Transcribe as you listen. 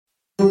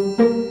Fair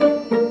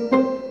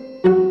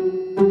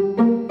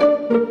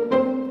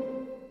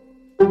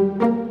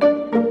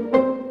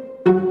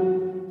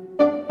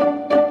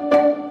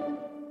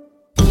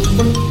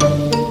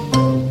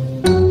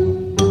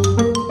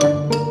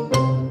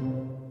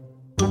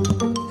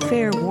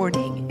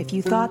warning, if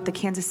you thought The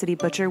Kansas City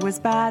Butcher was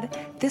bad,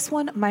 this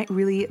one might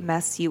really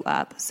mess you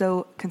up.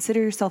 So consider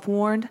yourself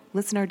warned.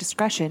 Listener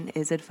discretion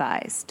is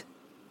advised.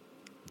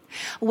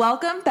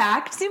 Welcome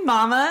back to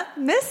Mama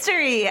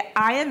Mystery.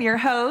 I am your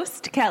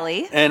host,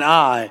 Kelly. And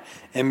I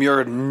am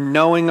your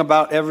knowing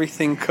about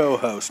everything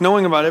crime co-host,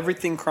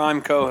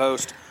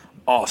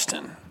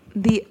 Austin.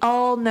 The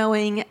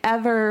all-knowing,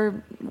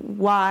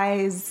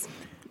 ever-wise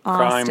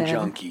Austin. Crime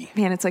junkie.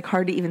 Man, it's like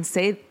hard to even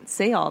say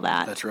all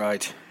that. That's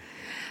right.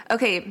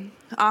 Okay,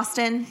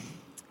 Austin,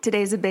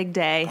 today's a big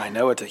day. I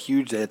know it's a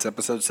huge day. It's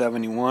episode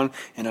 71,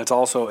 and it's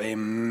also a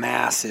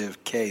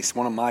massive case,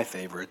 one of my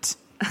favorites.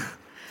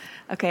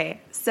 Okay,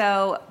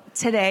 so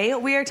today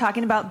we are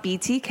talking about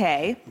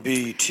BTK.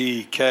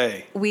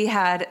 BTK. We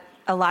had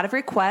a lot of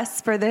requests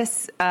for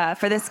this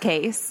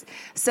case.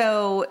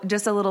 So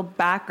just a little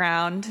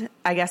background,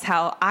 I guess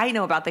how I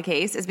know about the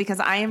case is because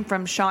I am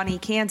from Shawnee,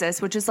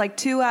 Kansas, which is like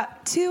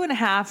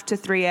 2.5 to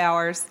 3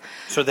 hours.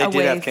 So they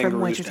did have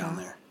kangaroos down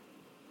there.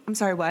 I'm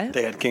sorry, what?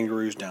 They had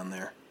kangaroos down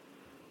there.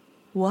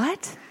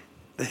 What?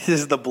 This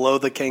is the Blow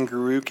the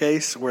Kangaroo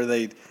case where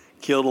they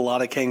killed a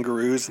lot of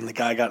kangaroos and the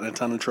guy got in a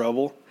ton of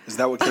trouble. Is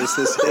that what case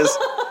this is?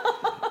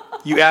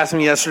 You asked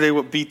me yesterday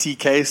what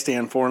BTK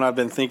stand for, and I've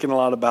been thinking a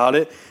lot about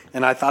it.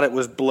 And I thought it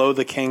was blow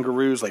the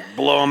kangaroos, like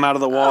blow them out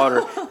of the water.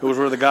 It was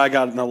where the guy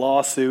got in a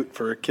lawsuit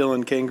for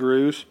killing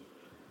kangaroos.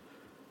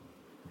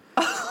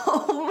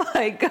 Oh,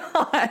 my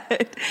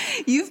God.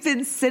 You've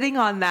been sitting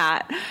on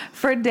that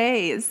for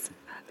days.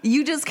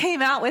 You just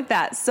came out with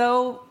that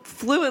so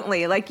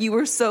fluently, like you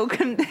were so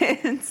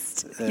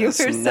convinced. You were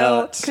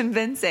so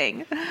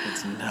convincing.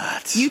 It's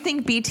nuts. You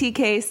think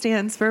BTK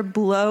stands for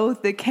blow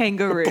the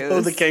kangaroos.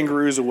 Blow the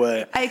kangaroos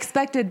away. I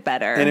expected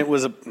better. And it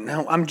was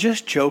no, I'm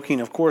just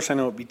joking. Of course I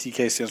know what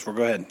BTK stands for.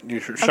 Go ahead.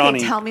 You're Shawnee.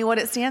 Okay, tell me what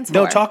it stands for.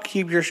 No,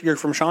 you're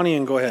from Shawnee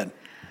and go ahead.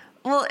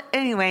 Well,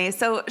 anyway,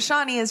 so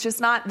Shawnee is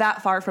just not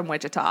that far from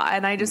Wichita.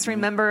 And I just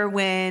remember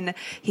when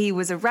he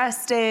was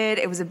arrested,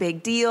 it was a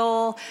big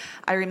deal.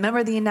 I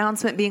remember the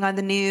announcement being on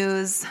the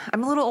news.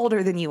 I'm a little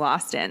older than you,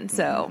 Austin,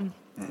 so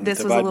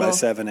this was a little... Divide by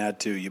 7, add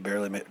 2. You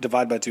barely made...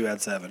 Divide by 2,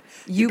 add 7.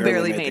 You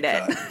barely made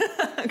it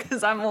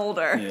because I'm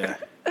older. Yeah.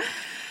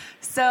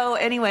 So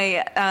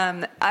anyway,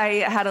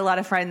 I had a lot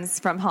of friends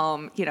from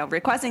home,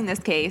 requesting this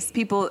case,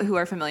 people who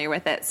are familiar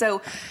with it.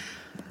 So...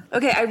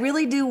 Okay, I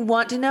really do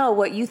want to know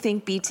what you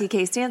think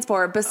BTK stands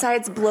for,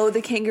 besides blow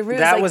the kangaroos.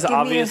 That was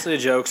obviously a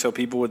joke, so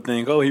people would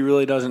think, oh, he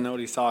really doesn't know what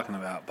he's talking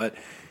about. But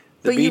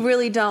you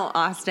really don't,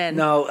 Austin.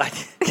 No,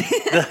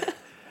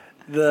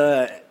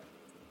 the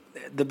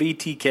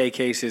BTK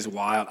case is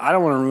wild. I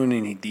don't want to ruin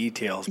any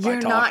details by talking about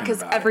it. You're not,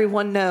 because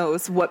everyone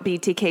knows what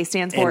BTK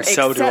stands for, and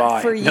so do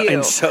I. For you. No,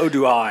 and so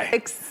do I.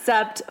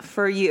 Except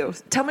for you.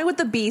 Tell me what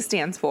the B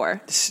stands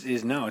for. It's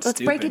Let's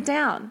stupid. break it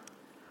down.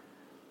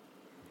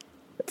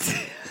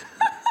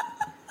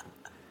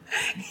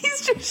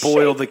 He's just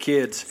boiled the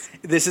kids.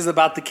 This is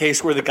about the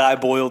case where the guy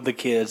boiled the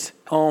kids.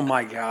 Oh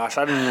my gosh,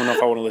 I don't even know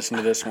if I want to listen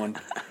to this one.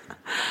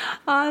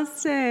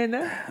 Austin.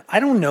 I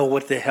don't know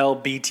what the hell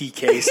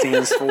BTK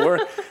stands for.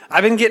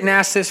 I've been getting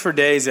asked this for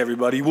days,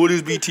 everybody. What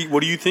is BT?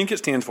 What do you think it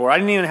stands for? I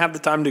didn't even have the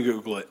time to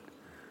Google it.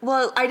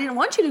 Well, I didn't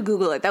want you to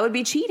Google it. That would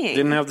be cheating.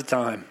 Didn't have the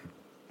time.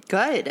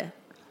 Good.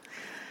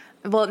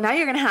 Well, now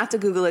you're going to have to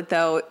Google it,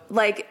 though.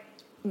 I'm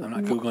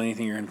not Googling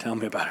anything you're going to tell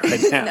me about it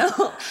right now.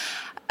 No.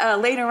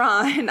 Later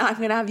on, I'm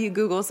going to have you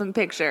Google some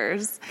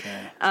pictures.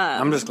 Okay.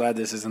 I'm just glad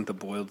this isn't the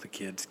boiled the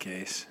kids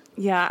case.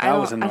 Yeah, I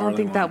don't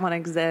think that one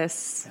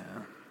exists.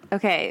 Yeah.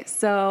 Okay,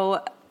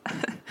 so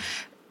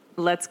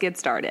let's get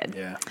started.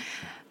 Yeah.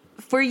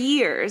 For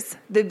years,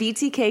 the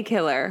BTK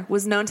killer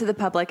was known to the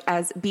public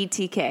as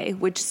BTK,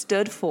 which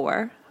stood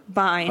for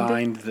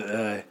Bind,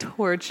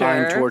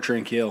 Torture,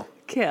 and Kill.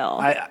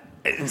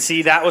 And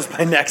see, that was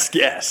my next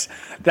guess.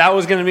 That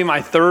was going to be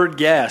my third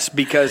guess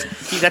because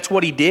that's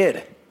what he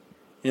did.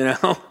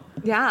 Yeah.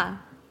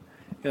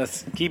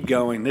 Yes. Keep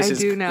going. This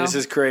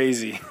is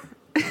crazy.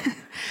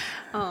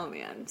 Oh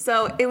man.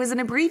 So it was an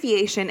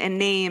abbreviation and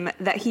name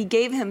that he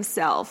gave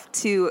himself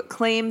to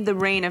claim the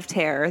reign of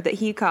terror that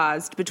he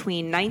caused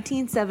between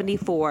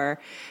 1974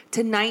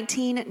 to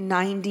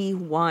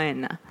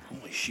 1991.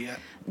 Holy shit.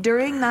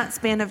 During that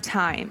span of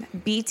time,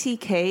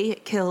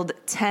 BTK killed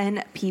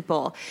 10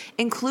 people,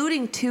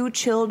 including 2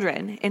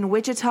 children in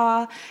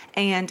Wichita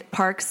and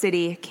Park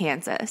City,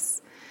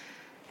 Kansas.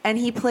 And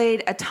he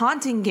played a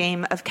taunting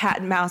game of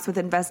cat and mouse with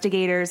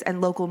investigators and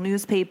local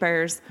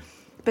newspapers.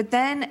 But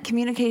then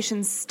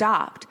communications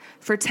stopped.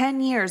 For 10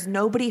 years,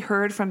 nobody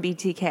heard from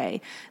BTK,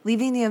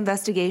 leaving the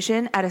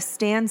investigation at a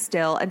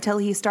standstill until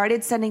he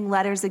started sending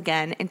letters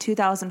again in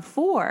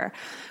 2004,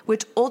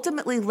 which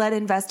ultimately led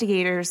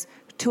investigators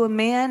to a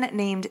man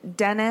named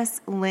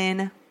Dennis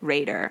Lynn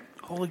Rader.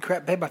 Holy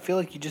crap, babe, I feel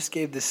like you just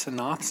gave this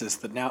synopsis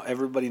that now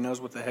everybody knows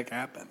what the heck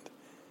happened.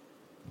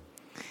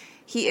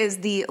 He is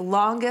the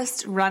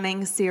longest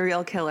running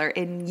serial killer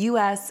in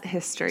U.S.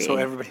 history. So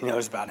everybody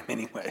knows about him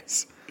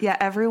anyways. Yeah,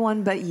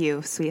 everyone but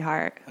you,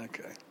 sweetheart.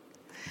 Okay.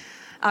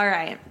 All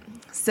right.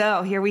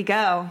 So here we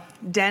go.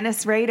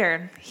 Dennis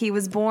Rader. He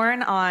was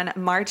born on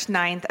March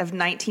 9th of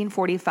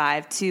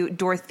 1945 to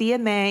Dorothea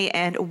May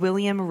and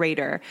William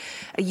Rader,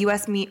 a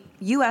U.S.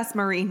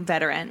 Marine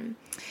veteran.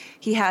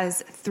 He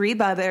has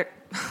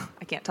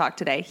I can't talk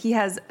today. He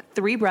has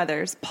 3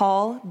 brothers,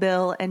 Paul,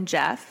 Bill, and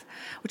Jeff,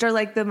 which are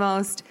like the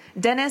most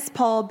Dennis,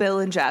 Paul, Bill,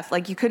 and Jeff.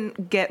 Like you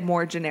couldn't get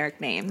more generic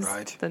names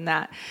than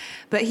that.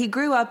 But he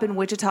grew up in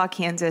Wichita,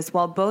 Kansas,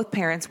 while both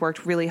parents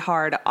worked really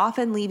hard,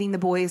 often leaving the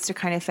boys to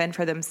kind of fend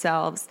for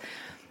themselves.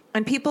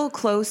 And people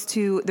close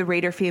to the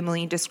Rader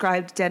family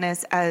described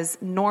Dennis as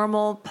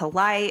normal,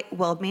 polite,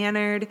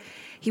 well-mannered.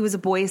 He was a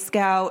Boy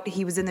Scout.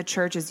 He was in the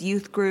church's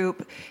youth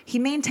group. He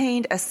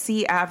maintained a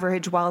C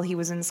average while he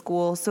was in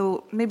school,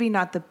 so maybe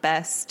not the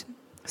best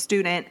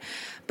student.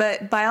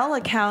 But by all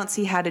accounts,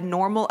 he had a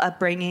normal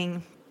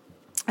upbringing.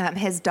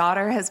 His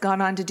daughter has gone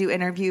on to do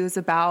interviews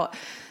about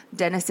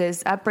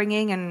Dennis's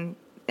upbringing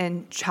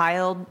and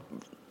child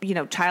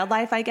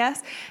life, I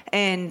guess.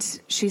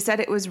 And she said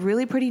it was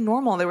really pretty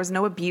normal. There was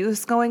no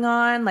abuse going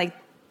on, like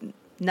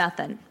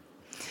nothing.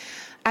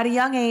 At a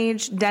young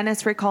age,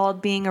 Dennis recalled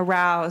being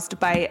aroused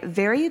by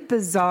very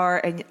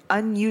bizarre and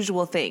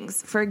unusual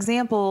things. For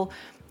example,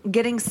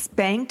 getting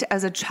spanked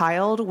as a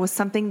child was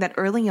something that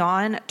early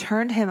on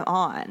turned him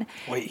on.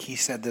 Wait, he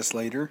said this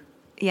later?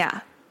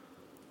 Yeah.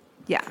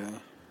 Yeah. Okay.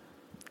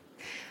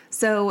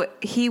 So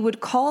he would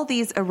call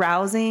these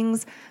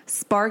arousings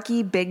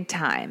Sparky Big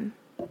Time.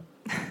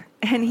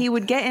 And he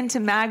would get into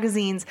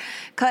magazines,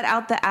 cut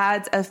out the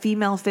ads of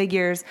female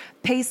figures,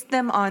 paste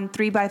them on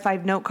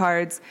 3x5 note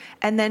cards,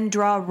 and then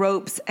draw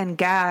ropes and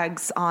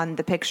gags on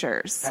the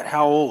pictures. At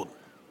how old?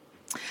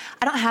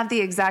 I don't have the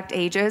exact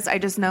ages. I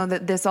just know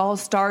that this all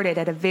started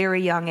at a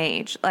very young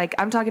age. Like,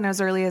 I'm talking as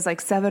early as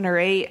like 7 or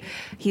 8.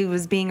 He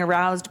was being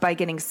aroused by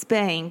getting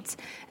spanked.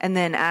 And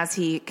then as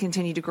he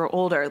continued to grow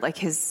older, like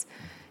his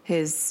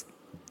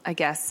I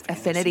guess,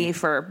 affinity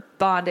for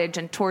bondage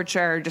and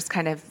torture just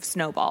kind of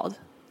snowballed.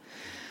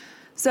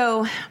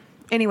 So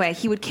anyway,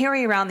 he would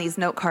carry around these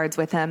note cards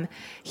with him.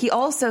 He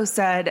also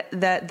said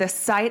that the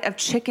sight of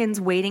chickens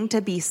waiting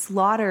to be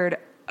slaughtered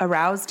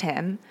aroused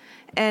him.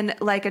 And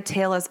like a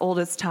tale as old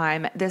as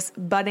time, this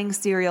budding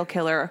serial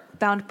killer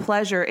found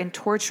pleasure in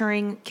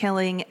torturing,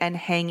 killing, and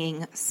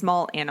hanging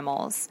small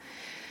animals.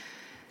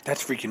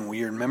 That's freaking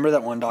weird. Remember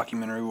that one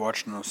documentary we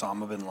watched on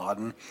Osama bin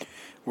Laden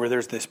where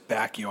there's this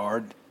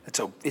backyard?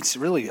 It's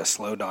really a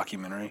slow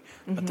documentary,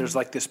 but there's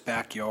like this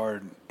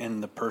backyard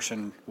and the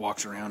person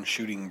walks around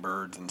shooting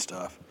birds and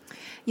stuff.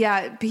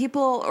 Yeah,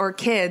 people or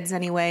kids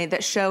anyway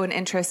that show an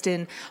interest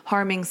in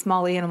harming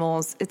small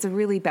animals, it's a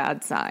really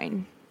bad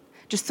sign.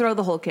 Just throw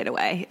the whole kid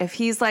away. If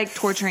he's like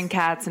torturing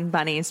cats and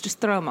bunnies, just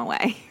throw him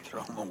away.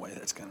 Throw him away.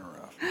 That's kind of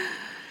rough.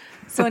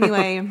 So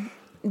anyway,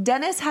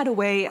 Dennis had a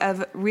way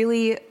of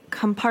really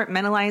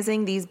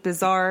compartmentalizing these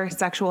bizarre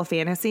sexual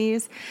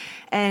fantasies,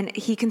 and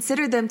he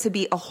considered them to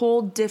be a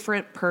whole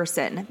different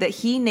person that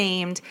he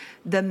named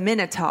the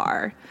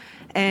Minotaur.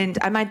 And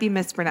I might be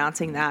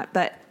mispronouncing that,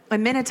 but a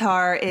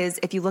Minotaur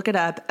is, if you look it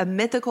up, a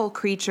mythical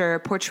creature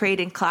portrayed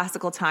in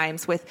classical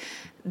times with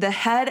the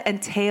head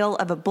and tail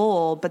of a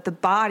bull, but the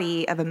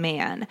body of a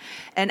man.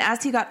 And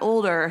as he got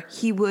older,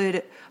 he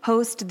would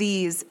host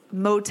these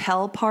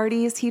motel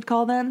parties, he'd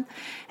call them.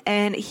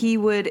 And it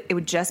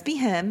would just be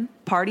him,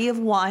 party of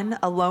one,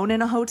 alone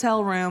in a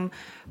hotel room,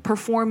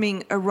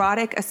 performing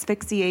erotic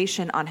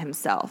asphyxiation on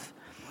himself.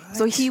 What?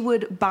 So he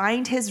would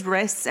bind his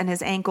wrists and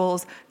his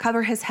ankles,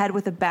 cover his head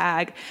with a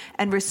bag,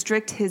 and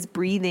restrict his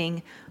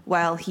breathing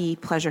while he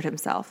pleasured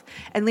himself.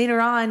 And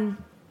later on,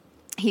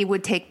 he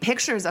would take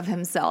pictures of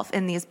himself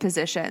in these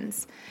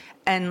positions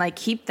and like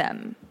keep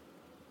them.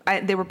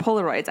 They were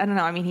Polaroids. I don't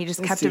know. I mean, he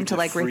just kept them to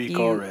like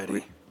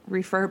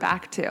refer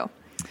back to.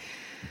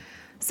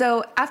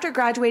 So after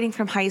graduating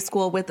from high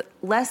school with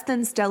less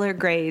than stellar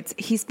grades,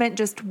 he spent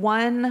just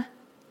one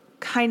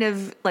kind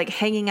of like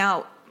hanging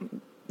out,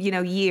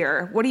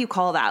 year. What do you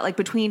call that? Like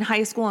between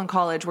high school and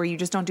college where you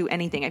just don't do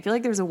anything. I feel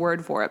like there's a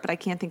word for it, but I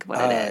can't think of what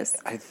it is.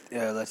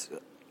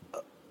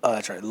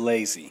 That's right.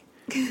 Lazy.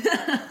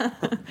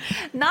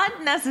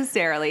 Not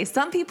necessarily.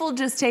 Some people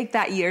just take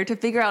that year to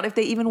figure out if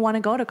they even want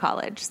to go to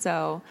college.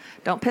 So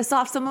don't piss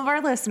off some of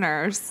our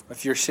listeners.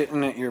 If you're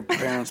sitting at your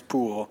parents'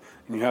 pool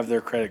and you have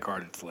their credit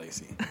card, it's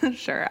lazy.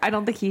 Sure. I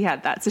don't think he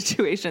had that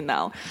situation,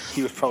 though.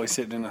 He was probably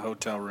sitting in a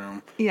hotel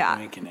room.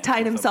 Yeah.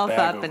 Tied himself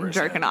up and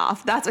jerking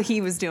off. That's what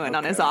he was doing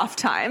on his off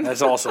time.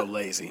 That's also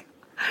lazy.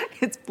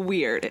 It's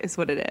weird is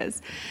what it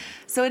is.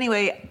 So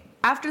anyway,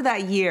 after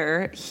that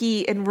year,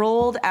 he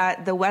enrolled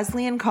at the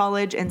Wesleyan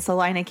College in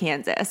Salina,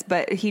 Kansas,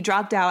 but he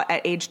dropped out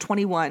at age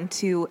 21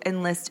 to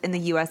enlist in the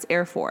U.S.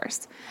 Air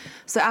Force.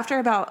 So after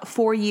about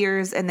 4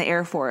 years in the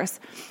Air Force,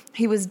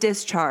 he was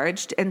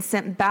discharged and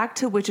sent back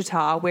to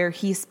Wichita, where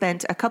he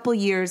spent a couple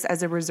years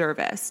as a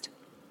reservist.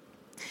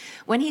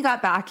 When he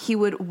got back, he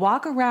would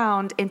walk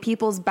around in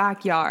people's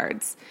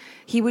backyards.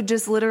 He would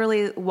just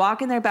literally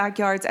walk in their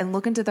backyards and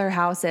look into their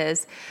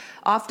houses,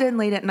 often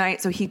late at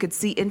night so he could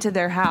see into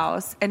their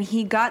house. And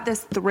he got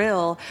this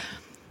thrill,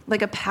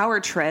 like a power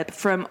trip,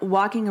 from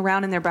walking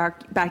around in their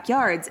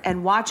backyards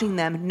and watching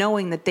them,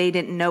 knowing that they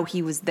didn't know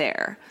he was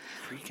there.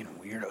 Freaking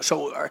weirdo.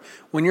 So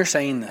when you're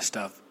saying this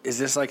stuff, is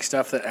this like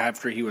stuff that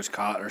after he was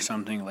caught or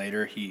something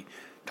later he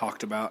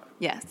talked about?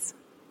 Yes.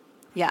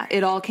 Yeah,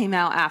 it all came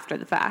out after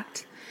the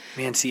fact.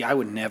 Man, see, I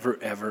would never,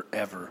 ever,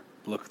 ever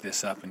look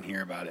this up and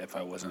hear about it if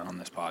I wasn't on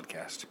this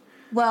podcast.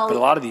 Well, but a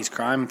lot of these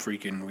crime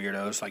freaking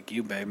weirdos like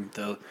you, babe,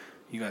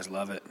 you guys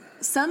love it.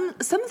 Some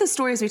of the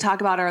stories we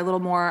talk about are a little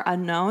more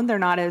unknown. They're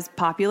not as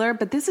popular,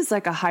 but this is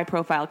like a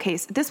high-profile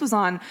case. This was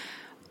on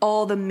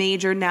all the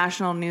major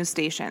national news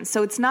stations.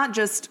 So it's not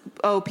just,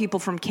 people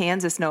from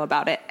Kansas know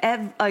about it.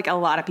 Like a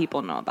lot of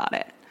people know about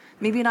it.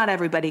 Maybe not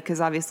everybody, because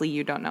obviously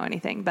you don't know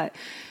anything, but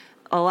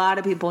a lot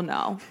of people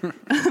know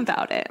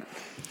about it.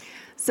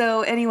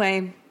 So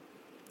anyway,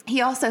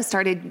 he also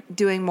started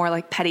doing more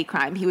like petty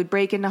crime. He would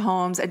break into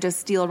homes and just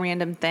steal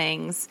random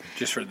things.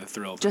 Just for the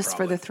thrill of it. Just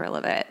for the thrill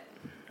of it.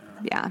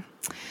 Yeah.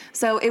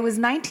 So it was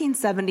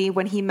 1970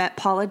 when he met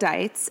Paula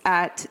Deitz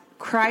at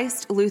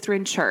Christ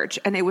Lutheran Church,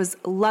 and it was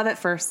love at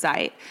first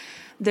sight.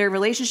 Their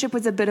relationship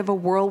was a bit of a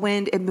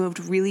whirlwind. It moved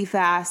really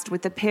fast,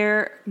 with the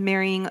pair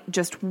marrying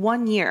just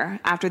 1 year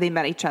after they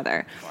met each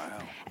other. Wow.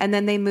 And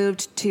then they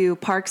moved to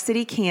Park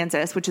City,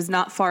 Kansas, which is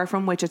not far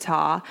from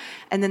Wichita.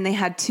 And then they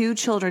had 2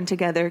 children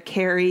together,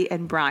 Carrie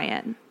and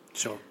Brian.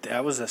 So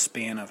that was a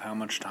span of how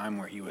much time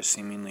where he was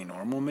seemingly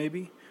normal,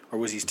 maybe? Or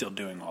was he still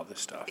doing all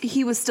this stuff?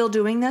 He was still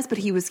doing this, but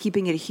he was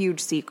keeping it a huge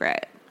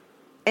secret.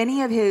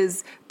 Any of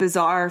his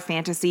bizarre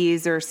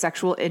fantasies or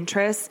sexual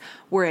interests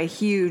were a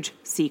huge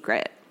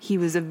secret. He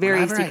was a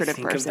very secretive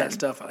person. I think of that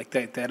stuff, like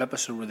that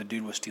episode where the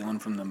dude was stealing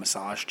from the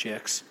massage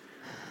chicks.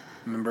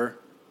 Remember?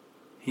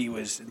 He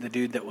was the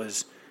dude that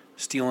was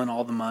stealing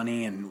all the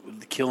money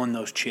and killing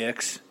those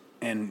chicks.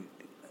 And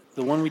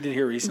the one we did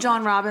here recently.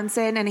 John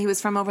Robinson, and he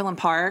was from Overland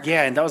Park.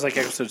 Yeah, and that was like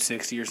episode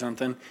 60 or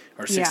something,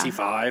 or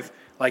 65. Yeah.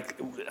 Like,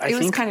 it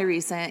was kind of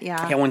recent,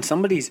 yeah. Yeah, when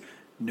somebody's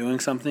doing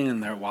something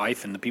in their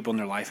life and the people in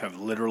their life have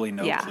literally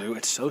no clue,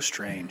 it's so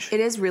strange. It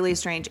is really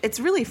strange.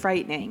 It's really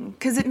frightening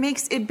because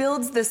it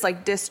builds this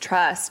like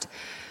distrust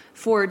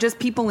for just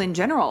people in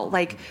general.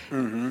 Like,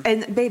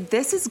 and babe,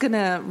 this is going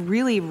to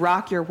really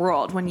rock your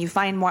world when you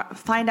find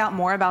out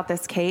more about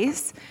this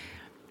case.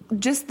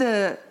 Just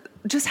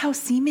how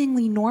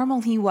seemingly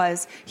normal he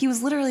was. He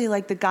was literally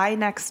like the guy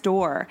next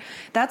door.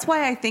 That's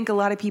why I think a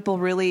lot of people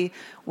really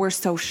were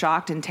so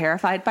shocked and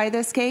terrified by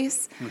this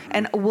case.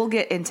 And we'll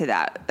get into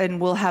that. And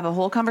we'll have a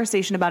whole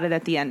conversation about it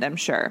at the end, I'm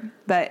sure.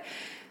 But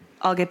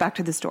I'll get back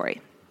to the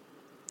story.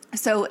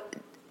 So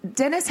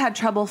Dennis had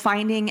trouble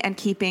finding and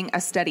keeping a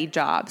steady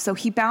job. So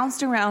he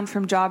bounced around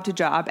from job to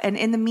job. And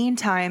in the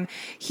meantime,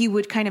 he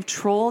would kind of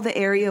troll the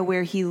area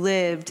where he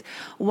lived,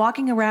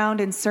 walking around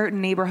in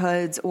certain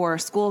neighborhoods or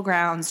school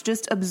grounds,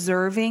 just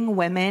observing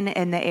women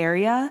in the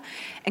area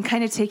and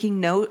kind of taking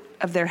note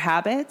of their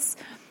habits.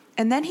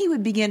 And then he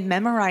would begin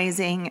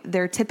memorizing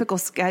their typical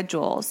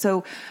schedule.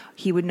 So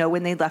he would know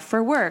when they left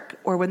for work,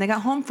 or when they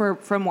got home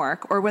from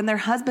work, or when their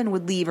husband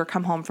would leave or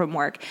come home from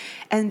work,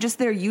 and just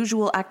their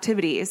usual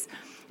activities.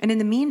 And in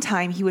the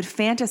meantime, he would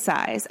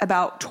fantasize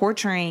about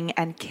torturing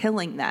and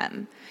killing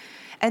them.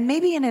 And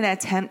maybe in an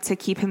attempt to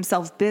keep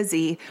himself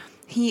busy,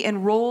 he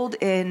enrolled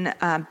in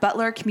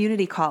Butler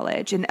Community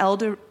College in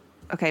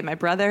Okay, my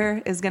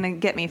brother is going to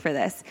get me for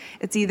this.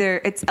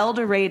 It's El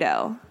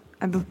Dorado.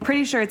 I'm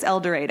pretty sure it's El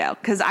Dorado,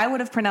 because I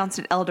would have pronounced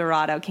it El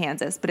Dorado,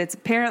 Kansas, but it's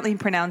apparently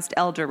pronounced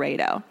El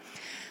Dorado.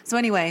 So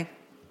anyway,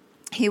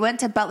 he went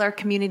to Butler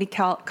Community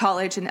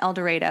College in El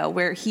Dorado,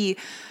 where he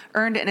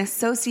earned an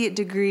associate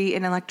degree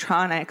in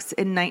electronics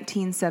in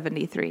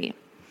 1973.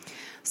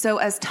 So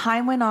as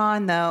time went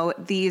on, though,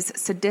 these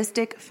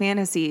sadistic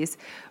fantasies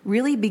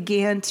really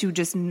began to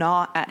just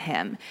gnaw at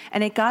him.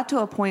 And it got to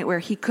a point where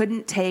he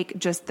couldn't take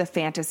just the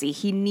fantasy.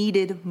 He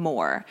needed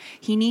more.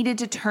 He needed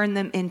to turn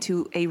them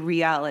into a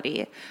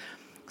reality.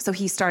 So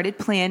he started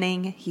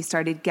planning. He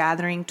started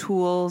gathering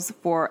tools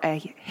for a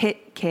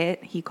hit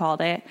kit, he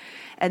called it.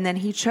 And then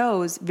he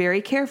chose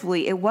very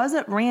carefully. It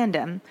wasn't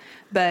random,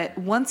 but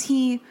once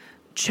he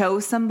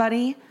chose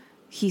somebody,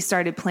 he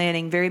started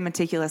planning very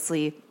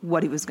meticulously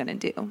what he was going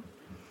to do.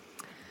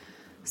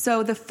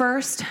 So the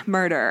first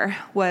murder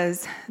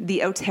was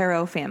the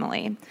Otero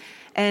family.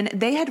 And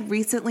they had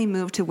recently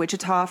moved to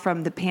Wichita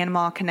from the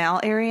Panama Canal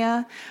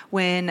area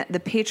when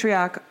the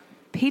patriarch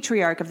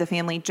of the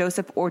family,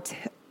 Joseph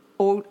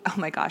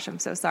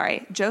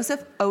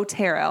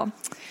Otero,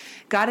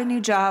 got a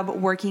new job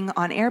working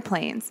on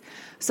airplanes.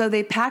 So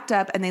they packed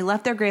up and they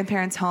left their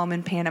grandparents' home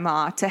in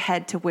Panama to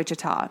head to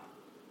Wichita.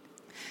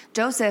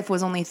 Joseph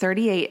was only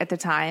 38 at the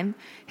time.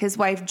 His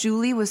wife,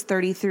 Julie, was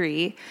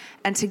 33.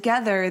 And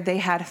together, they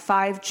had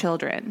 5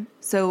 children.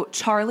 So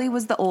Charlie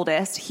was the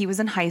oldest. He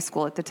was in high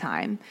school at the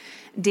time.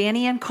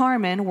 Danny and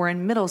Carmen were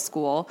in middle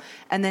school.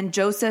 And then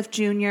Joseph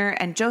Jr.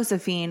 and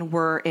Josephine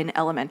were in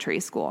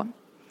elementary school.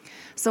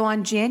 So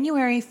on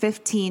January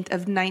 15th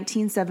of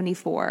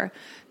 1974,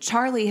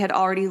 Charlie had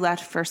already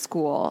left for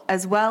school,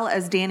 as well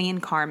as Danny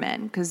and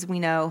Carmen, because we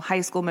know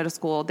high school, middle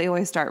school, they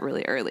always start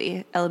really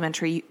early.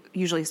 Elementary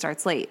usually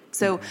starts late.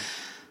 So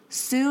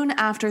soon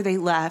after they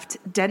left,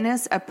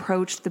 Dennis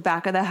approached the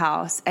back of the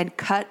house and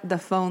cut the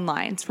phone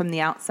lines from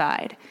the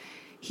outside.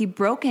 He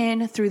broke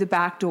in through the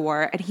back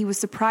door, and he was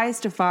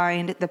surprised to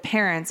find the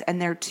parents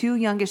and their 2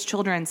 youngest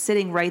children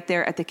sitting right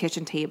there at the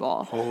kitchen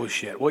table. Holy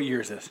shit. What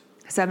year is this?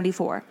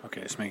 74.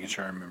 Okay, just making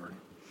sure I remember.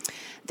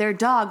 Their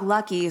dog,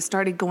 Lucky,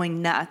 started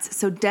going nuts,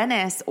 so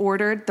Dennis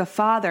ordered the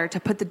father to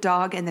put the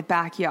dog in the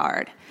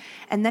backyard.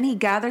 And then he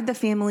gathered the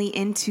family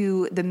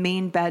into the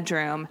main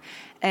bedroom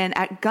and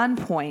at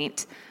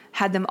gunpoint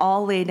had them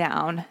all lay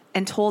down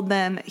and told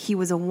them he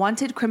was a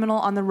wanted criminal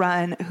on the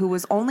run who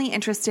was only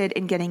interested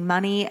in getting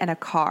money and a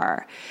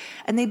car.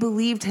 And they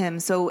believed him,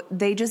 so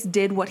they just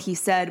did what he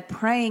said,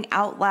 praying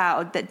out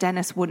loud that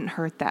Dennis wouldn't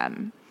hurt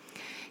them.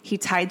 He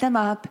tied them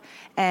up,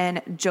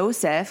 and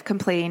Joseph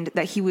complained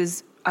that he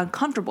was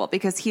uncomfortable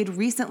because he had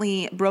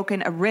recently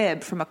broken a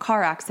rib from a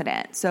car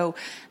accident. So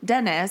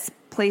Dennis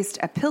placed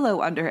a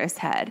pillow under his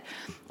head.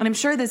 And I'm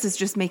sure this is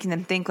just making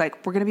them think,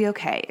 like, we're going to be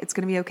okay. It's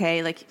going to be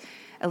okay. Like,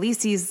 at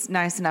least he's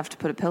nice enough to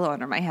put a pillow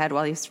under my head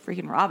while he's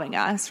freaking robbing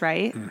us,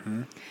 right?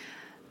 Mm-hmm.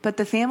 But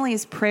the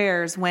family's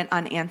prayers went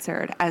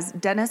unanswered as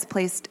Dennis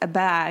placed a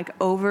bag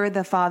over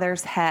the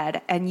father's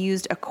head and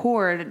used a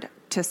cord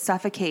to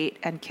suffocate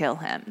and kill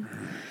him.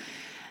 Mm-hmm.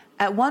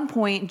 At one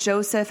point,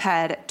 Joseph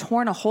had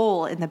torn a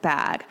hole in the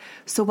bag.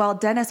 So while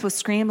Dennis was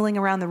scrambling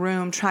around the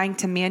room trying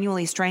to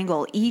manually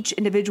strangle each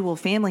individual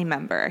family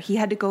member, he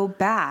had to go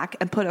back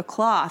and put a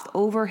cloth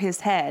over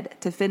his head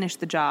to finish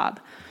the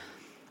job.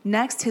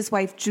 Next, his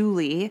wife,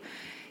 Julie,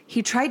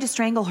 he tried to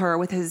strangle her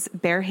with his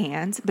bare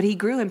hands, but he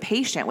grew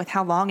impatient with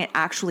how long it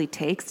actually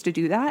takes to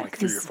do that. Like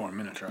 3 or 4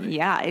 minutes, right?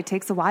 Yeah, it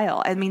takes a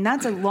while. I mean,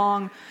 that's a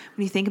long,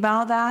 when you think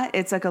about that,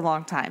 it's like a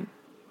long time.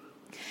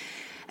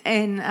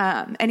 And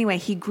anyway,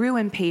 he grew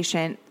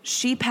impatient.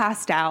 She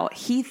passed out.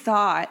 He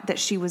thought that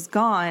she was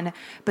gone,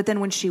 but then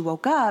when she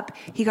woke up,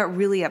 he got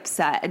really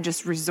upset and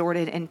just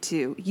resorted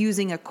into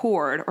using a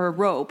cord or a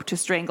rope to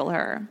strangle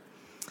her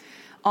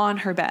on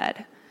her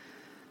bed.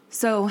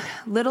 So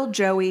little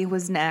Joey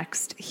was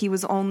next. He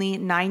was only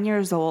 9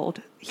 years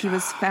old. He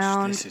was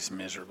found. This is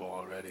miserable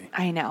already.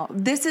 I know.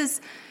 This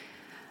is,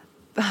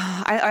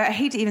 I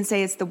hate to even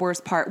say it's the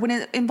worst part. When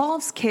it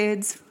involves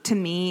kids, to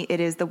me, it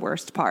is the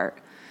worst part.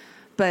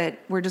 But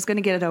we're just going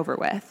to get it over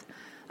with.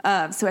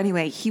 So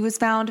anyway, he was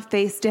found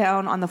face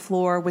down on the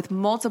floor with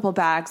multiple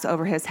bags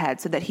over his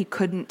head so that he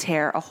couldn't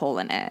tear a hole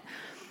in it.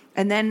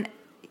 And then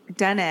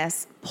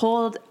Dennis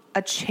pulled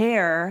a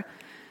chair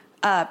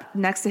up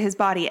next to his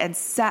body and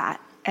sat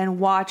and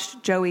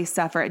watched Joey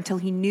suffer until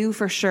he knew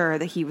for sure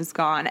that he was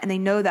gone. And they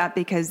know that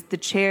because the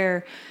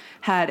chair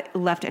had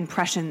left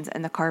impressions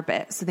in the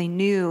carpet. So they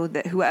knew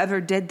that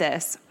whoever did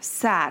this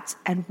sat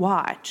and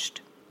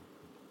watched.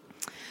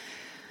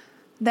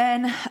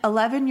 Then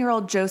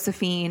 11-year-old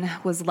Josephine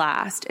was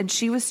last, and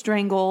she was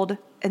strangled,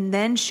 and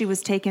then she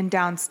was taken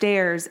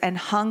downstairs and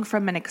hung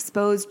from an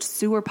exposed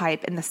sewer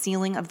pipe in the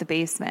ceiling of the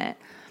basement.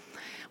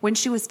 When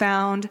she was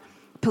found,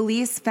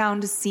 police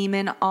found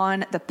semen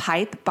on the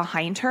pipe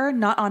behind her,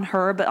 not on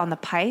her, but on the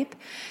pipe.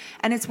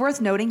 And it's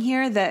worth noting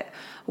here that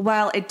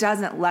while it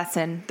doesn't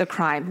lessen the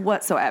crime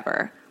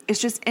whatsoever, it's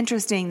just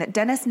interesting that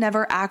Dennis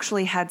never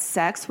actually had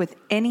sex with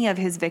any of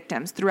his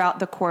victims throughout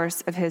the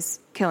course of his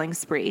killing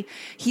spree.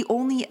 He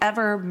only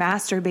ever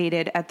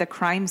masturbated at the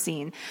crime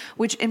scene,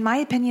 which in my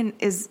opinion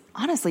is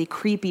honestly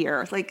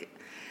creepier. Like,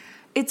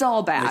 it's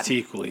all bad. It's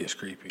equally as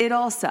creepy. It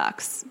all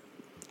sucks.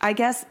 I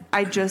guess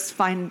I just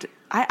find,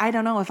 I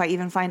don't know if I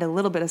even find a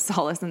little bit of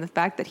solace in the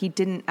fact that he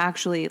didn't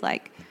actually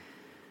like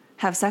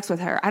have sex with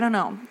her. I don't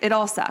know. It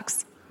all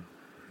sucks.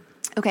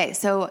 Okay,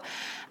 so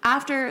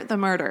after the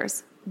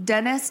murders,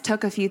 Dennis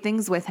took a few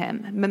things with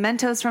him,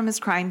 mementos from his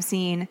crime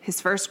scene, his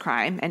first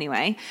crime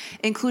anyway,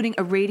 including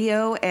a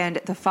radio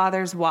and the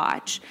father's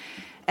watch.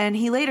 And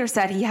he later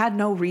said he had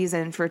no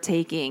reason for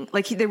taking,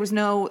 there was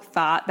no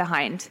thought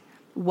behind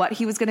what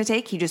he was going to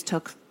take. He just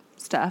took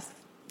stuff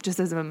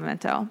just as a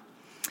memento.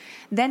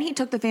 Then he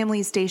took the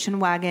family's station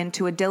wagon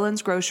to a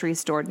Dillon's grocery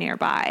store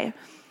nearby.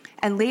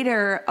 And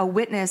later, a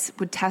witness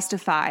would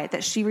testify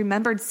that she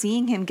remembered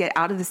seeing him get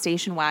out of the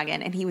station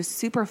wagon, and he was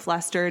super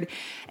flustered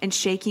and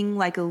shaking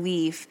like a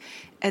leaf,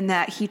 and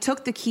that he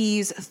took the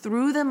keys,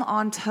 threw them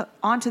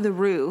onto the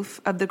roof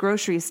of the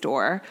grocery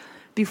store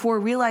before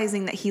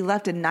realizing that he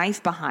left a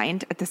knife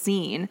behind at the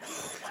scene.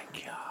 Oh,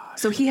 my God.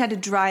 So he had to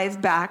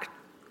drive back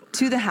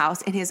to the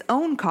house in his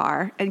own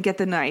car and get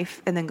the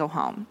knife and then go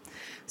home.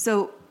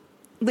 So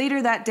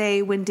later that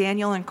day, when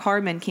Daniel and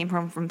Carmen came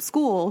home from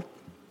school,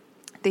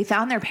 they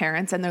found their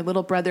parents and their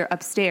little brother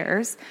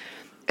upstairs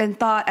and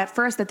thought at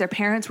first that their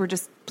parents were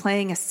just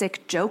playing a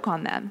sick joke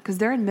on them because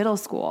they're in middle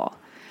school.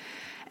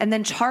 And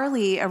then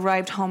Charlie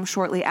arrived home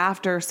shortly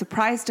after,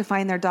 surprised to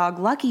find their dog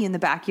Lucky in the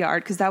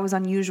backyard because that was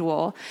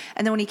unusual.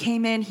 And then when he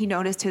came in, he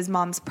noticed his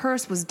mom's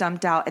purse was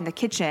dumped out in the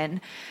kitchen.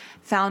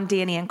 found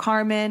Danny and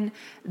Carmen.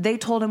 They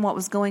told him what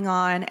was going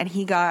on, and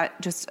he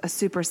got just a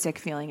super sick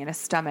feeling in his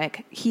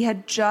stomach. He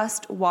had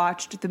just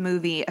watched the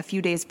movie a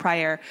few days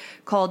prior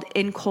called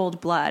In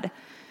Cold Blood.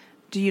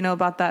 Do you know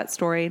about that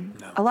story?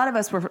 No. A lot of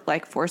us were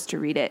like forced to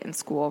read it in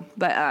school,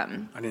 but I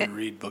didn't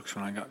read books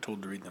when I got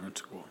told to read them at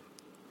school.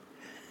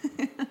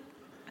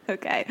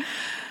 Okay.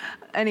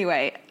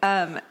 Anyway,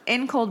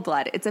 In Cold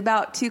Blood, it's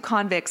about two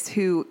convicts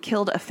who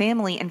killed a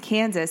family in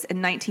Kansas in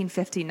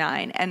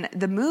 1959. And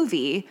the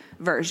movie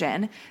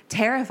version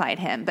terrified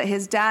him, but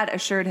his dad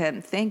assured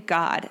him, thank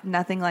God,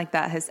 nothing like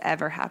that has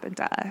ever happened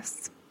to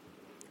us.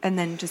 And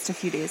then just a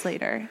few days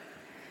later,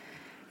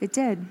 it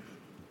did.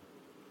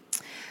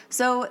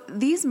 So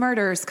these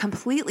murders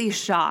completely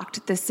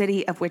shocked the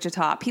city of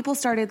Wichita. People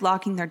started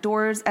locking their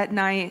doors at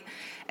night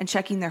and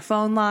checking their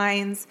phone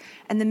lines.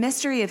 And the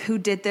mystery of who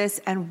did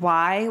this and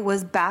why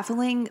was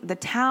baffling the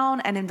town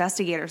and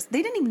investigators.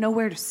 They didn't even know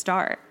where to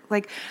start.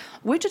 Like,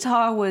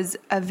 Wichita was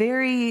a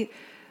very,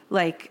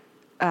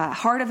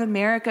 heart of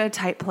America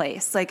type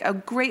place. Like, a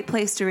great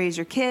place to raise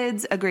your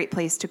kids, a great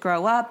place to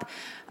grow up.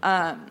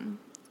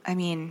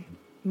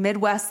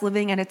 Midwest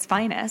living at its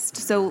finest.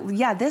 So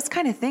yeah, this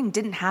kind of thing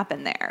didn't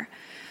happen there.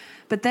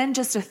 But then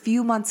just a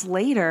few months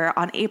later,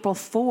 on April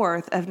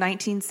 4th of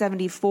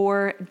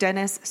 1974,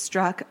 Dennis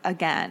struck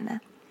again.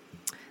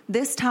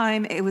 This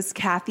time it was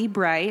Kathy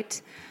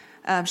Bright.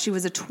 She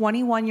was a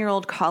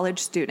 21-year-old college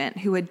student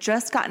who had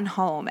just gotten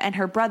home, and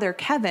her brother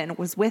Kevin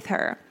was with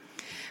her.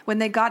 When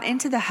they got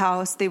into the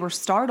house, they were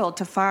startled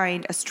to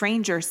find a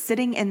stranger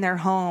sitting in their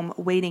home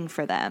waiting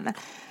for them.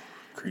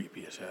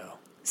 Creepy as hell.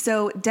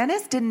 So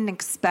Dennis didn't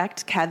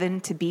expect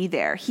Kevin to be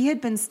there. He had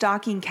been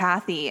stalking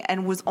Kathy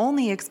and was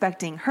only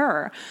expecting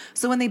her.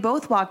 So when they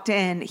both walked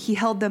in, he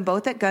held them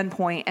both at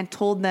gunpoint and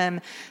told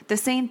them the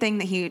same thing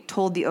that he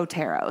told the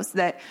Oteros,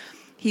 that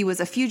he was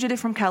a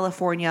fugitive from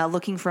California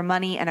looking for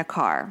money and a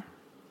car.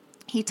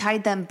 He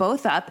tied them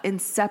both up in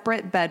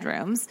separate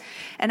bedrooms,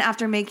 and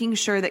after making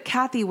sure that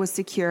Kathy was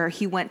secure,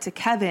 he went to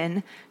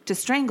Kevin to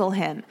strangle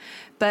him.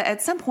 But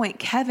at some point,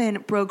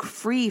 Kevin broke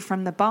free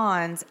from the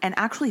bonds and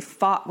actually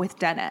fought with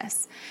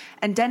Dennis.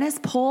 And Dennis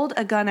pulled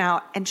a gun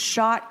out and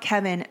shot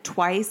Kevin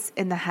twice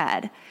in the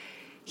head.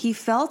 He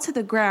fell to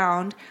the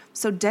ground,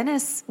 so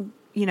Dennis,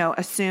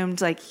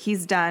 assumed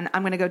he's done.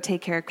 I'm going to go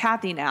take care of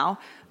Kathy now.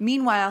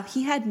 Meanwhile,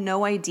 he had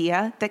no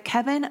idea that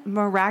Kevin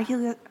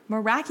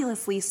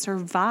miraculously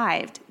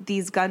survived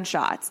these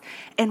gunshots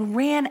and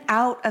ran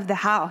out of the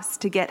house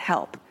to get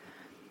help.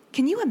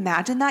 Can you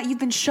imagine that? You've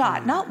been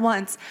shot not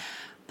once,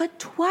 but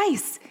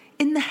twice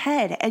in the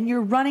head, and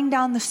you're running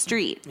down the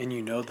street. And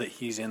you know that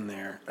he's in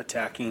there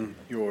attacking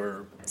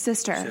your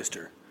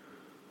sister.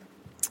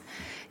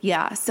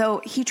 Yeah,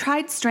 so he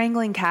tried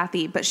strangling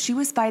Kathy, but she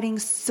was fighting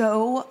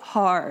so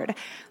hard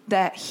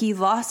that he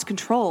lost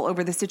control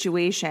over the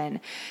situation.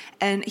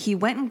 And he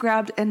went and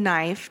grabbed a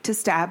knife to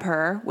stab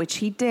her, which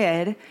he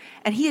did.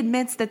 And he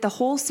admits that the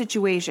whole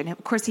situation,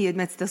 of course he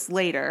admits this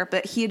later,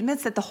 but he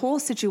admits that the whole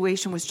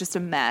situation was just a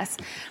mess,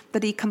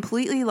 that he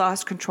completely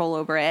lost control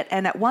over it.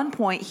 And at one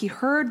point he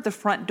heard the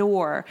front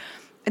door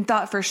and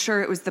thought for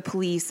sure it was the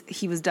police.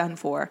 He was done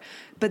for.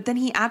 But then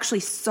he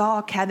actually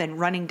saw Kevin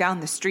running down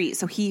the street.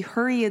 So he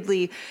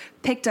hurriedly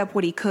picked up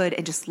what he could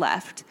and just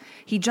left.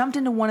 He jumped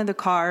into one of the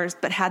cars,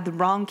 but had the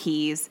wrong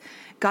keys,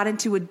 got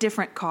into a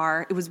different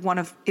car. It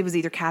was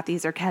either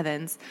Kathy's or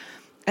Kevin's.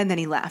 And then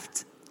he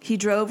left. He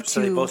drove to...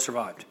 So they both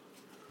survived?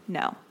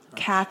 No.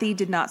 Kathy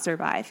did not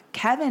survive.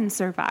 Kevin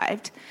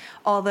survived,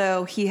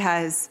 although he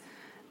has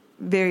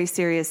very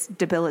serious,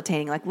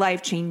 debilitating,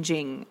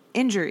 life-changing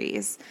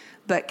injuries.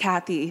 But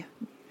Kathy,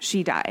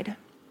 she died.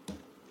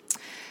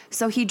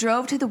 So he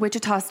drove to the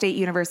Wichita State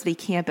University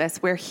campus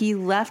where he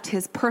left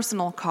his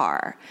personal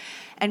car.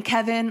 And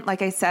Kevin,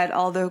 like I said,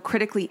 although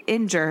critically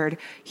injured,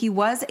 he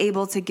was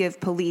able to give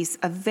police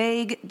a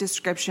vague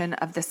description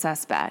of the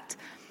suspect.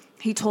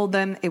 He told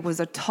them it was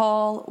a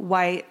tall,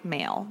 white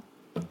male.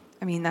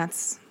 I mean,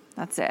 that's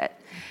it.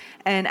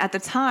 And at the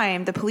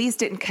time, the police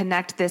didn't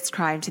connect this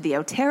crime to the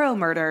Otero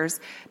murders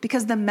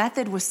because the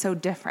method was so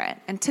different.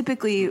 And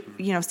typically,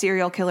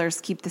 serial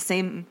killers keep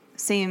the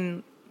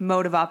same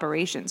mode of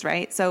operations,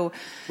 right? So,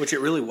 which it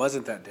really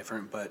wasn't that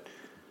different, but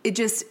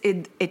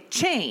it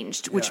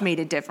changed, which made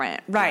it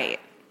different, right?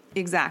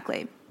 Yeah.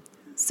 Exactly.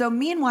 So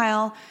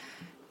meanwhile,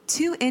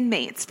 2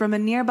 inmates from a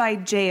nearby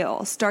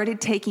jail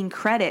started taking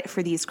credit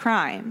for these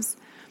crimes.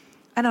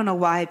 I don't know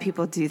why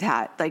people do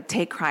that,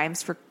 take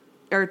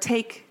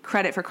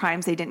credit for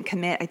crimes they didn't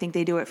commit. I think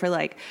they do it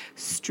for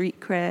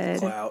street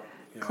cred.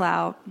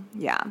 Clout.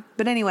 Yeah.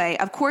 But anyway,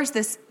 of course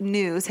this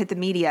news hit the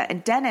media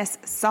and Dennis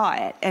saw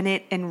it and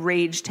it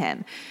enraged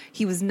him.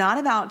 He was not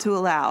about to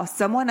allow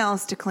someone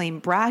else to claim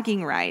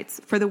bragging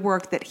rights for the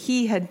work that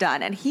he had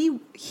done. And he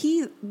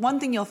one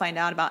thing you'll find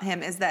out about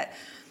him is that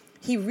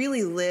he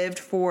really lived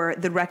for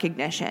the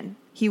recognition.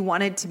 He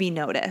wanted to be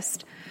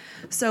noticed.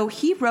 So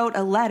he wrote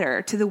a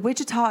letter to the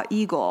Wichita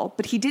Eagle,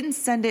 but he didn't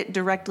send it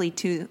directly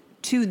to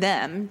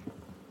them.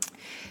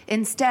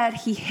 Instead,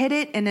 he hid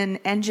it in an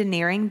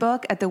engineering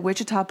book at the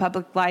Wichita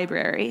Public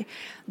Library.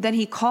 Then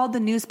he called the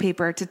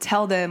newspaper to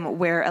tell them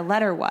where a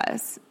letter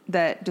was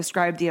that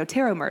described the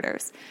Otero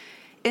murders.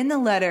 In the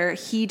letter,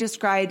 he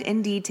described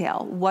in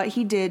detail what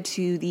he did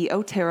to the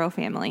Otero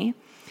family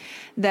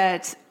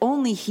that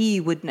only he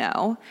would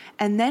know.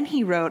 And then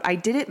he wrote, "I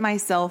did it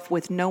myself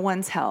with no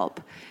one's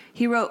help."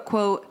 He wrote,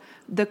 quote,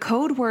 "The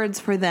code words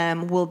for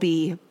them will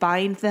be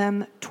bind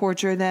them,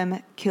 torture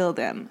them, kill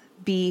them.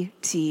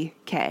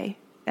 BTK."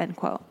 End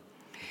quote.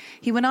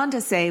 He went on to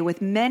say,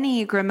 with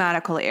many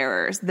grammatical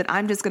errors that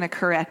I'm just going to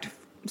correct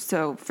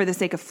so for the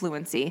sake of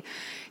fluency,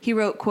 he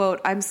wrote,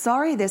 quote, "I'm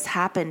sorry this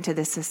happened to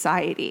this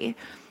society.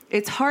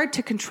 It's hard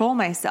to control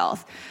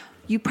myself.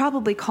 You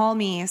probably call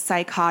me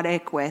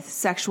psychotic with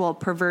sexual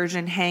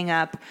perversion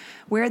hang-up.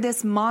 Where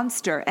this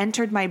monster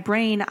entered my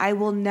brain, I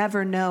will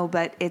never know,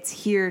 but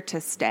it's here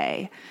to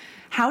stay.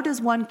 How does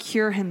one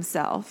cure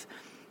himself?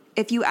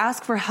 If you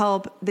ask for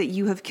help that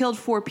you have killed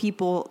 4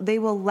 people, they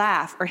will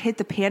laugh or hit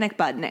the panic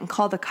button and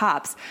call the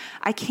cops.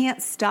 I can't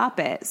stop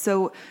it.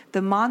 So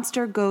the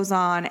monster goes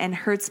on and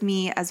hurts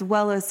me as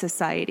well as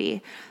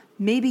society.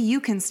 Maybe you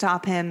can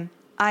stop him.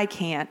 I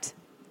can't.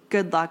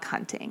 Good luck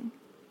hunting."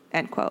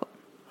 End quote.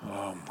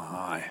 Oh,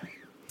 my.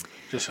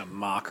 Just a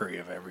mockery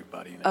of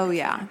everybody. Oh,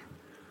 yeah.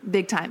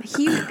 Big time.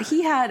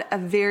 He had a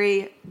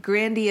very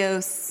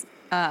grandiose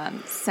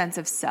sense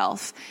of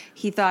self.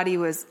 He thought he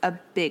was a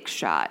big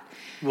shot.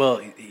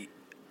 Well,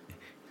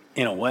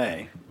 in a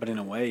way,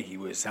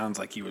 sounds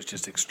like he was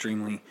just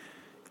extremely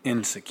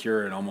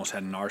insecure and almost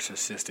had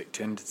narcissistic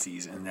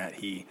tendencies, and that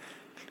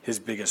his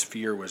biggest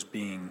fear was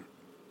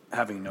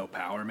having no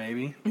power,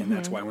 maybe, and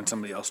that's why when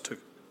somebody else took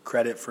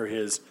credit for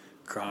his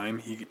crime,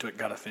 he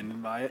got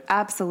offended by it.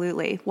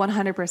 Absolutely,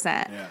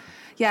 100%.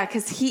 Yeah,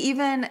 because he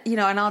even,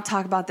 and I'll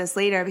talk about this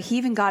later, but he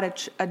even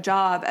got a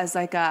job as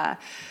like a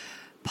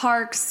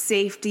park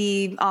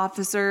safety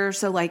officer.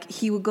 So like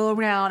he would go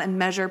around and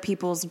measure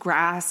people's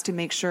grass to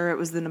make sure it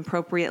was an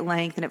appropriate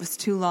length, and if it was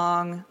too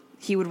long,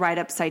 he would write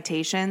up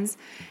citations,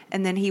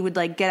 and then he would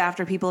like get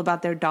after people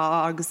about their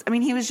dogs. I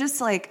mean, he was just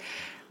like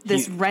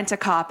this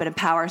rent-a-cop in a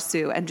power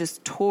suit and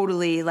just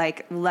totally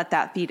like let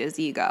that feed his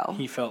ego.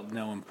 He felt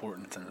no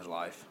importance in his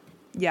life.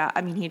 Yeah,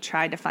 I mean, he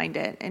tried to find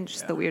it in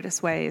just the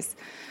weirdest ways.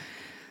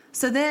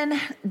 So then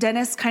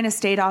Dennis kind of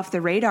stayed off the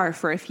radar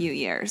for a few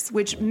years,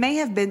 which may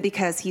have been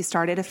because he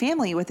started a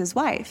family with his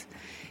wife.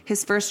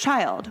 His first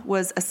child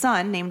was a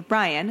son named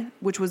Brian,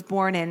 which was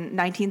born in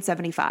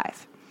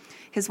 1975.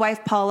 His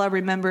wife, Paula,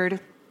 remembered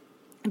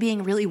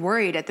being really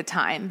worried at the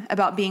time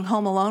about being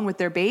home alone with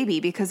their baby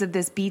because of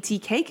this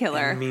BTK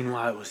killer. And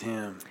meanwhile, it was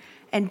him.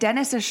 And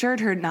Dennis assured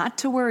her not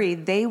to worry.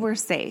 They were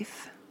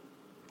safe.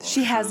 Well,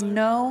 she has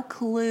no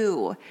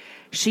clue.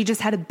 She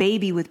just had a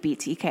baby with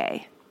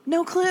BTK.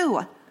 No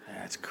clue.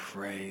 That's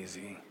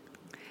crazy.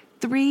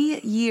 3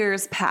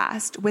 years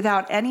passed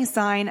without any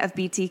sign of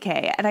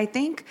BTK. And I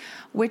think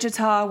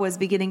Wichita was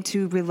beginning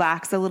to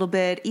relax a little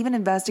bit. Even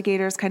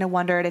investigators kind of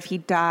wondered if he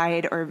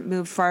died or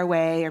moved far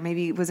away or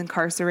maybe was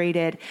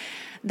incarcerated.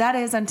 That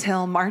is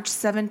until March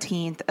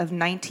 17th of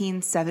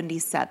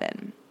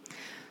 1977.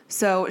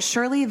 So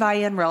Shirley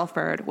Vian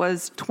Relford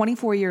was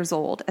 24 years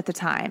old at the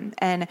time,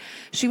 and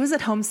she was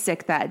at home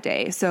sick that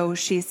day. So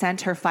she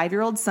sent her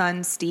 5-year-old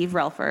son, Steve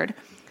Relford,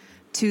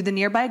 to the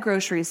nearby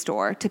grocery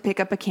store to pick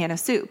up a can of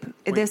soup.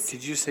 Wait,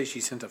 did you say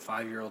she sent a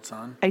 5-year-old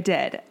son? I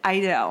did.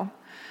 I know.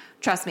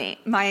 Trust me,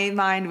 my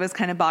mind was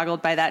kind of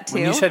boggled by that too.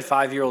 When you said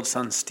 5-year-old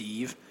son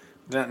Steve,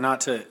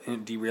 not to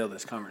derail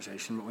this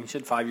conversation, but when you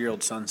said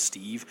 5-year-old son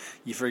Steve,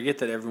 you forget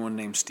that everyone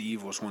named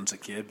Steve was once a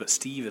kid, but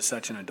Steve is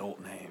such an adult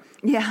name.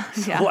 Yeah.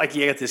 So like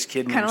you got this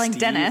kid named Steve. Kind of like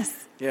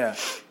Dennis. Yeah.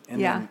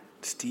 And then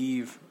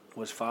Steve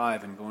was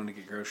 5 and going to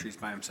get groceries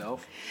by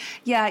himself.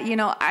 Yeah,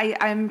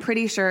 I'm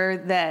pretty sure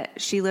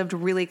that she lived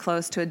really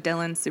close to a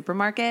Dillon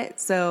supermarket,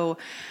 so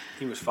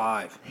he was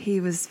 5. He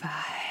was 5.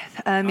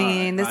 I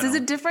mean, this is a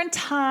different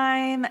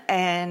time,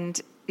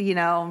 and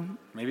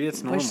maybe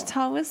it's normal.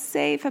 Wichita was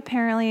safe,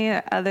 apparently,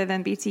 other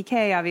than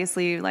BTK,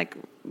 obviously,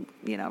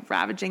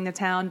 ravaging the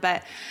town.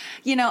 But,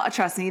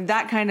 trust me,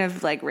 that kind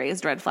of,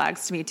 raised red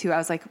flags to me, too. I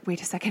was like,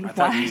 wait a second, I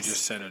thought you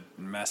just said a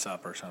mess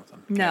up or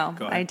something. No,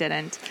 I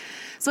didn't.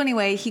 So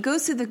anyway, he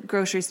goes to the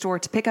grocery store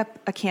to pick up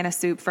a can of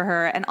soup for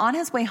her. And on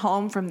his way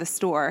home from the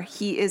store,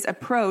 he is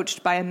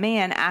approached by a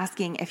man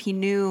asking if he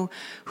knew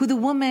who the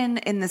woman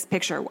in this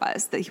picture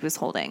was that he was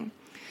holding.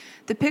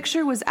 The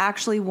picture was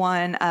actually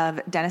one of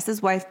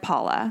Dennis's wife,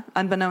 Paula,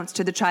 unbeknownst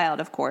to the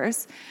child, of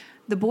course.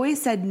 The boy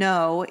said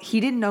no, he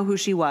didn't know who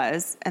she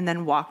was, and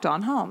then walked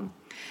on home.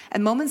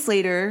 And moments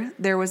later,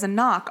 there was a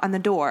knock on the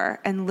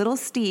door, and little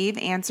Steve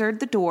answered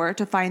the door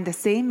to find the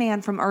same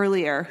man from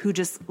earlier who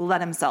just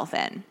let himself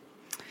in.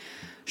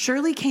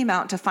 Shirley came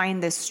out to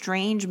find this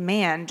strange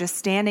man just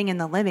standing in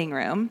the living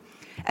room,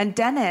 and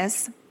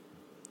Dennis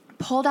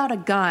pulled out a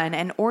gun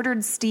and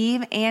ordered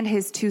Steve and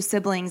his 2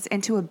 siblings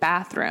into a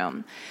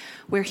bathroom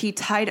where he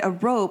tied a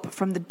rope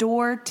from the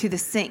door to the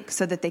sink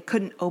so that they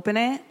couldn't open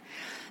it.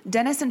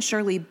 Dennis and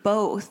Shirley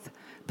both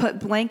put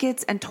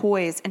blankets and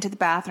toys into the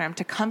bathroom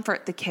to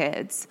comfort the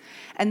kids.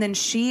 And then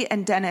she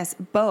and Dennis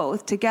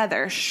both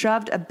together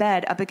shoved a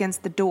bed up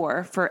against the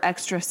door for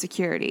extra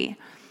security.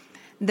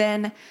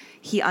 Then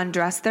he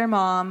undressed their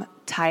mom,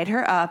 tied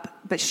her up,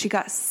 but she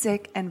got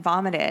sick and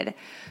vomited.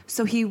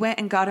 So he went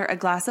and got her a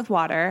glass of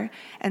water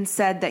and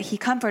said that he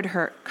comforted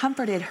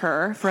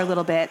her for a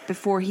little bit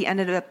before he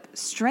ended up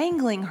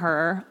strangling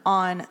her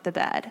on the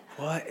bed.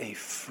 What a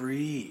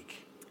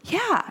freak.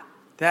 Yeah.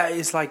 That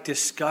is like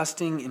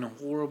disgusting and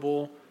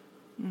horrible.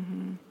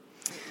 Mm-hmm.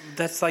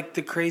 That's like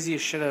the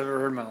craziest shit I've ever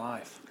heard in my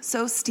life.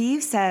 So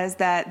Steve says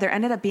that there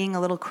ended up being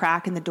a little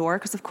crack in the door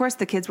because, of course,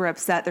 the kids were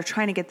upset. They're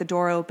trying to get the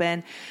door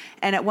open.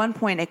 And at one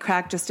point, it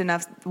cracked just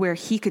enough where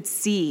he could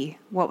see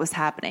what was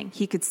happening.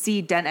 He could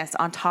see Dennis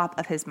on top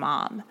of his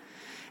mom.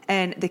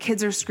 And the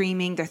kids are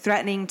screaming. They're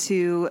threatening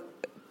to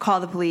call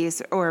the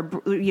police or,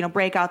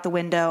 break out the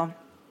window.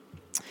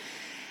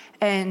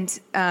 And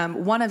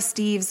one of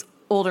Steve's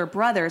older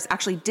brothers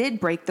actually did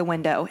break the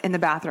window in the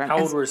bathroom. How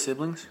old were his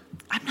siblings?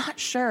 I'm not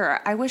sure.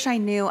 I wish I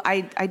knew.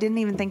 I didn't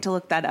even think to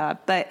look that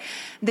up, but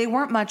they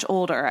weren't much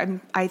older.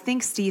 I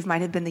think Steve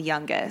might have been the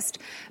youngest,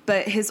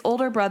 but his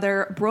older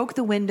brother broke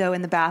the window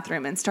in the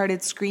bathroom and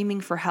started screaming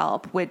for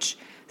help, which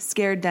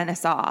scared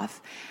Dennis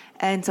off.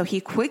 And so he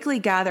quickly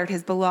gathered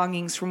his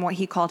belongings from what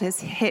he called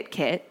his hit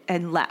kit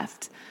and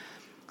left.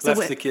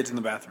 Left the kids in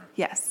the bathroom.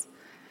 Yes.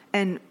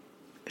 And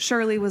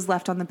Shirley was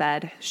left on the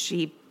bed.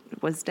 She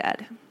was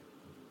dead.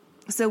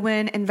 So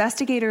when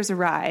investigators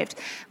arrived,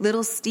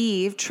 little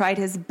Steve tried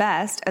his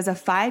best as a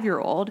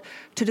 5-year-old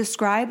to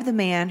describe the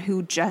man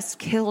who just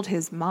killed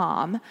his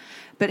mom.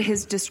 But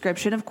his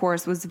description, of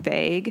course, was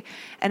vague.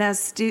 And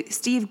as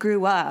Steve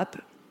grew up,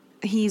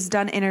 he's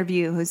done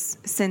interviews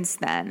since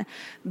then.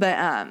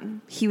 But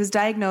he was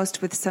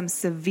diagnosed with some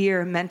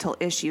severe mental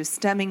issues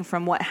stemming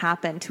from what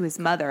happened to his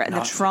mother and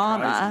Not the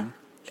trauma.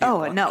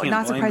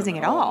 Not surprising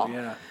at all.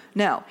 Yeah.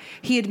 No,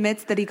 he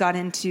admits that he got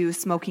into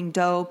smoking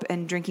dope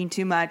and drinking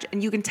too much.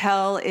 And you can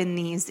tell in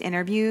these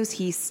interviews,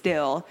 he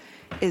still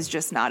is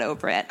just not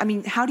over it. I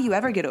mean, how do you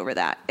ever get over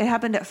that? It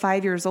happened at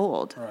 5 years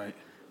old. Right.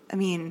 I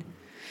mean,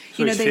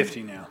 so he's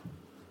 50 now.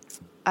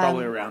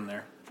 Probably around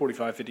there.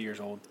 45, 50 years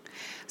old.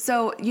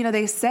 So,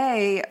 they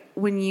say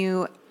when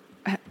you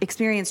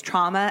experience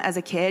trauma as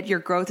a kid, your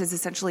growth is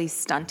essentially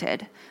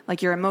stunted.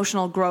 Like your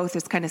emotional growth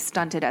is kind of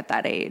stunted at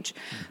that age.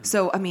 Mm-hmm.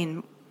 So, I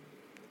mean,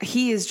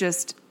 he is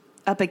just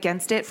up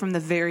against it from the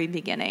very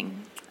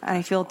beginning.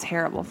 I feel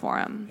terrible for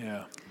him.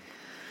 Yeah.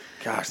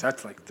 Gosh,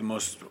 that's like the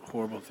most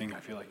horrible thing I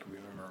feel like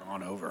we've ever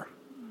gone over.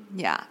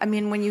 Yeah. I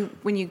mean, when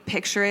you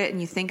picture it and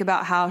you think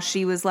about how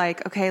she was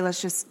like, okay, let's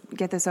just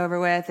get this over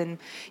with. And,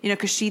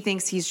 because she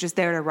thinks he's just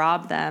there to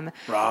rob them.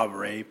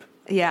 Rape.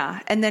 Yeah.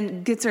 And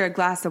then gets her a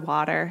glass of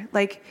water.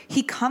 Like,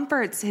 he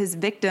comforts his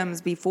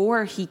victims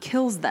before he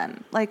kills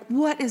them. Like,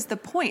 what is the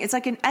point? It's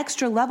like an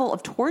extra level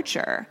of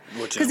torture.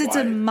 Because it's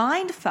a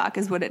mind fuck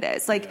is what it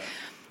is. Like,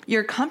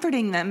 you're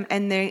comforting them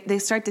and they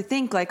start to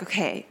think like,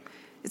 okay,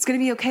 it's going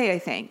to be okay, I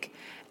think.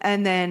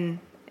 And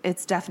then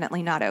it's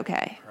definitely not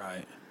okay.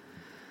 Right.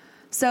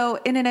 So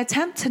in an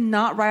attempt to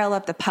not rile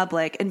up the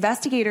public,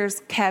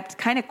 investigators kept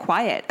kind of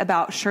quiet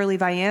about Shirley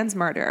Vianne's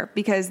murder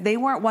because they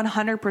weren't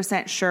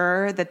 100%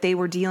 sure that they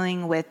were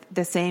dealing with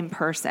the same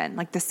person,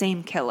 like the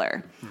same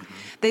killer. Mm-hmm.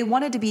 They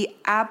wanted to be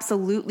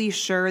absolutely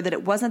sure that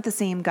it wasn't the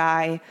same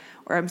guy,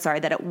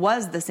 that it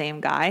was the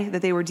same guy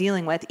that they were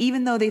dealing with,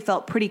 even though they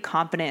felt pretty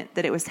confident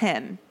that it was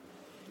him.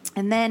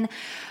 And then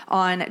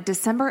on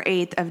December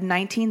 8th of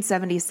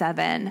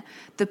 1977,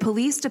 the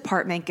police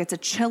department gets a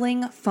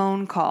chilling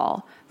phone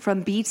call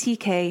from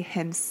BTK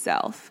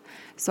himself.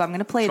 So I'm going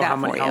to play that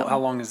for you. How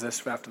long is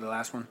this after the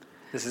last one?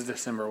 This is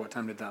December. What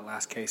time did that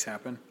last case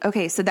happen?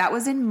 Okay, so that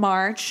was in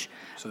March.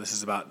 So this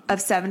is about... of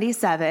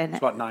 77. It's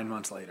about 9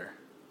 months later.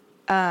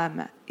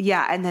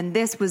 Yeah, and then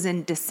this was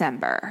in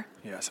December.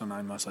 Yeah, so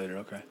 9 months later,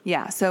 okay.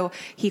 Yeah, so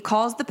he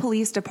calls the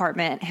police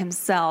department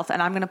himself,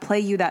 and I'm going to play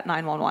you that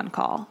 911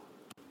 call.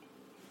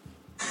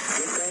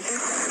 Thank you.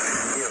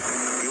 Yes,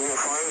 you will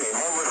find a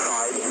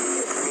homicide at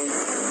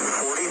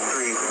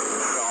 843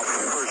 South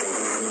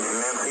Pershing,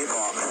 Nancy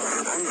Fox.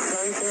 I'm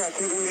sorry, sir, I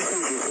can't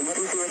understand you. What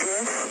is your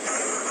address?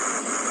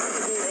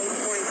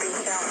 843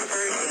 South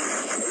Pershing.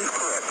 That is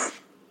correct.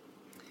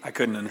 I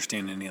couldn't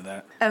understand any of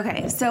that.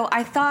 Okay, so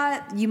I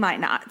thought you might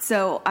not.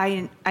 So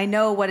I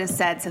know what is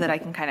said so that I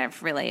can kind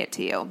of relay it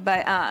to you.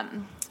 But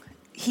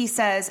he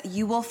says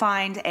you will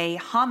find a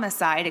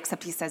homicide,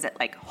 except he says it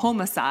like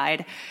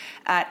homicide,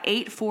 at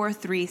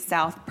 843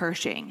 South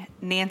Pershing,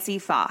 Nancy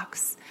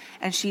Fox.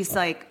 And she's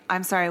like,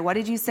 I'm sorry, what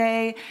did you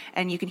say?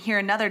 And you can hear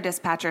another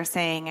dispatcher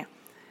saying,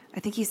 I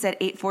think he said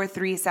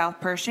 843 South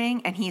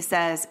Pershing. And he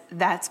says,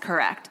 that's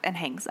correct, and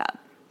hangs up.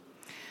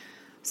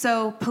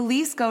 So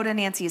police go to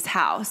Nancy's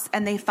house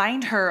and they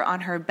find her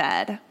on her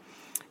bed.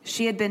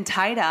 She had been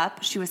tied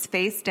up. She was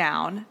face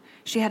down.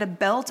 She had a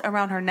belt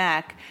around her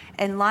neck,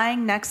 and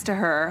lying next to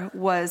her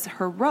was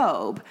her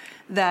robe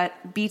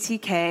that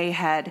BTK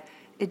had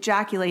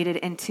ejaculated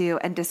into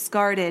and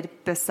discarded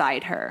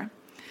beside her.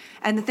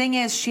 And the thing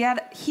is, he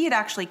had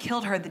actually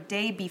killed her the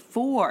day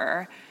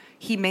before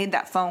he made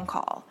that phone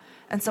call.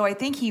 And so I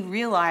think he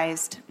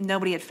realized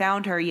nobody had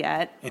found her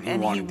yet. And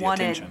he wanted the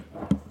attention.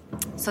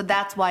 So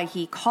that's why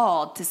he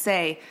called to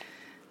say,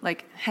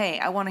 like, hey,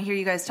 I want to hear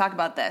you guys talk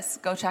about this.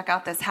 Go check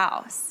out this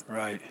house.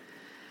 Right.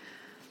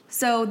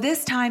 So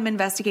this time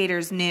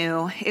investigators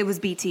knew it was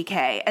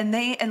BTK, and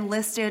they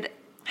enlisted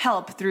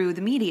help through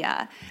the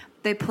media.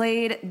 They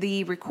played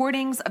the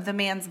recordings of the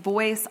man's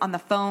voice on the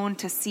phone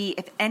to see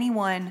if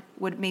anyone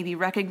would maybe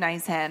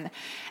recognize him.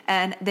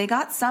 And they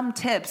got some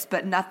tips,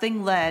 but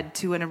nothing led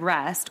to an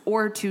arrest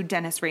or to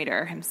Dennis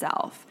Rader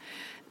himself.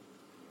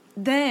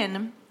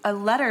 Then a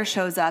letter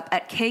shows up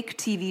at Cake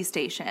TV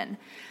station,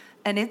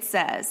 and it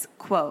says,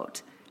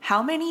 quote,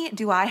 "How many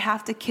do I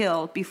have to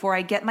kill before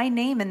I get my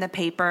name in the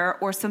paper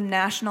or some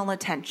national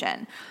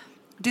attention?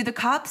 Do the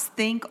cops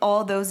think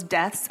all those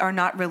deaths are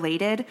not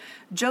related?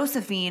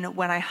 Josephine,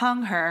 when I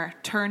hung her,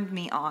 turned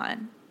me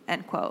on,"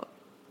 end quote.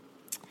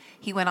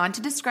 He went on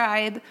to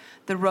describe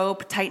the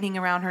rope tightening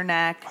around her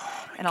neck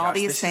and all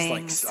these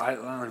things. I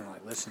don't even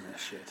like listen to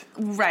this shit.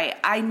 Right.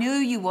 I knew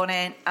you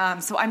wouldn't.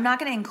 So I'm not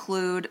going to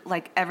include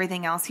like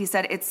everything else. He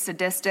said it's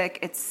sadistic,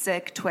 it's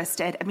sick,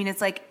 twisted. I mean,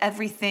 it's like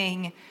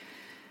everything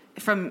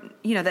from,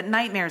 that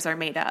nightmares are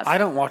made of. I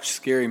don't watch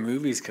scary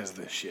movies because of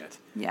this shit.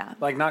 Yeah.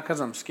 Like, not because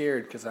I'm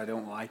scared, because I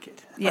don't like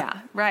it. Yeah,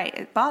 right.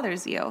 It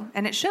bothers you,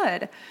 and it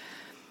should.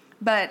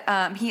 But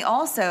he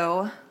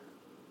also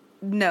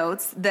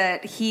notes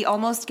that he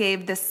almost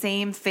gave the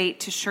same fate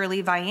to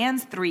Shirley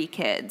Vianne's 3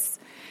 kids.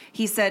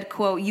 He said,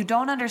 quote, "You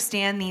don't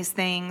understand these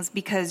things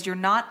because you're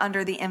not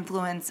under the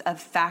influence of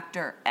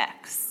Factor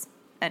X,"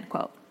 end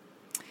quote.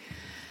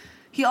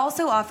 He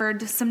also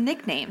offered some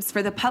nicknames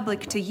for the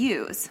public to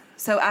use.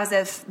 So as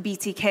if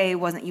BTK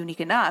wasn't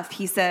unique enough,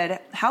 he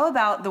said, how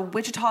about the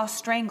Wichita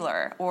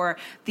Strangler, or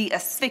the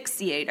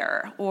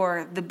Asphyxiator,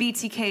 or the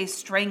BTK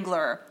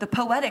Strangler, the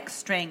Poetic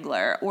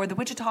Strangler, or the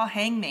Wichita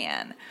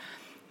Hangman?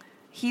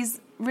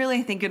 He's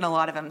really thinking a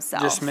lot of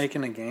himself. Just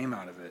making a game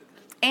out of it.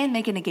 And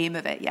making a game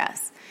of it,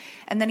 yes.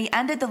 And then he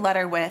ended the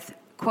letter with,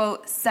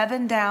 quote,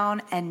 "7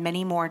 down and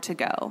many more to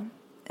go,"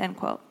 end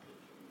quote.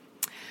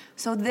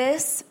 So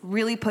this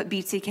really put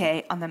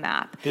BTK on the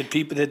map. Did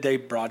they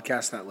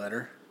broadcast that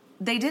letter?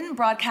 They didn't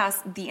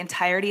broadcast the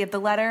entirety of the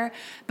letter,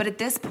 but at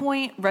this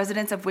point,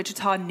 residents of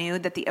Wichita knew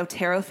that the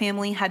Otero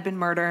family had been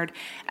murdered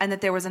and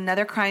that there was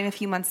another crime a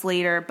few months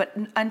later. But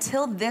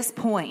until this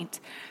point,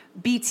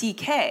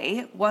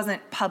 BTK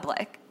wasn't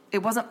public.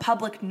 It wasn't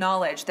public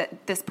knowledge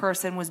that this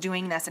person was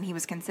doing this and he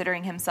was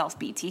considering himself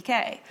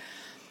BTK.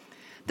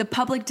 The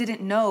public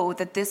didn't know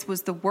that this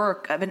was the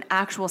work of an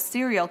actual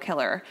serial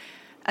killer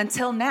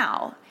until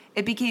now.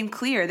 It became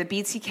clear that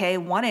BTK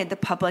wanted the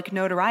public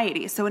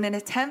notoriety. So in an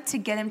attempt to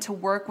get him to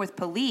work with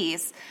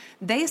police,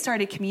 they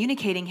started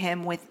communicating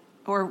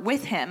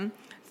with him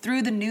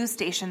through the news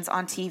stations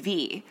on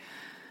TV.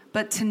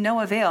 But to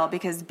no avail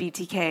because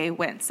BTK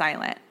went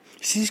silent.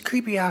 See, this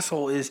creepy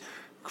asshole is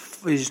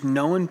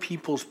knowing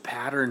people's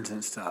patterns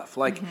and stuff.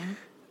 Like,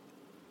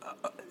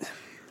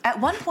 at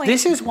one point,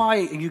 this is why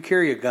you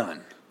carry a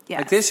gun.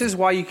 Yes. Like, this is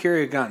why you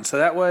carry a gun. So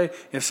that way,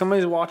 if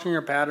somebody's watching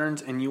your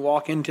patterns and you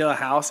walk into a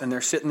house and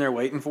they're sitting there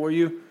waiting for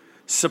you,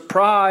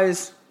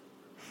 surprise,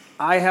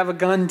 I have a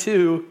gun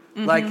too.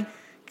 Mm-hmm. Like,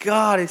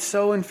 God, it's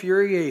so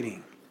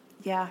infuriating.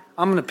 Yeah.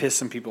 I'm going to piss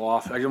some people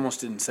off. I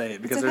almost didn't say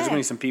it because there's going to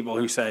be some people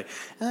who say,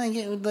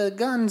 the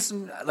guns,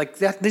 like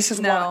that. This is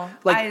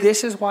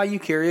this is why you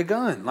carry a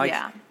gun. Like,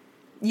 yeah.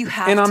 You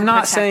have and to I'm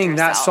not protect saying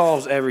yourself. that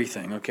solves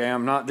everything, okay?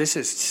 I'm not. This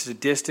is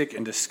sadistic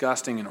and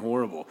disgusting and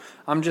horrible.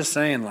 I'm just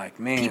saying, like,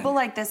 man. People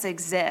like this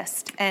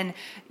exist. And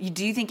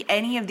do you think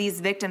any of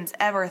these victims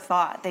ever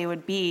thought they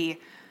would be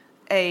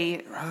a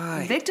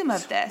victim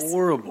of this? It's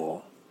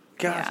horrible.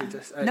 Gosh,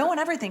 yeah. No one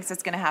ever thinks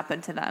it's going to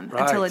happen to them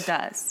until it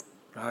does.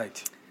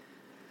 Right.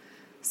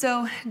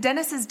 So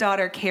Dennis's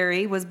daughter,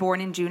 Carrie, was born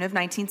in June of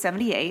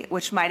 1978,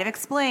 which might have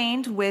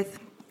explained with,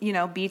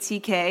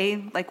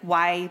 BTK, like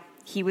why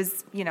he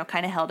was,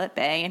 kind of held at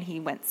bay and he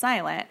went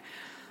silent.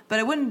 But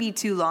it wouldn't be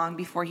too long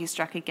before he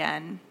struck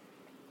again.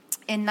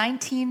 In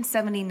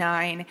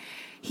 1979,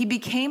 he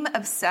became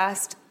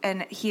obsessed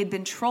and he had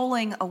been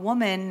trolling a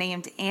woman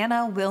named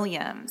Anna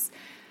Williams.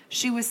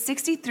 She was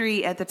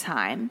 63 at the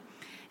time.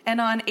 And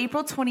on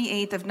April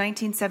 28th of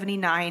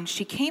 1979,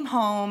 she came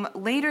home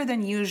later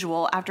than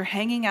usual after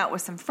hanging out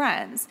with some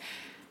friends.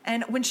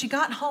 And when she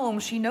got home,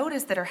 she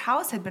noticed that her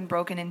house had been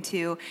broken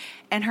into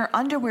and her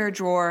underwear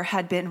drawer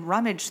had been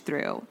rummaged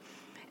through.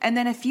 And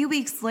then a few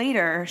weeks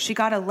later, she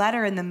got a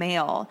letter in the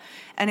mail,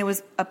 and it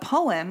was a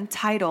poem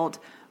titled,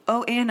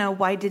 "Oh, Anna,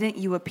 why didn't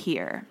you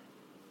appear?"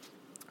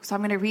 So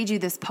I'm going to read you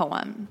this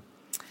poem.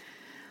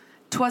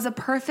 "'Twas a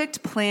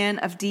perfect plan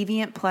of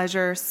deviant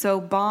pleasure,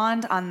 so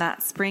bond on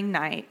that spring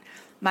night,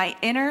 my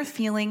inner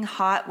feeling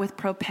hot with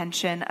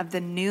propension of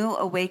the new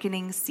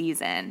awakening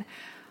season,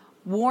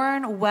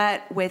 worn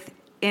wet with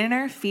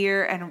inner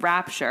fear and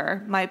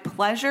rapture, my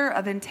pleasure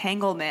of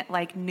entanglement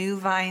like new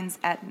vines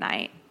at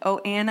night. Oh,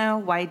 Anna,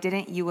 why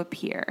didn't you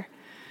appear?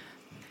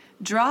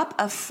 Drop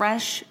a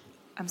fresh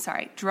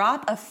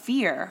drop of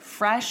fear,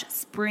 fresh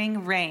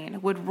spring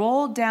rain would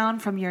roll down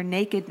from your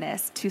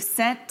nakedness to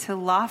scent to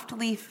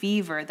loftily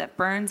fever that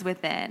burns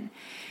within.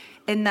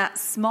 In that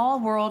small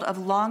world of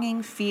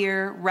longing,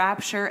 fear,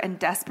 rapture, and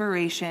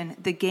desperation,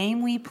 the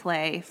game we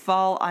play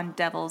fall on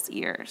devil's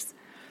ears.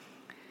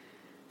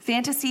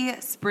 Fantasy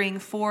spring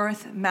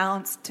forth,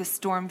 mounts to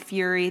storm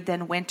fury,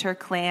 then winter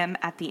clam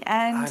at the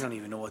end. I don't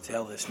even know what the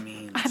hell this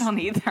means. I don't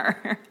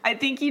either. I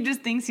think he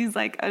just thinks he's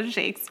like a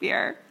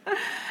Shakespeare.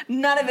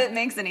 None of it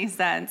makes any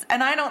sense.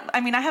 And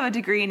I have a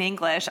degree in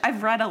English.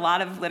 I've read a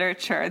lot of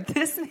literature.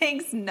 This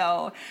makes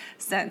no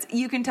sense.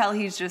 You can tell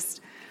he's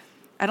just,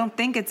 I don't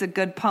think it's a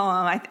good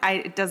poem.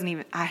 I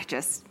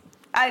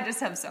just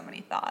have so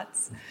many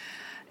thoughts.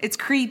 It's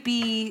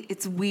creepy.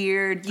 It's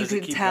weird. Does you it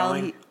can keep tell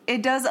going?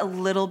 It does a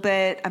little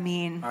bit. I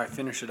mean, All right,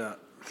 finish it up.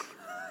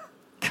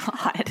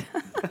 God.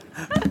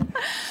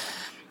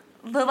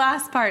 The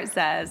last part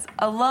says,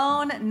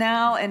 alone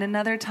now in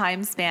another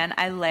time span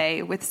I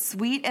lay, with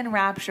sweet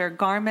enrapture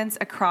garments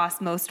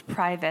across most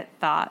private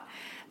thought.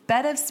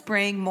 Bed of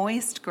spring,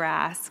 moist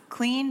grass,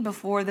 clean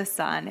before the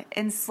sun,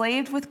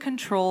 enslaved with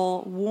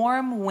control,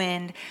 warm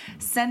wind,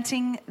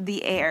 scenting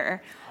the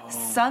air.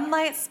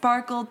 Sunlight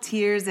sparkled,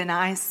 tears in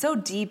eyes so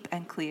deep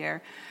and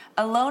clear.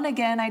 Alone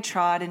again I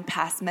trod in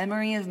past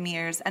memory of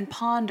mirrors and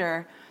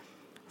ponder,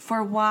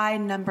 for why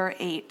number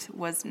 8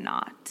 was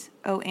not.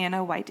 Oh,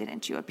 Anna, why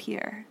didn't you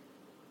appear?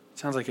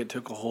 Sounds like it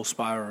took a whole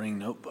Spiral Ring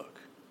notebook.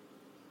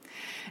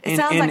 It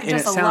sounds like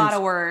just a lot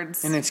of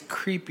words. And it's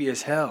creepy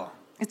as hell.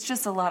 It's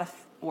just a lot of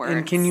words.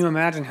 And can you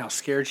imagine how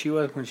scared she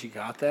was when she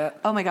got that?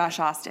 Oh my gosh,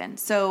 Austin.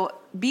 So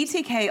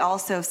BTK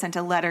also sent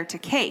a letter to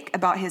Cake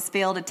about his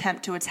failed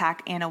attempt to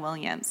attack Anna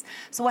Williams.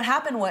 So what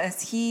happened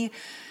was he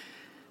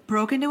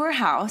broke into her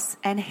house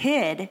and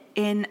hid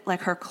in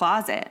like her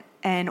closet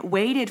and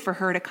waited for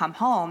her to come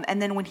home.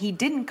 And then when he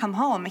didn't come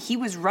home, he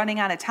was running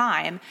out of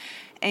time.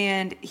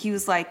 And he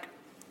was like,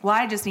 well,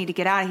 I just need to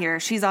get out of here.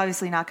 She's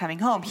obviously not coming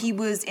home. He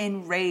was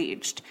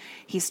enraged.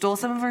 He stole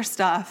some of her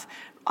stuff,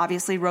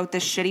 obviously wrote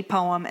this shitty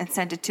poem and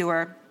sent it to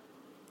her,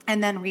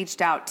 and then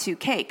reached out to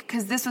Cake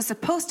because this was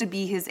supposed to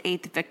be his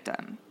 8th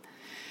victim.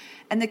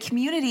 And the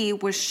community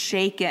was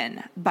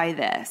shaken by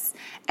this.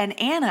 And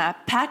Anna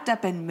packed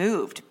up and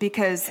moved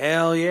because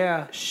hell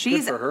yeah,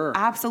 she's good for her.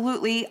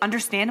 Absolutely,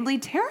 understandably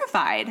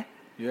terrified.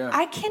 Yeah,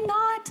 I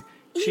cannot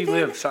she even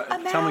lived.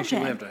 imagine. Tell me she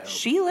lived. I hope.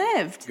 She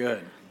lived.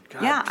 Good.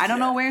 God, yeah, I don't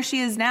know where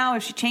she is now.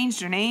 If she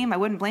changed her name, I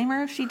wouldn't blame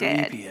her if she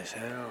did. Creepy as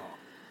hell.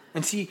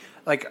 And see,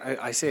 like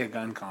I say a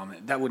gun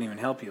comment, that wouldn't even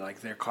help you. Like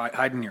they're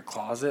hiding in your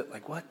closet.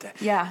 Like what the?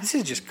 Yeah. This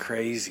is just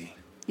crazy.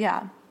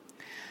 Yeah.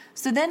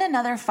 So then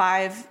another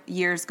 5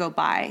 years go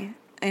by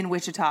in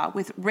Wichita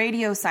with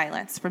radio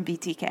silence from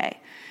BTK.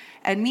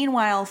 And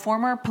meanwhile,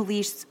 former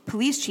police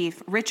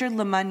chief Richard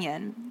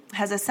Lemunion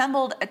has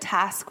assembled a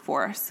task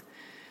force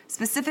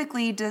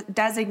specifically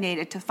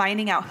designated to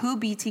finding out who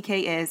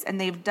BTK is, and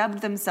they've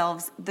dubbed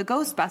themselves the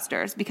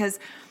Ghostbusters because,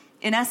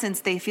 in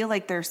essence, they feel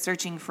like they're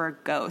searching for a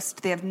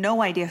ghost. They have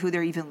no idea who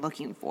they're even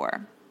looking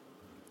for.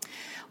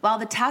 While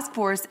the task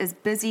force is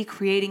busy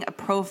creating a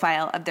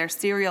profile of their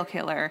serial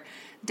killer,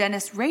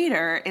 Dennis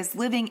Rader is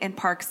living in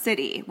Park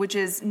City, which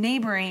is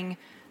neighboring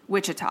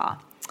Wichita.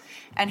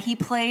 And he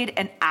played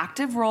an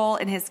active role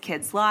in his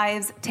kids'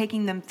 lives,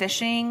 taking them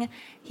fishing.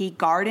 He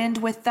gardened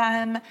with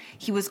them.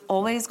 He was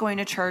always going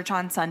to church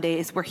on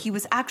Sundays, where he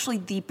was actually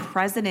the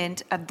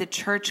president of the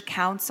church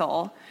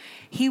council.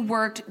 He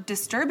worked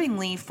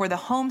disturbingly for the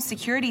home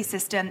security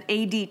system,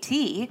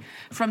 ADT,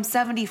 from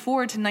 74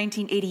 to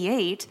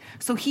 1988.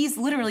 So he's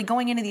literally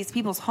going into these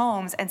people's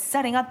homes and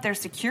setting up their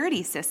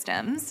security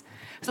systems.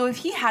 So if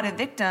he had a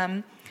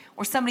victim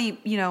or somebody,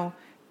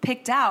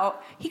 picked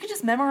out, he could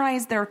just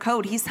memorize their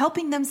code. He's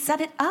helping them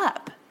set it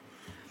up.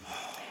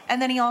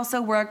 And then he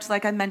also worked,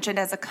 like I mentioned,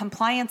 as a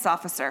compliance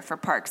officer for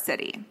Park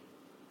City.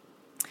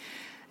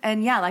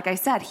 And yeah, like I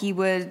said, he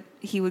would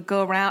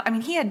go around. I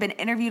mean, he had been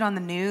interviewed on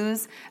the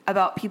news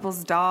about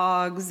people's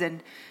dogs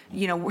and,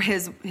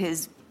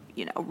 his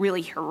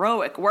really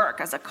heroic work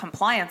as a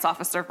compliance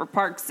officer for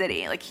Park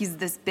City. Like, he's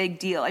this big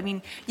deal. I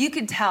mean, you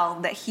could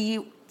tell that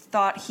he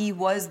thought he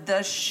was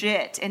the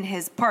shit in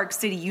his Park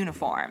City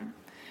uniform.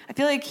 I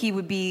feel like he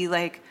would be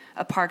like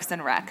a Parks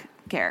and Rec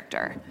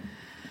character.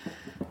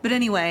 But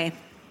anyway,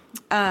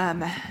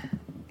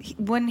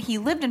 when he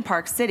lived in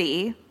Park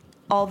City,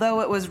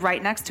 although it was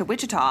right next to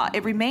Wichita,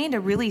 it remained a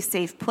really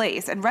safe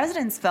place. And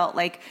residents felt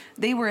like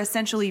they were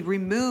essentially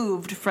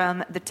removed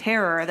from the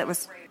terror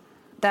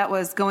that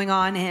was going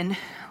on in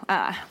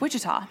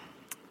Wichita.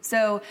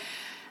 So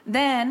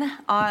then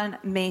on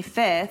May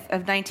 5th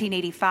of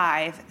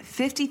 1985,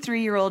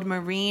 53-year-old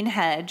Maureen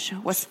Hedge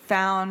was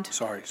found.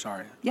 Sorry.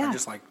 Yeah. I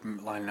just like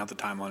lining out the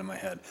timeline in my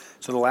head.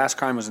 So the last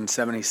crime was in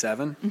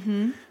 77.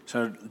 Mm-hmm.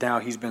 So now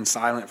he's been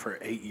silent for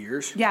 8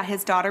 years. Yeah,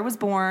 his daughter was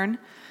born.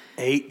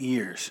 8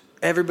 years.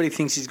 Everybody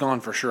thinks he's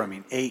gone for sure. I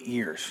mean, 8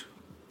 years.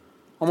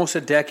 Almost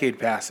a decade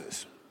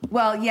passes.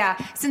 Well, yeah,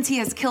 since he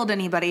has killed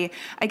anybody,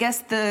 I guess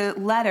the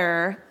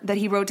letter that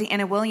he wrote to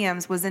Anna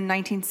Williams was in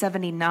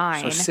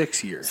 1979. So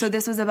 6 years. So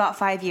this was about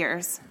 5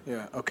 years.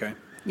 Yeah, okay.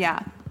 Yeah.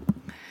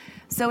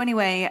 So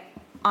anyway,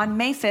 on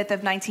May 5th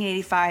of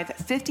 1985,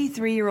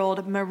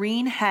 53-year-old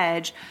Maureen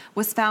Hedge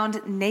was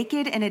found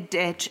naked in a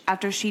ditch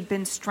after she'd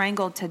been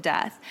strangled to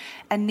death.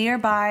 And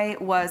nearby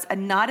was a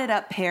knotted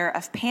up pair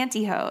of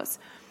pantyhose.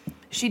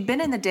 She'd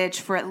been in the ditch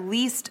for at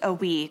least a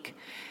week.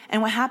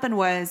 And what happened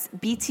was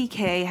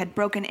BTK had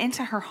broken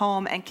into her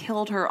home and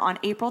killed her on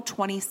April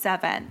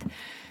 27th.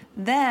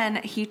 Then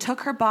he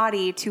took her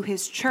body to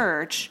his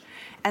church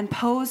and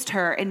posed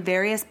her in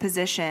various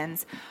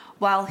positions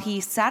while he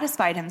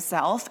satisfied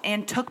himself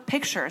and took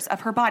pictures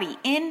of her body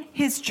in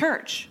his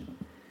church.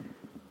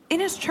 In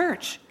his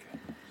church.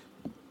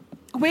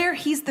 Where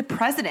he's the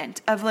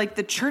president of, like,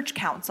 the church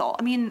council.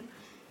 I mean,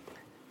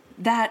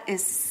 that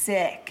is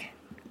sick.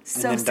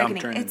 So and then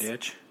sickening. Dumped her in the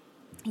ditch?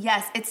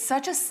 Yes, it's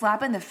such a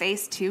slap in the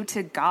face, too,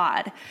 to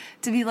God.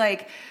 To be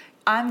like,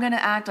 I'm going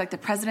to act like the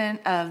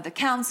president of the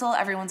council.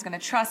 Everyone's going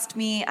to trust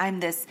me.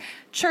 I'm this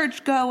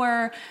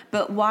churchgoer.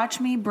 But watch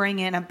me bring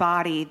in a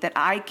body that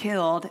I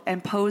killed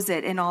and pose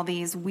it in all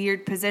these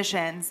weird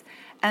positions.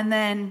 And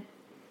then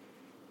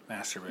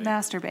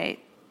masturbate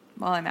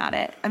while I'm at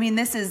it. I mean,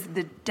 this is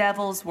the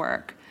devil's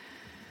work.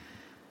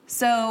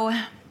 So,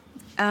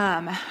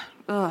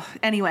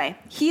 anyway,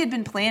 he had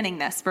been planning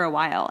this for a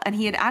while, and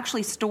he had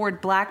actually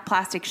stored black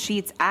plastic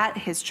sheets at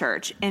his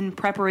church in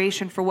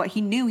preparation for what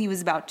he knew he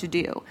was about to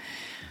do.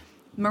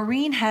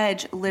 Maureen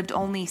Hedge lived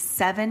only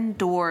 7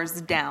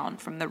 doors down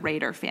from the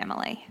Rader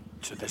family.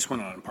 So this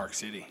went on in Park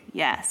City.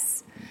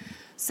 Yes.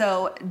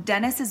 So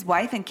Dennis's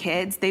wife and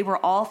kids, they were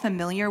all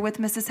familiar with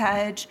Mrs.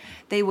 Hedge.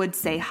 They would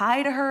say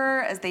hi to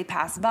her as they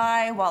passed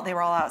by while they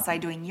were all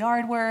outside doing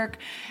yard work.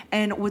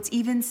 And what's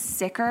even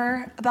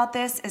sicker about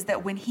this is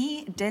that when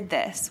he did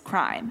this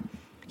crime,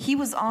 he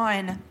was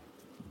on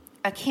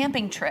a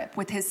camping trip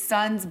with his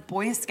son's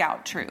Boy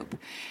Scout troop.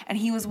 And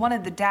he was one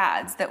of the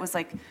dads that was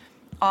like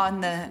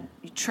on the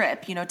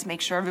trip, you know, to make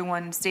sure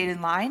everyone stayed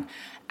in line.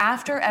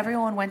 After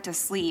everyone went to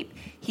sleep,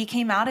 he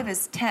came out of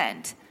his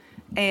tent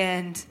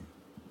and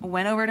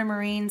went over to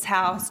Maureen's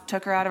house,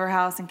 took her out of her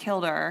house and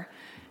killed her,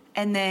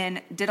 and then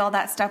did all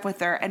that stuff with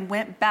her and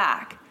went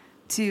back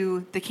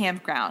to the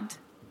campground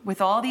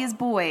with all these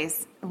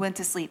boys, went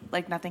to sleep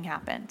like nothing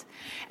happened.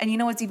 And you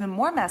know what's even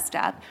more messed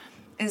up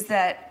is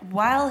that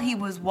while he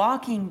was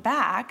walking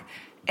back,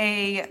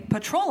 a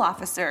patrol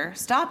officer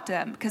stopped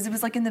him because it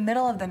was like in the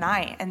middle of the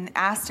night and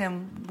asked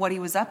him what he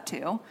was up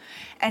to.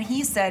 And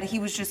he said he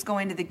was just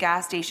going to the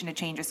gas station to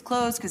change his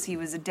clothes because he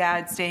was a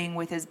dad staying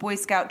with his Boy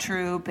Scout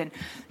troop and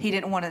he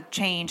didn't want to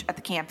change at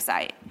the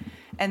campsite.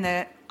 And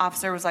the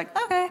officer was like,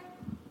 okay.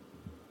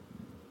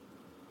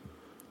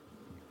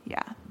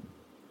 Yeah.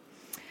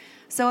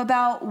 So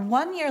about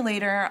 1 year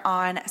later,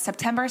 on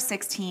September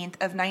 16th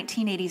of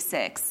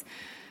 1986,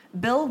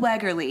 Bill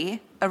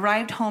Wegerly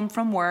arrived home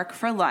from work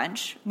for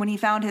lunch when he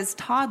found his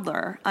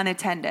toddler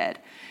unattended.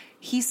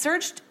 He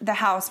searched the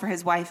house for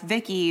his wife,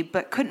 Vicky,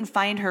 but couldn't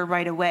find her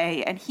right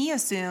away, and he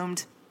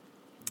assumed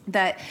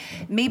that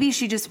maybe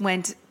she just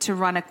went to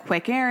run a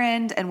quick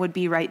errand and would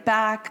be right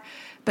back.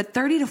 But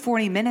 30 to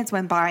 40 minutes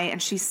went by, and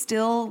she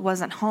still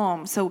wasn't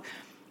home. So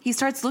he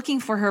starts looking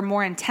for her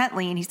more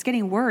intently, and he's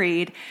getting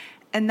worried.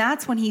 And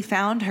that's when he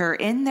found her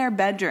in their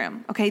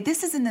bedroom. Okay,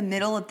 this is in the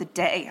middle of the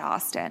day,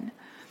 Austin.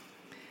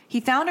 He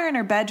found her in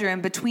her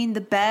bedroom between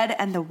the bed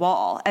and the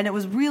wall. And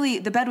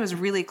the bed was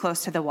really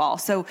close to the wall.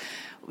 So,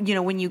 you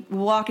know, when you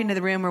walk into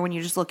the room or when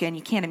you just look in,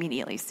 you can't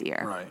immediately see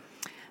her. Right.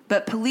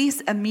 But police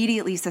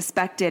immediately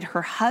suspected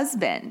her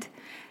husband,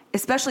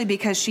 especially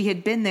because she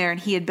had been there and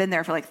he had been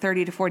there for like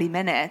 30 to 40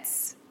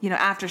 minutes, you know,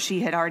 after she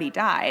had already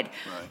died.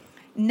 Right.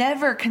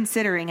 Never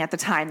considering at the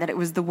time that it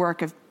was the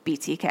work of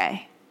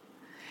BTK.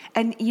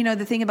 And, you know,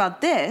 the thing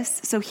about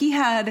this, so he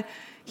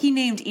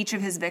named each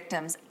of his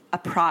victims a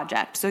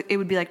project. So it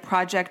would be like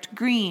Project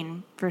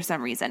Green for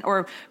some reason,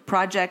 or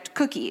Project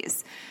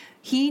Cookies.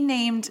 He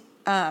named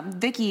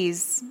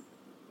Vicky's,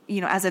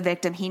 you know, as a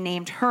victim, he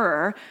named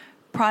her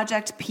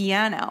Project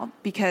Piano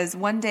because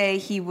one day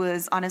he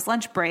was on his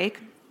lunch break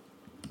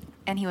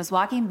and he was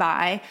walking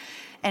by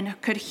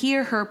and could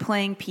hear her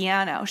playing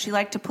piano. She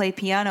liked to play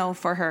piano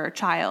for her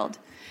child.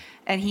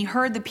 And he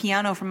heard the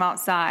piano from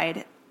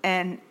outside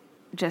and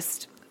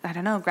just, I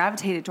don't know,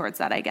 gravitated towards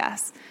that, I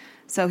guess.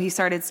 So he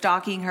started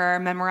stalking her,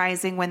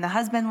 memorizing when the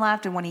husband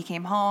left and when he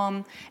came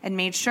home, and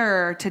made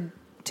sure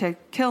to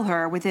kill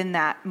her within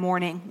that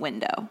morning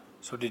window.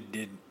 So did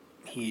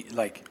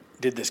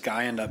this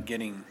guy end up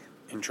getting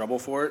in trouble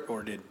for it,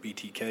 or did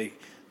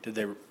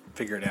they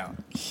figure it out?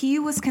 He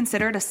was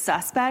considered a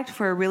suspect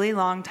for a really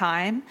long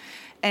time,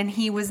 and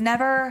he was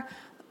never,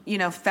 you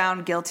know,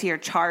 found guilty or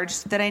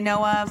charged that I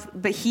know of,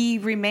 but he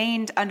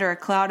remained under a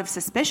cloud of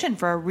suspicion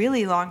for a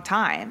really long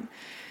time.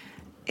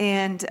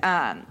 And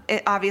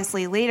it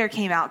obviously later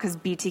came out because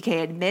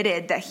BTK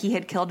admitted that he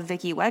had killed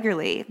Vicky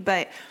Wegerly.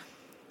 But,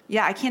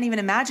 yeah, I can't even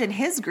imagine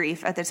his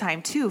grief at the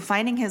time, too,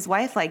 finding his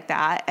wife like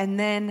that and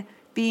then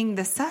being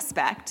the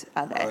suspect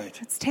of it. Right.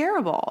 It's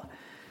terrible.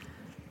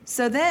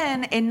 So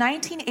then in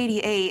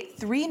 1988,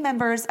 3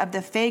 members of the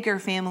Fager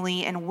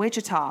family in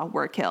Wichita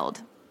were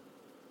killed.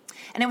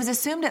 And it was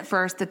assumed at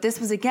first that this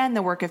was again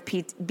the work of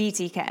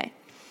BTK.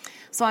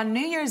 So on New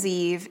Year's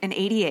Eve in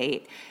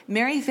 88,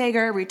 Mary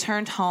Fager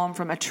returned home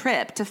from a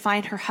trip to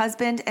find her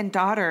husband and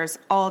daughters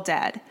all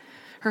dead.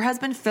 Her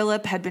husband,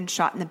 Philip, had been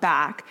shot in the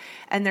back,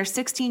 and their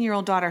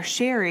 16-year-old daughter,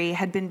 Sherry,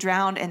 had been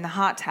drowned in the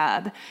hot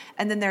tub.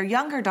 And then their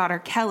younger daughter,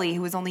 Kelly,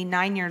 who was only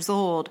 9 years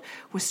old,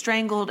 was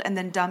strangled and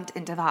then dumped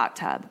into the hot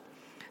tub.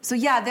 So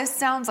yeah, this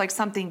sounds like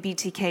something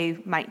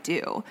BTK might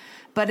do.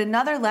 But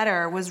another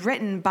letter was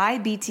written by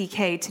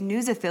BTK to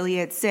news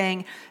affiliates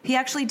saying he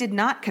actually did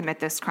not commit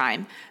this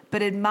crime,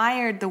 but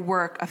admired the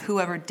work of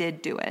whoever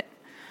did do it.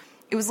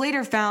 It was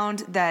later found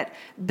that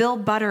Bill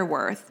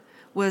Butterworth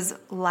was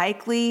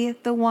likely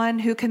the one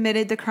who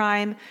committed the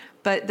crime,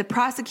 but the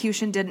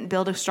prosecution didn't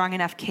build a strong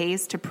enough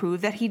case to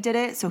prove that he did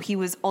it, so he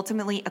was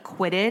ultimately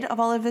acquitted of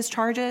all of his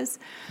charges.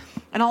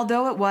 And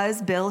although it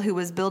was Bill who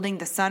was building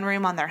the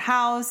sunroom on their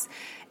house,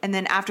 and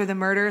then after the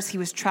murders, he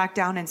was tracked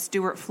down in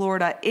Stuart,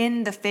 Florida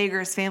in the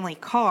Fagers family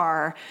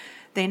car,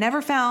 they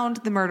never found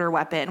the murder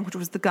weapon, which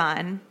was the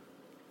gun,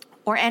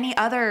 or any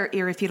other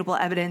irrefutable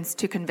evidence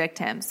to convict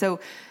him. So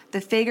the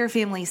Fager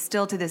family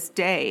still to this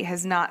day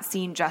has not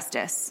seen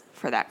justice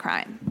for that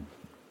crime.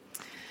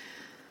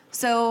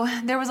 So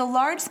there was a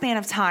large span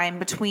of time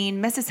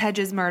between Mrs.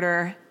 Hedges'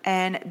 murder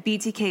and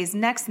BTK's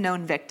next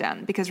known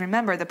victim, because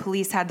remember, the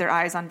police had their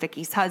eyes on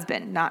Vicky's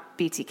husband, not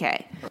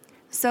BTK.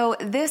 So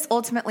this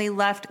ultimately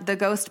left the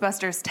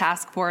Ghostbusters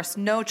task force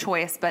no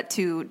choice but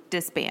to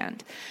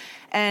disband.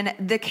 And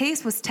the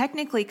case was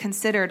technically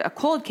considered a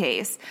cold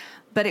case,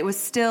 but it was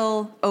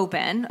still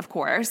open, of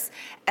course,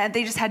 and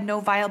they just had no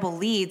viable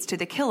leads to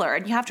the killer.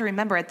 And you have to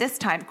remember, at this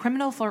time,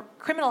 criminal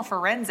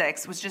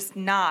forensics was just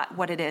not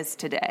what it is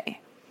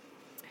today.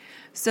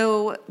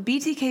 So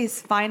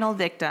BTK's final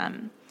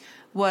victim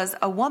was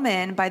a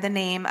woman by the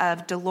name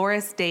of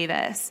Dolores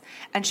Davis,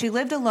 and she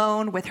lived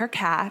alone with her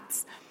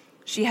cats.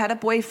 She had a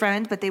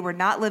boyfriend, but they were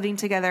not living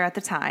together at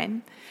the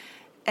time.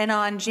 And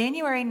on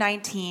January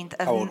 19th...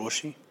 How old was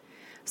she?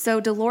 So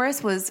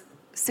Dolores was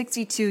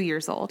 62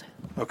 years old.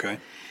 Okay.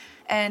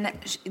 And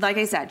like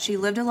I said, she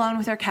lived alone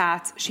with her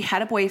cats. She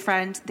had a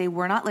boyfriend. They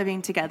were not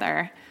living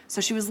together.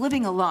 So she was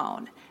living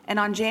alone. And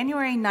on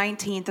January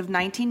 19th of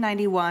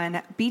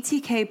 1991,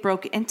 BTK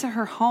broke into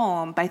her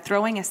home by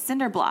throwing a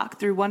cinder block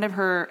through one of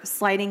her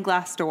sliding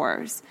glass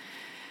doors.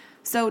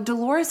 So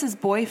Dolores'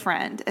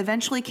 boyfriend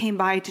eventually came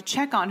by to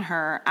check on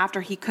her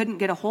after he couldn't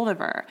get a hold of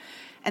her.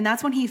 And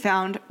that's when he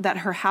found that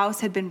her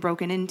house had been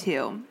broken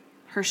into.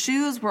 Her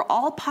shoes were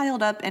all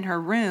piled up in her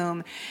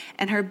room,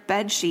 and her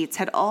bed sheets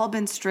had all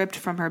been stripped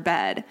from her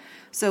bed.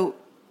 So,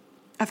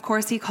 of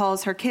course, he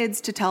calls her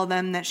kids to tell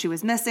them that she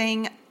was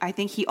missing. I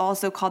think he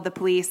also called the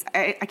police.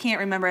 I can't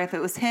remember if it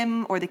was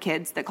him or the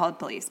kids that called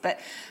police, but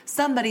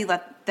somebody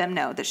let them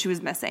know that she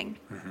was missing.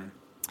 Mm-hmm.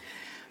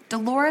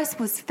 Dolores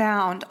was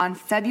found on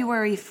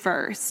February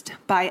 1st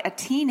by a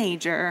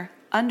teenager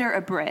under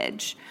a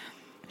bridge.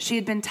 She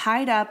had been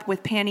tied up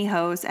with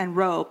pantyhose and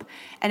rope,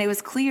 and it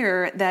was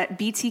clear that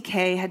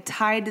BTK had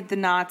tied the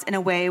knots in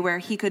a way where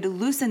he could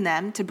loosen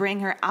them to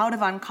bring her out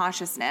of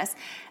unconsciousness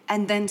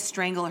and then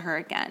strangle her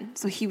again.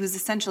 So he was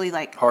essentially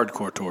like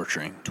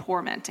hardcore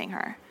tormenting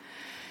her.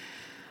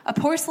 A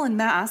porcelain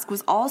mask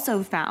was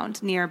also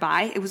found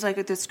nearby. It was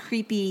like this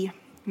creepy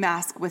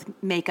mask with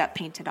makeup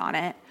painted on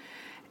it.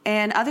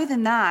 And other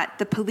than that,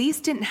 the police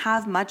didn't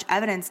have much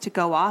evidence to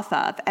go off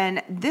of.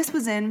 And this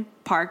was in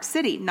Park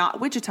City, not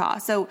Wichita.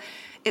 So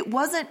it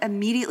wasn't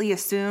immediately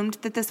assumed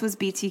that this was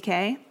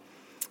BTK.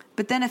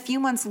 But then a few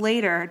months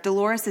later,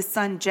 Dolores'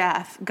 son,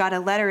 Jeff, got a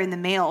letter in the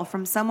mail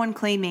from someone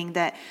claiming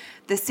that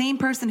the same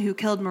person who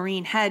killed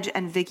Maureen Hedge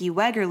and Vicky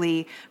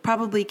Wegerly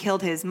probably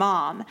killed his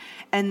mom,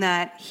 and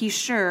that he's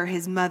sure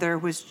his mother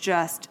was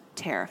just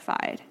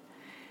terrified.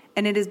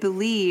 And it is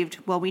believed,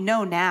 well, we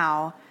know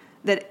now,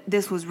 that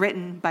this was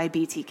written by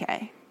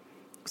BTK.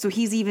 So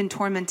he's even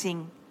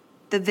tormenting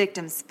the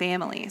victims'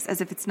 families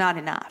as if it's not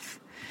enough.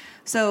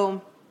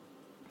 So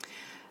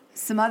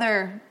some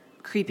other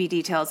creepy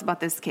details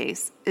about this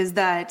case is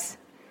that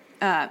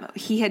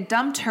he had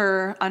dumped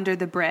her under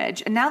the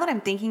bridge. And now that I'm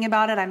thinking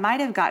about it, I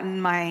might have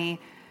gotten my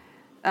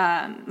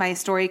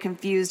story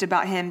confused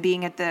about him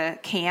being at the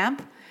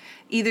camp.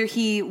 Either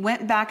he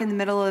went back in the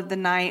middle of the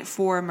night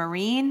for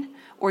Maureen,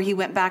 or he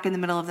went back in the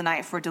middle of the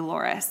night for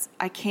Dolores.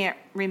 I can't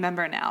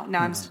remember now.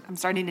 Now I'm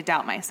starting to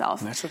doubt myself.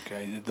 That's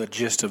okay. The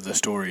gist of the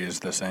story is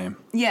the same.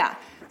 Yeah.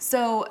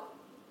 So,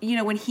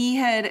 when he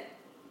had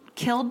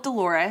killed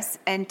Dolores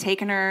and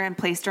taken her and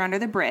placed her under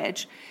the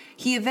bridge,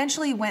 he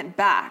eventually went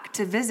back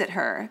to visit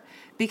her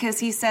because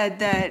he said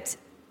that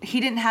he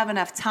didn't have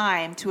enough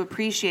time to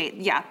appreciate.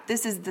 Yeah,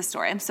 this is the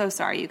story. I'm so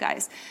sorry, you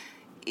guys.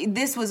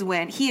 this was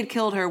when he had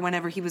killed her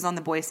whenever he was on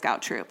the Boy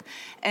Scout troop,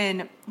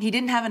 and he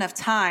didn't have enough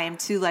time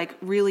to like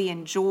really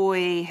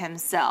enjoy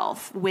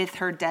himself with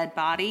her dead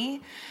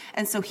body.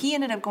 And so he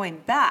ended up going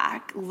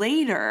back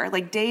later,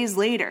 like days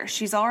later.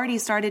 She's already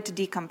started to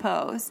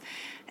decompose,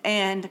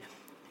 and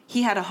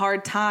he had a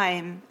hard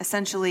time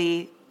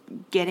essentially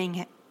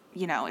getting,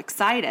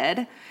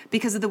 excited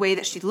because of the way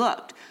that she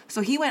looked.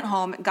 So he went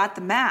home, got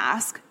the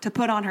mask to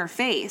put on her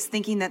face,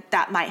 thinking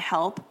that might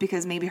help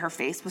because maybe her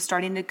face was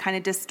starting to kind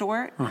of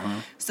distort.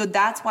 So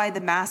that's why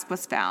the mask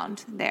was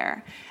found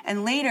there.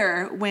 And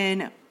later,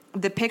 when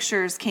the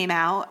pictures came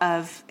out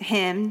of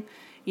him,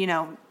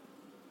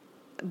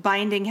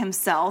 binding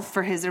himself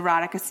for his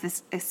erotic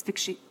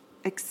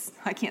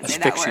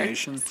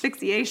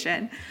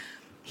asphyxiation,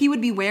 he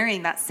would be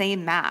wearing that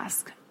same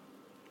mask.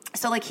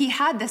 So, like, he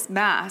had this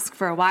mask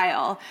for a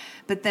while,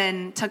 but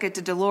then took it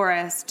to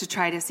Dolores to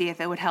try to see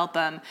if it would help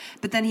him.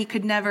 But then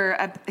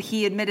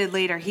he admitted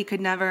later, he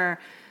could never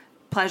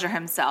pleasure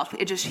himself.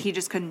 He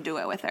just couldn't do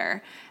it with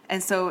her.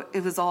 And so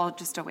it was all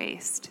just a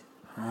waste.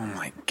 Oh,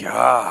 my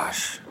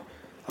gosh.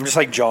 I'm just,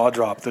 like, jaw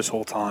dropped this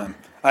whole time.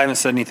 I haven't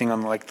said anything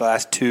on, like, the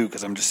last two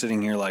because I'm just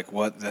sitting here like,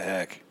 what the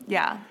heck?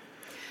 Yeah.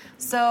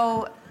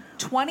 So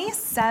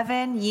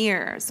 27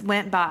 years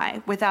went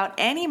by without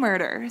any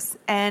murders,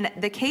 and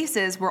the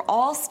cases were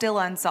all still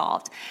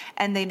unsolved,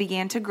 and they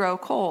began to grow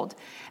cold.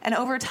 And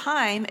over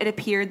time, it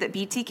appeared that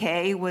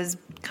BTK was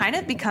kind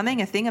of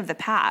becoming a thing of the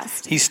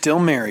past. He's still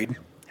married.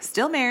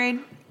 Still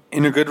married.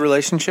 In a good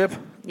relationship?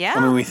 Yeah.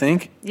 I mean, we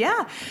think?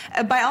 Yeah.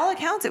 By all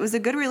accounts, it was a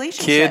good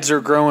relationship. Kids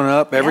are growing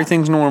up.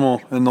 Everything's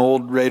normal in the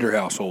old Raider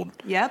household.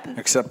 Yep.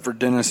 Except for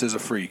Dennis is a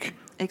freak.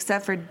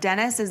 Except for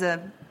Dennis is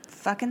a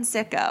fucking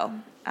sicko.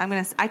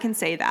 I can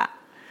say that.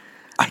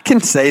 I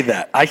can say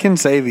that. I can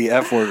say the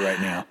F word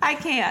right now. I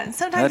can.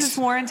 Sometimes it's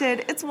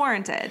warranted. It's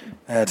warranted.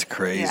 That's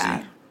crazy.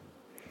 Yeah.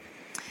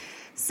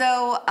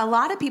 So a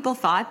lot of people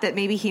thought that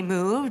maybe he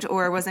moved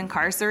or was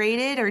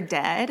incarcerated or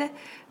dead.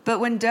 But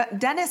when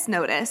Dennis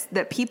noticed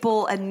that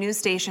people at news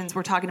stations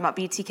were talking about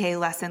BTK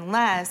less and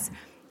less,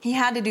 he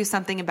had to do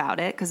something about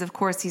it because, of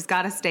course, he's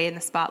got to stay in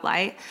the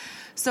spotlight.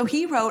 So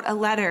he wrote a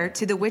letter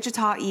to the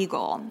Wichita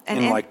Eagle. And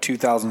in like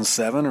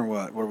 2007 or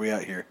what? Where are we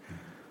at here?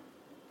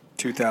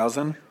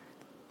 2000?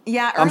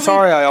 Yeah. I'm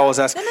sorry I always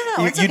ask. No,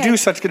 you it's okay. do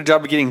such a good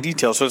job of getting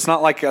details, so it's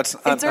not like that's...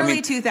 It's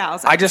early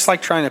 2000s. I just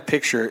like trying to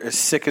picture, as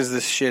sick as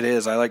this shit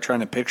is, I like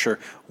trying to picture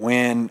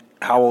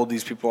how old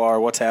these people are,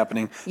 what's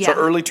happening. Yeah. So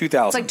early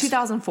 2000s. It's like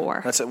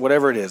 2004. That's it.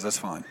 Whatever it is, that's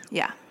fine.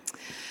 Yeah.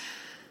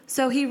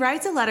 So he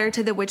writes a letter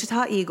to the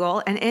Wichita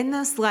Eagle, and in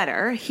this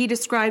letter, he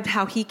described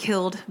how he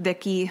killed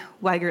Vicki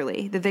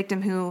Wegerle, the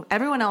victim who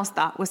everyone else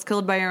thought was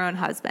killed by her own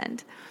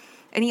husband.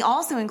 And he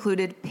also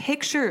included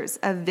pictures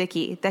of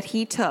Vicki that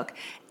he took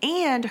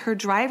and her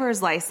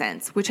driver's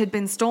license, which had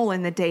been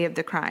stolen the day of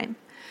the crime.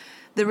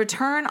 The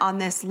return on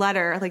this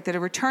letter, like the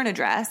return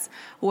address,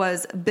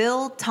 was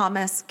Bill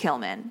Thomas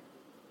Kilman,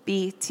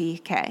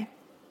 BTK.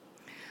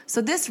 So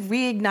this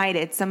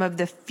reignited some of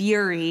the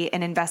fury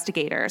in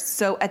investigators.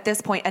 So at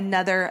this point,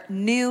 another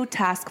new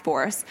task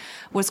force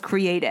was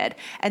created.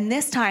 And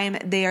this time,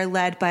 they are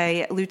led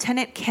by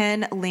Lieutenant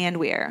Ken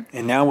Landwehr.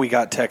 And now we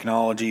got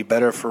technology,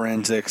 better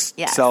forensics,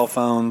 Yes. cell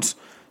phones,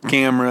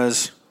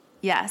 cameras.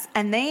 Yes,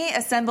 and they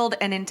assembled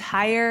an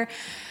entire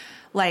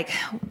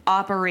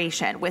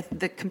operation with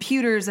the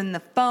computers and the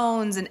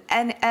phones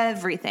and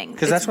everything.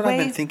 Because that's what I've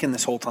been thinking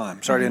this whole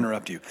time. Sorry to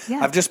interrupt you.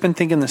 Yeah. I've just been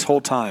thinking this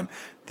whole time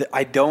that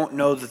I don't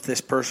know that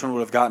this person would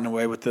have gotten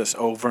away with this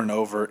over and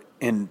over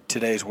in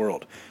today's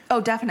world.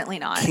 Oh, definitely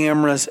not.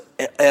 Cameras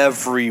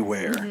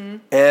everywhere.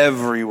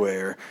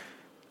 Everywhere.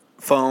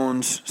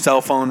 Phones,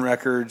 cell phone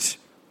records.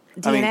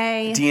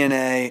 DNA.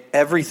 DNA,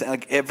 everything.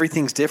 Like,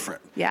 everything's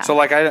different. Yeah. So,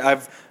 like,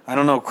 I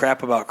don't know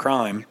crap about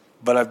crime,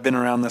 but I've been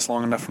around this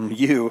long enough from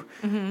you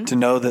to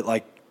know that,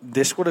 like,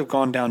 this would have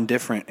gone down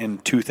different in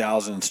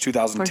 2000s,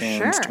 2010s,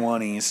 sure.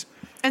 20s.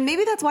 And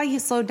maybe that's why he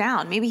slowed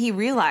down. Maybe he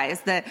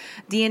realized that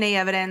DNA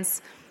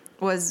evidence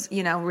was,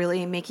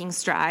 really making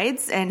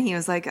strides. And he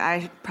was like,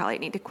 I probably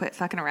need to quit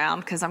fucking around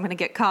because I'm going to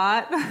get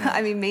caught. Yeah.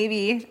 I mean,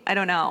 maybe. I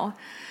don't know.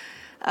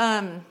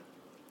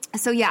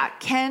 So,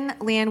 Ken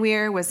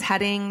Landwehr was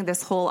heading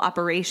this whole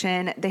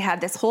operation. They had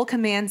this whole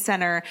command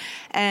center,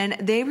 and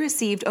they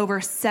received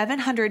over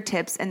 700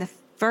 tips in the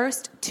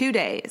first 2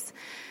 days.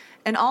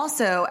 And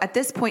also, at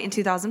this point in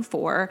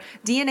 2004,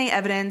 DNA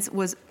evidence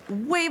was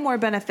way more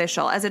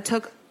beneficial as it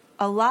took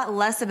a lot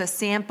less of a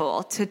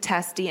sample to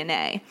test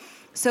DNA.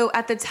 So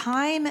at the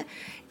time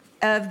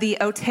of the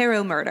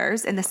Otero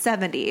murders in the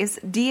 70s,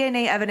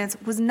 DNA evidence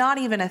was not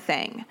even a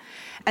thing.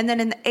 And then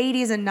in the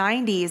 80s and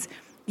 90s,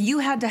 you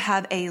had to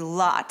have a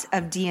lot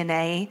of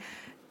DNA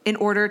in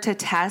order to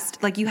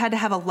test. Like, you had to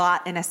have a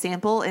lot in a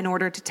sample in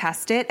order to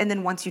test it. And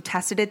then once you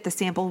tested it, the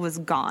sample was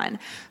gone.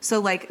 So,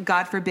 like,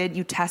 God forbid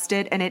you test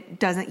it and it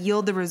doesn't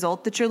yield the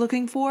result that you're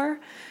looking for,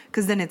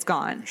 because then it's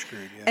gone.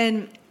 Screwed, yeah.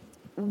 And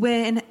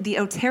when the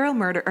Otero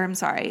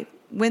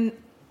when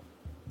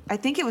I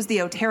think it was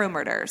the Otero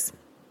murders,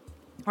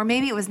 or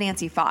maybe it was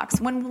Nancy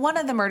Fox, when one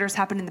of the murders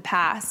happened in the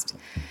past,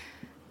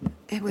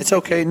 It's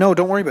okay. No,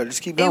 don't worry about it.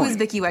 Just keep It going. was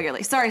Vicky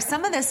Wegerle. Sorry,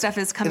 some of this stuff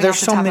is coming There's off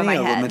the so top many of my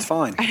of them, head. it's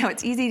fine. I know,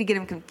 it's easy to get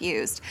them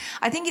confused.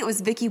 I think it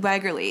was Vicky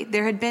Wegerle.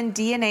 There had been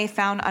DNA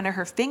found under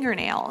her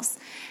fingernails,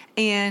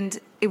 and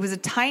it was a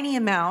tiny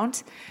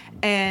amount,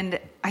 and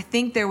I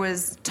think there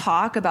was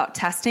talk about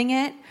testing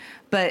it,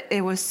 but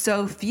it was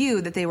so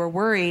few that they were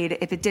worried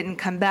if it didn't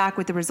come back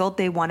with the result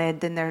they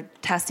wanted, then their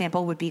test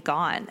sample would be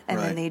gone, and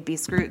Right. then they'd be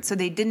screwed. So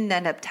they didn't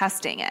end up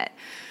testing it.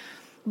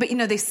 But,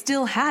 they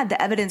still had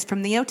the evidence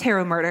from the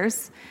Otero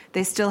murders.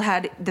 They still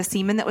had the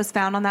semen that was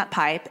found on that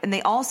pipe. And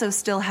they also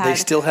still had... They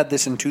still had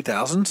this in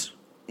 2000s?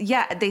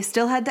 Yeah, they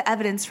still had the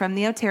evidence from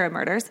the Otero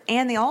murders.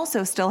 And they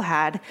also still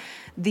had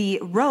the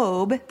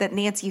robe that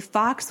Nancy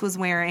Fox was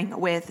wearing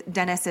with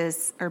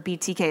Dennis's, or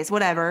BTK's,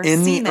 whatever,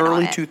 In the semen on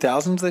early it.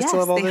 2000s, they Yes, still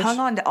have all they this? hung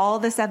on to all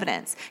this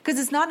evidence. Because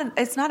it's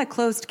not a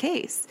closed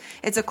case.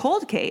 It's a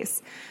cold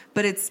case,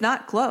 but it's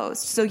not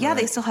closed. So, yeah,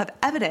 they Right. still have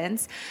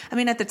evidence. I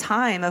mean, at the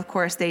time, of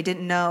course, they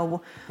didn't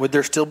know... Would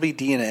there still be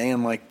DNA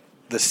in, like,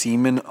 the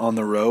semen on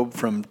the robe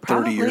from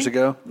 30 years Probably.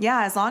 ago?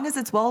 Yeah, as long as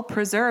it's well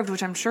preserved,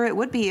 which I'm sure it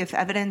would be if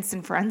evidence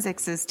and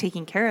forensics is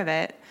taking care of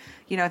it.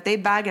 If they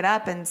bag it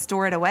up and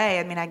store it away,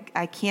 I mean,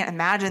 I can't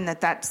imagine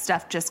that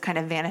stuff just kind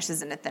of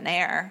vanishes into thin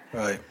air.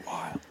 Right.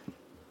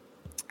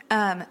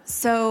 Wow.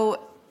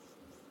 So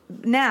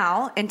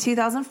now, in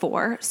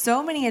 2004,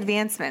 so many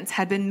advancements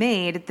had been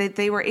made that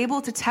they were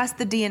able to test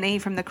the DNA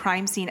from the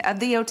crime scene of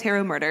the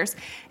Otero murders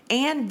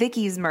and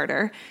Vicky's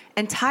murder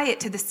and tie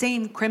it to the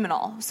same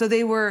criminal. So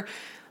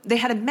they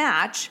had a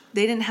match.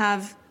 They didn't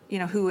have,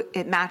 who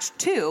it matched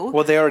to.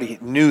 Well, they already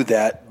knew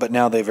that, but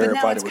now they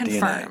verified it's it with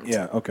confirmed. DNA.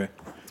 Yeah, okay.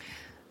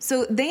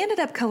 So they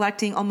ended up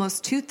collecting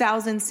almost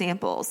 2,000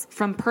 samples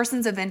from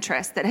persons of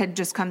interest that had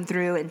just come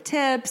through in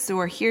tips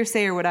or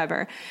hearsay or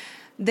whatever.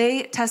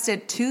 They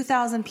tested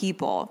 2,000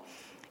 people.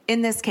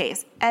 In this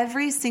case,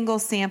 every single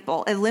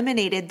sample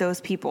eliminated those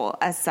people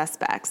as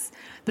suspects.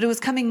 But it was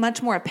becoming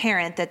much more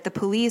apparent that the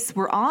police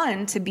were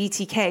on to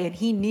BTK and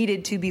he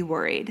needed to be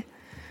worried.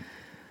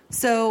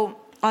 So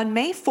on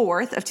May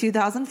 4th of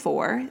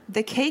 2004,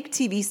 the Cake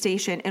TV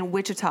station in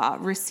Wichita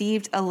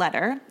received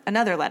another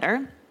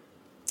letter.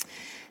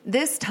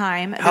 This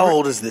time... How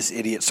old is this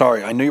idiot?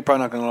 Sorry, I know you're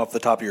probably not going to know off the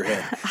top of your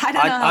head. I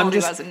don't know how old he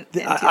was in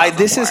This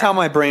 2004. is how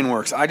my brain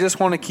works. I just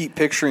want to keep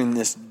picturing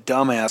this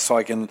dumbass so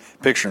I can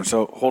picture him.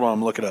 So hold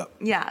on, look it up.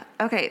 Yeah.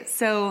 Okay.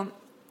 So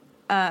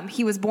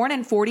he was born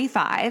in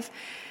 45.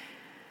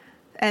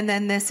 And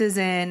then this is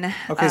in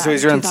Okay, so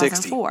he's around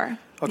 60. 2004.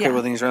 Okay, Yeah.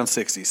 well then he's around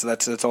 60. So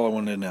that's all I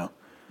wanted to know.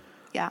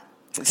 Yeah.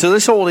 So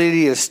this old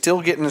idiot is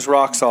still getting his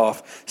rocks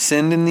off,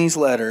 sending these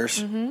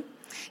letters. Mm-hmm.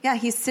 Yeah,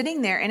 he's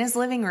sitting there in his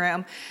living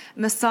room,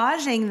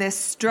 massaging this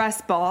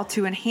stress ball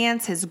to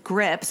enhance his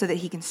grip so that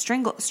he can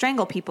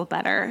strangle people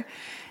better.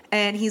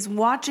 And he's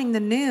watching the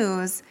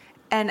news,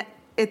 and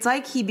it's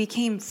like he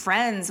became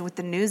friends with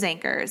the news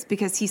anchors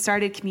because he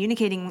started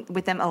communicating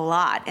with them a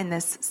lot in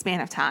this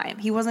span of time.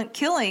 He wasn't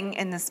killing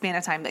in this span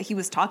of time, but he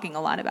was talking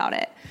a lot about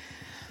it.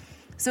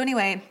 So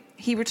anyway,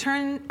 he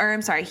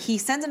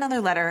sends another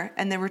letter,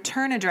 and the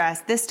return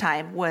address this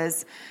time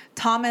was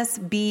Thomas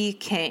B.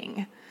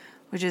 King,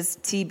 which is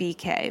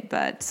TBK,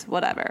 but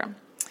whatever.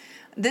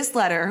 This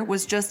letter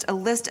was just a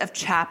list of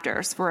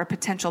chapters for a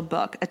potential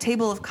book, a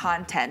table of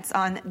contents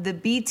on the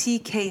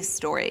BTK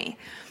story.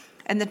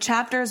 And the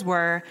chapters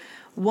were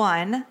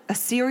 1, a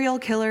serial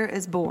killer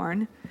is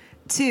born,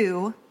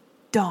 2,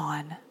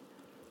 dawn,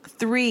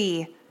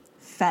 3,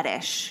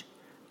 fetish,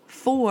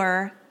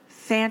 4,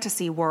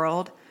 fantasy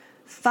world,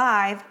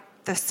 5,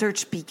 the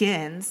search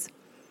begins,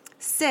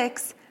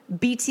 6,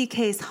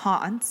 BTK's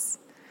haunts,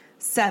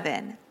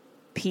 7,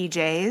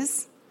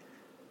 PJs.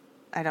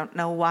 I don't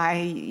know why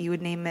you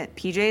would name it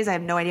PJs. I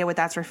have no idea what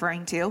that's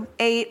referring to.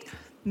 8,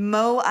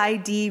 Mo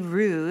ID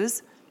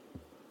ruse.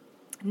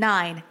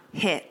 9,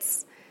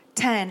 hits.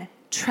 10,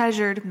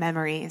 treasured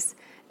memories.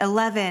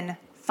 11,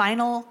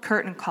 final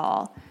curtain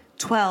call.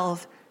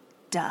 12,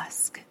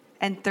 dusk.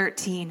 And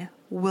 13,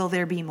 will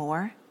there be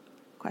more?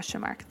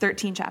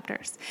 13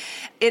 chapters.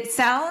 It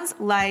sounds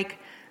like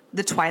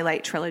the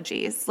Twilight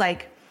trilogies.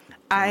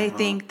 I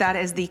think that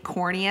is the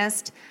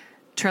corniest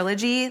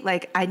trilogy.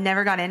 I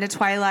never got into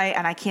Twilight,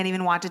 and I can't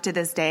even watch it to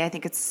this day. I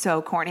think it's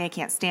so corny. I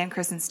can't stand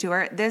Kristen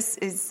Stewart. This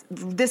is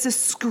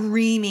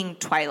screaming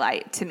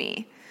Twilight to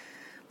me.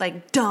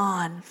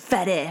 Dawn,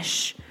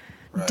 fetish,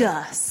 Right.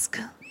 dusk.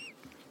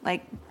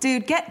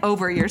 Dude, get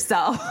over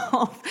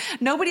yourself.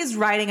 Nobody's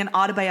writing an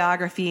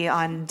autobiography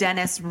on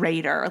Dennis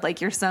Rader.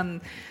 You're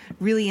some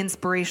really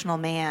inspirational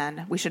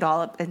man we should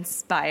all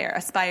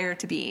aspire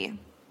to be.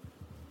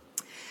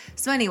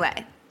 So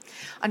anyway,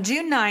 on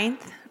June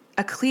 9th,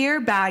 a clear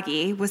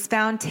baggie was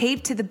found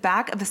taped to the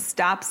back of a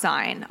stop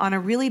sign on a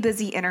really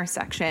busy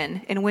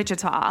intersection in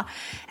Wichita.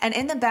 And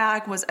in the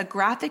bag was a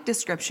graphic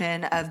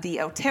description of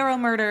the Otero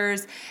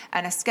murders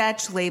and a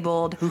sketch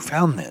labeled... Who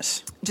found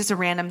this? Just a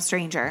random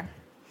stranger.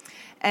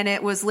 And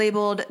it was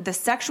labeled, "The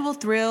Sexual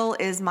Thrill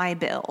is My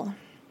Bill."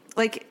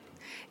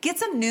 Get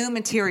some new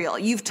material.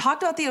 You've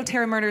talked about the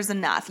Otero murders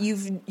enough.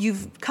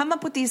 You've come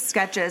up with these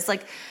sketches.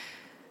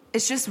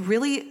 It's just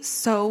really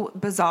so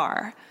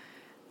bizarre.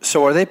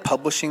 So are they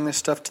publishing this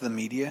stuff to the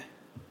media?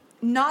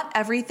 Not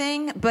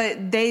everything,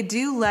 but they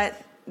do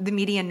let the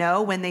media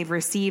know when they've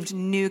received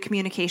new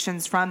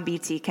communications from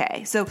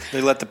BTK. So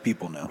They let the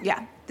people know.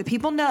 yeah, the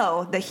people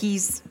know that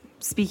he's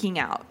speaking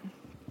out.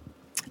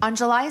 On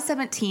July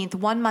 17th,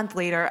 1 month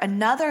later,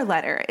 another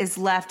letter is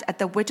left at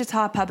the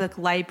Wichita Public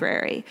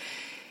Library.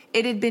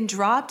 It had been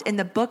dropped in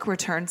the book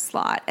return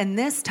slot, and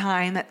this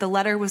time the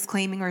letter was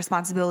claiming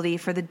responsibility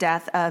for the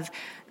death of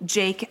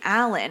Jake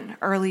Allen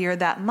earlier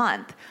that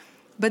month.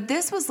 But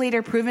this was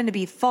later proven to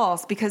be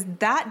false because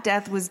that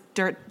death was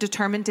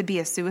determined to be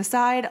a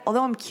suicide.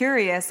 Although I'm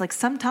curious, like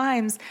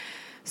sometimes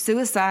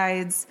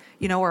suicides,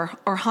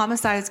 or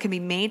homicides can be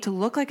made to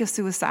look like a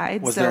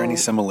suicide. Was there any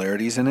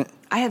similarities in it?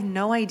 I have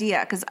no idea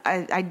because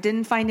I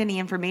didn't find any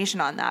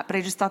information on that, but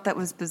I just thought that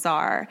was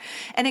bizarre.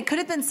 And it could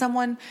have been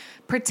someone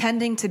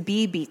pretending to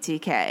be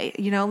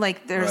BTK.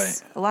 Like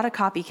there's a lot of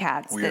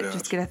copycats that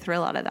just get a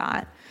thrill out of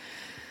that.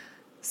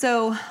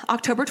 So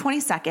October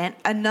 22nd,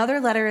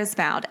 another letter is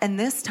found, and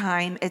this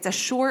time it's a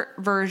short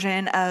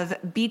version of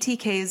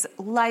BTK's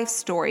life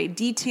story,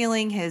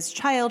 detailing his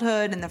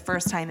childhood and the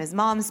first time his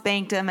mom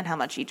spanked him and how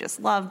much he just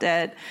loved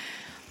it.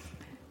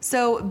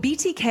 So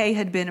BTK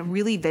had been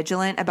really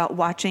vigilant about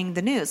watching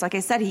the news. Like I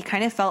said, he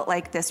kind of felt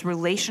like this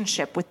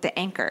relationship with the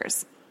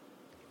anchors.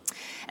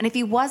 And if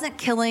he wasn't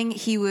killing,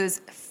 he was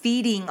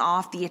feeding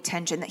off the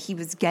attention that he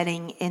was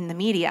getting in the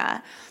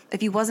media. If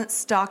he wasn't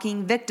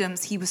stalking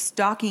victims, he was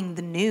stalking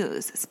the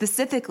news,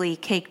 specifically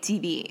Cake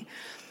TV.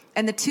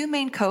 And the two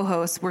main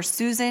co-hosts were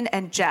Susan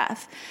and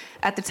Jeff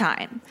at the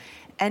time.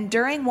 And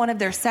during one of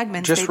their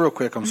segments... Just real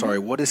quick, I'm sorry.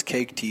 What is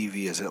Cake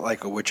TV? Is it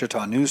like a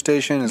Wichita news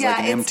station? Is it like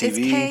an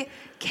MTV? It's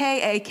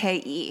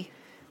K-A-K-E.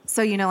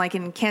 So, like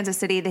in Kansas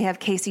City, they have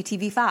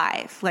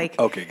KCTV5.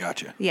 Okay,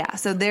 gotcha. Yeah,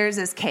 so theirs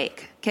is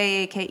Cake,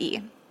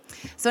 K-A-K-E.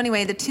 So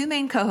anyway, the two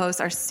main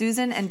co-hosts are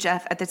Susan and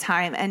Jeff at the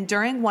time, and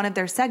during one of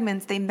their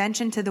segments, they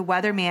mentioned to the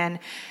weatherman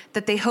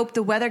that they hope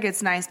the weather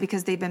gets nice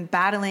because they've been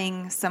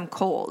battling some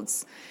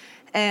colds.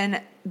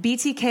 And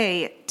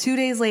BTK, 2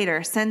 days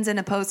later, sends in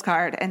a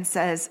postcard and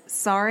says,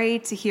 "Sorry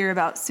to hear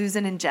about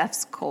Susan and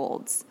Jeff's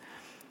colds."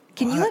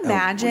 Can you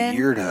imagine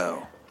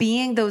weirdo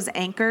being those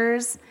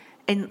anchors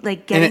and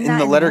getting that?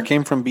 And the letter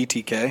came from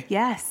BTK?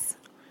 Yes.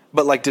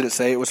 But did it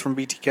say it was from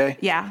BTK?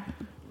 Yeah.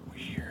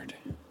 Weird.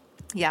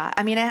 Yeah.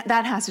 I mean,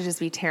 that has to just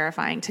be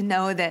terrifying to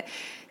know that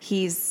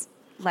he's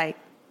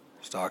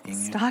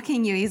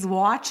stalking you. He's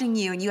watching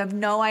you and you have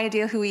no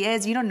idea who he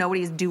is. You don't know what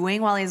he's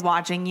doing while he's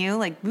watching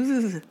you.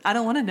 I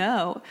don't want to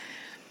know.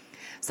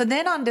 So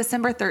then on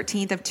December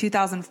 13th of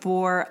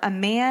 2004, a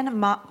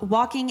man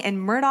walking in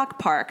Murdoch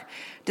Park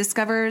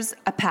discovers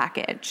a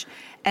package.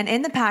 And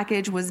in the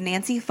package was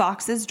Nancy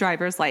Fox's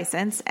driver's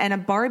license and a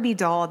Barbie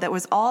doll that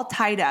was all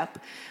tied up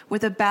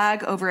with a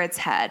bag over its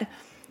head.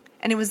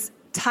 And it was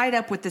tied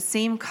up with the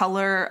same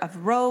color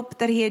of rope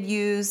that he had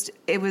used.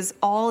 It was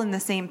all in the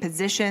same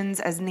positions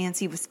as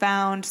Nancy was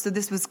found. So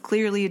this was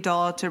clearly a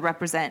doll to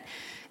represent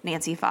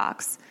Nancy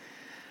Fox.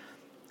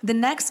 The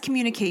next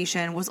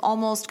communication was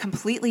almost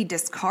completely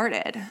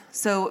discarded.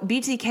 So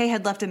BTK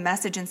had left a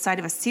message inside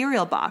of a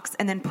cereal box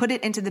and then put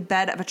it into the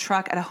bed of a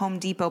truck at a Home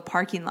Depot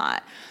parking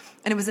lot.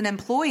 And it was an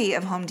employee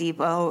of Home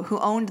Depot who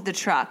owned the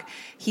truck.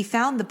 He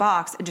found the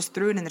box and just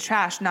threw it in the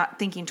trash, not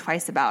thinking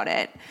twice about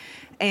it.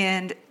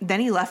 And then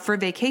he left for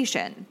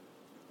vacation.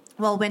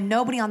 Well, when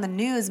nobody on the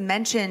news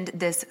mentioned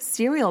this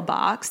cereal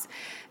box,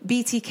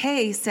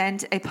 BTK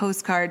sent a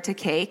postcard to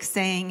Cake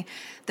saying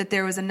that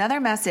there was another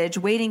message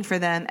waiting for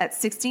them at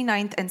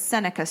 69th and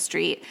Seneca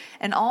Street,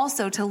 and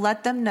also to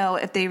let them know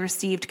if they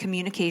received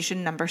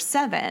communication number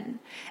 7,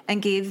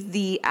 and gave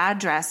the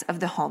address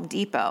of the Home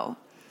Depot.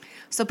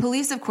 So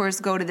police, of course,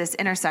 go to this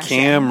intersection.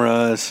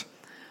 Cameras.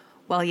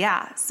 Well,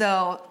 yeah.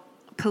 So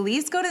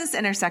police go to this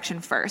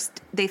intersection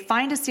first. They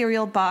find a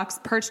cereal box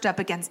perched up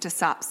against a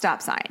stop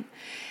sign.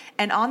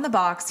 And on the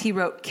box, he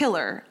wrote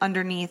killer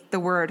underneath the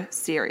word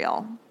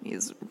cereal.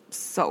 He's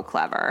so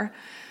clever.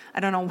 I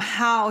don't know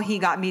how he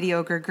got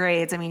mediocre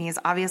grades. I mean, he's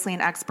obviously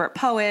an expert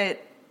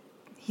poet.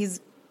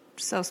 He's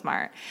so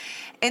smart.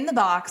 In the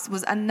box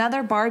was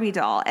another Barbie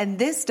doll, and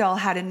this doll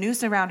had a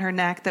noose around her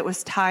neck that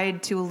was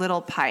tied to a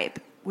little pipe,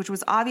 which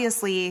was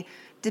obviously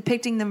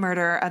depicting the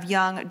murder of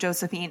young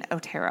Josephine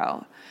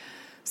Otero.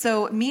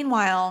 So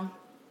meanwhile,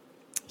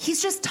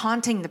 he's just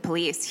taunting the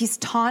police. He's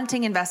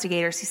taunting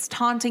investigators. He's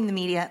taunting the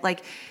media.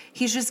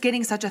 He's just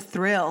getting such a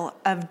thrill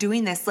of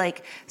doing this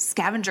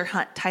scavenger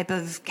hunt type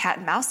of cat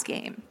and mouse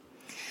game.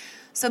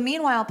 So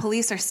meanwhile,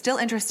 police are still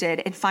interested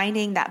in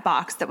finding that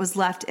box that was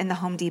left in the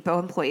Home Depot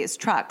employee's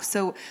truck.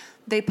 So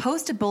they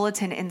post a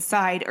bulletin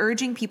inside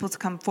urging people to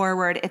come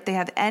forward if they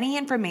have any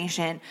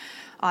information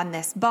on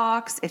this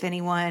box, if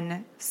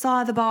anyone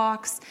saw the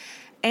box,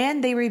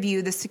 and they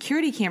review the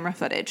security camera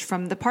footage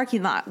from the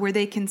parking lot where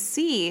they can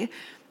see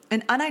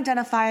an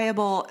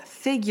unidentifiable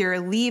figure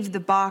leave the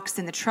box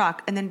in the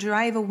truck and then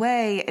drive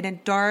away in a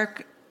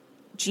dark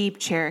Jeep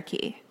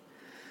Cherokee.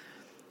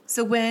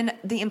 So when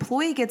the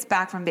employee gets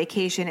back from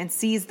vacation and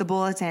sees the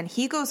bulletin,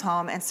 he goes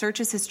home and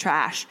searches his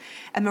trash.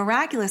 And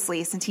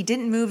miraculously, since he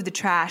didn't move the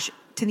trash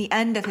to the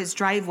end of his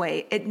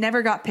driveway, it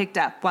never got picked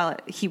up while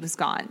he was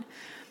gone.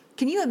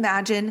 Can you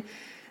imagine?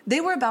 They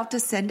were about to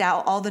send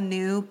out all the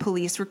new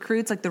police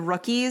recruits, like the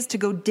rookies, to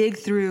go dig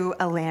through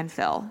a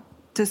landfill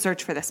to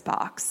search for this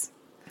box.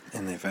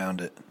 And they found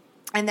it.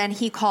 And then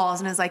he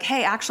calls and is like,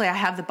 hey, actually, I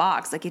have the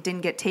box. Like, it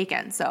didn't get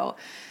taken. So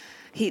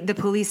the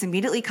police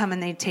immediately come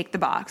and they take the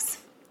box.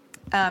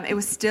 It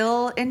was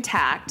still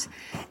intact,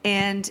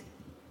 and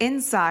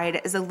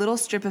inside is a little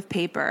strip of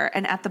paper,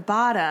 and at the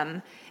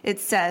bottom it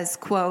says,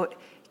 quote,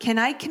 "Can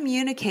I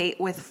communicate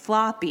with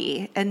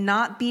floppy and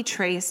not be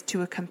traced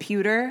to a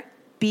computer?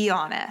 Be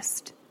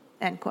honest,"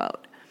 end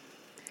quote.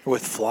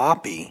 With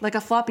floppy? Like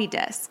a floppy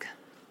disk.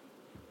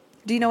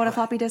 Do you know what a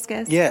floppy disk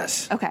is?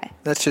 Yes. Okay.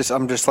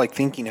 I'm just like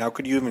thinking, how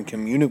could you even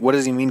communicate? What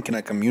does he mean, can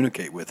I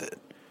communicate with it?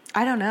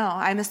 I don't know.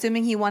 I'm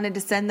assuming he wanted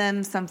to send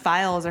them some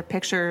files or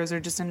pictures or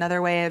just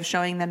another way of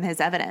showing them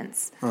his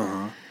evidence.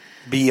 Uh-huh.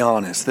 Be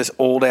honest. This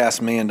old-ass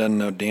man doesn't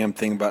know a damn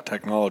thing about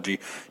technology.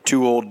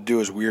 Too old to do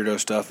his weirdo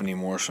stuff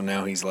anymore, so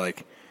now he's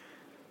like,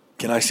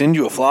 can I send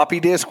you a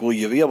floppy disk? Will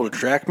you be able to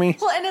track me?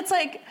 Well, and it's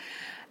like,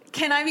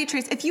 can I be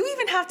traced? If you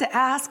even have to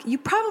ask, you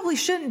probably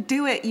shouldn't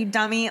do it, you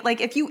dummy. Like,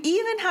 if you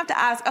even have to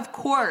ask, of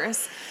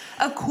course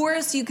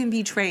you can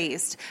be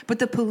traced. But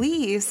the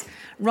police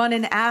run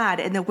an ad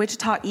in the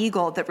Wichita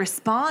Eagle that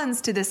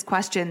responds to this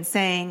question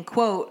saying,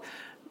 quote,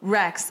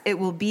 "Rex, it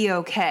will be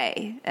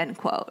okay," end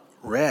quote.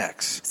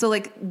 Rex. So,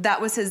 like,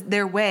 that was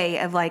their way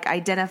of, like,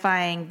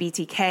 identifying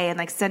BTK and,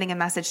 like, sending a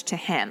message to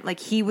him. Like,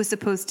 he was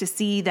supposed to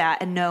see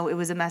that and know it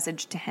was a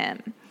message to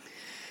him.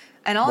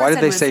 And all Why it did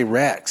said they was, say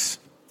Rex?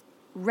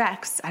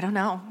 Rex, I don't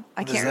know.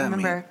 I What does can't that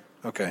remember.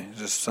 mean? Okay,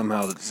 just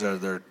somehow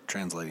they're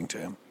translating to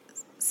him.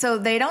 So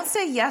they don't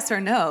say yes or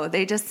no.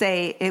 They just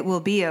say it will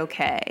be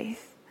okay.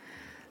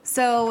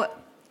 So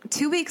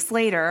 2 weeks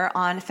later,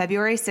 on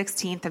February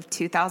 16th of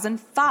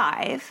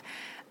 2005,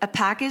 a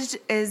package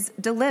is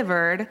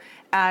delivered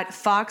at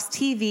Fox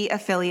TV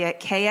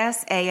affiliate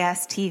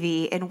KSAS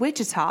TV in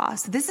Wichita.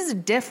 So this is a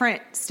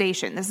different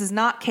station. This is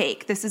not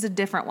Cake. This is a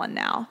different one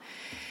now.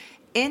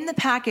 In the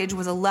package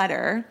was a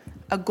letter,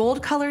 a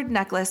gold-colored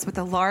necklace with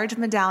a large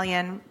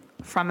medallion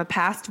from a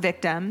past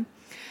victim,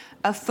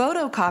 a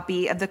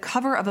photocopy of the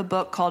cover of a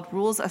book called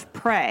Rules of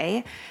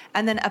Prey,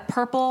 and then a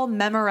purple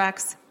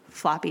Memorex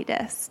floppy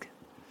disk.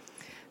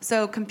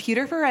 So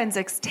computer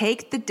forensics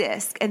take the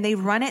disk and they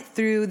run it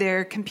through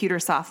their computer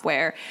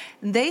software.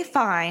 They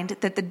find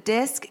that the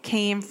disk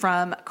came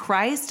from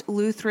Christ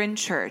Lutheran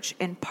Church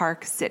in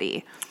Park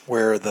City,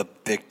 Where the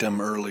victim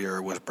earlier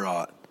was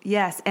brought.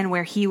 yes, and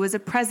where he was a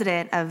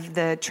president of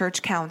the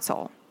church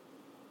council.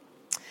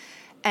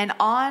 And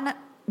on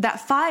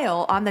that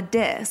file on the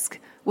disk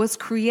was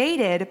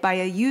created by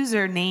a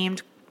user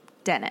named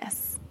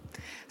Dennis.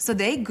 So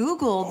they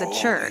Googled the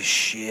Holy church.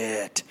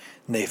 shit.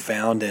 And they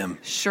found him.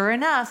 Sure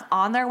enough,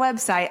 on their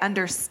website,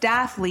 under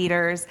staff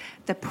leaders,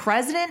 the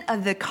president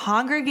of the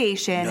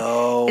congregation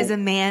is a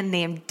man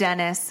named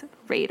Dennis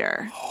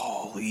Rader.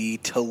 Holy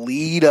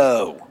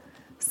Toledo.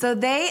 So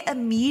they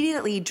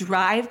immediately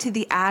drive to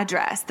the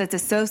address that's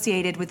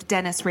associated with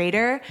Dennis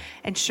Rader,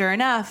 and sure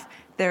enough,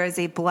 there is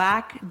a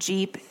black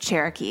Jeep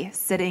Cherokee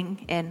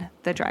sitting in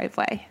the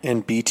driveway.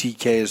 And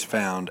BTK is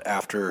found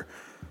after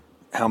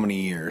how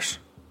many years?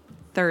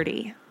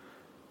 30.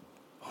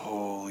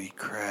 Holy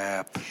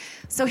crap.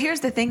 So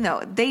here's the thing,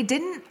 though. They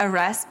didn't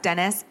arrest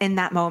Dennis in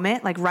that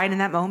moment, like right in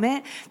that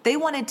moment. They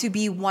wanted to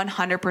be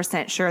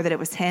 100% sure that it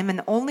was him. And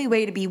the only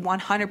way to be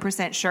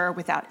 100% sure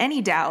without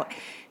any doubt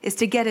is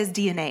to get his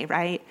DNA,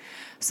 right?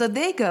 So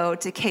they go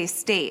to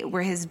K-State,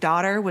 where his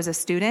daughter was a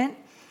student,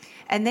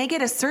 and they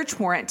get a search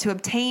warrant to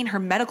obtain her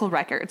medical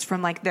records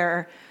from like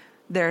their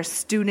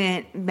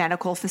student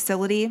medical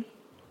facility.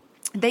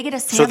 They get a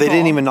sample. So they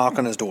didn't even knock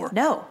on his door?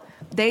 No.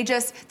 They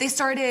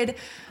started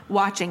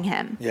watching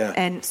him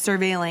and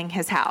surveilling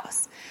his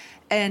house.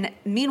 And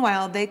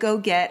meanwhile, they go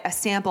get a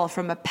sample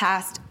from a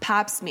past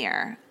pap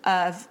smear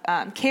of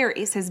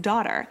Carrie's, his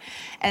daughter,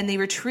 and they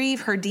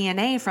retrieve her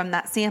DNA from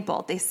that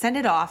sample. They send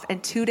it off,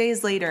 and 2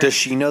 days later... Does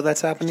she know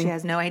that's happening? She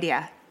has no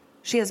idea.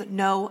 She has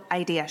no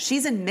idea.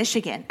 She's in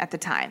Michigan at the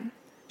time.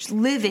 She's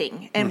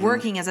living and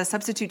working as a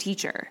substitute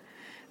teacher.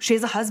 She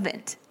has a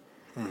husband.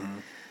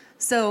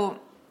 So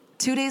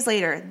 2 days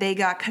later, they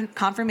got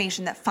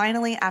confirmation that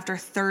finally, after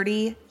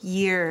 30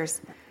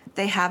 years,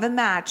 they have a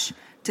match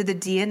to the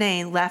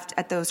DNA left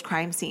at those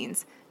crime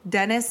scenes.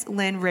 Dennis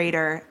Lynn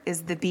Rader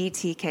is the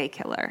BTK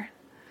killer.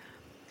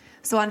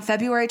 So on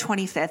February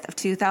 25th of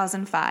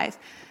 2005,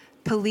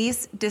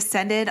 police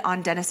descended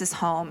on Dennis's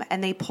home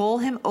and they pull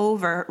him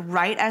over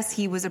right as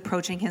he was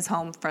approaching his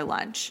home for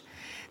lunch.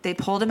 They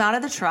pulled him out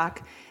of the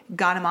truck,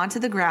 got him onto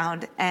the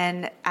ground,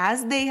 and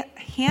as they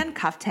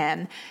handcuffed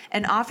him,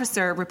 an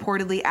officer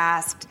reportedly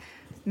asked,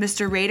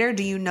 "Mr. Rader,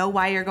 do you know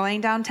why you're going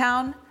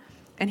downtown?"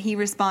 And he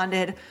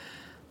responded,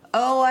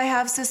 "Oh, I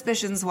have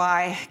suspicions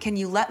why. Can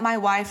you let my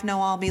wife know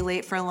I'll be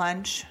late for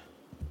lunch?"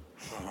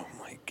 Oh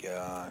my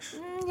gosh.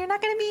 You're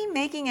not going to be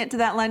making it to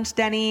that lunch,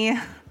 Denny.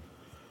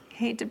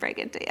 Hate to break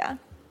it to you.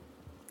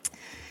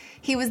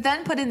 He was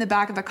then put in the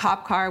back of a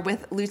cop car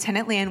with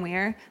Lieutenant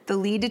Landwehr, the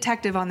lead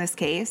detective on this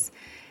case.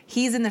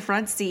 He's in the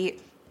front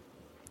seat.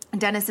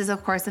 Dennis is,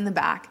 of course, in the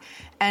back.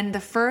 And the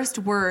first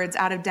words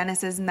out of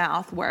Dennis's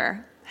mouth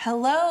were,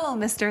 "Hello,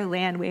 Mr.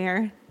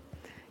 Landwehr."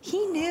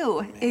 He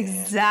knew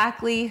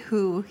exactly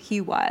who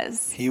he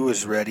was. He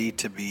was ready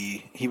to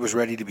be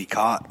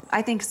caught.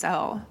 I think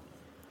so.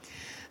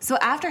 So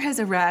after his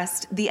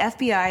arrest, the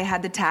FBI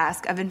had the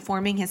task of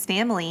informing his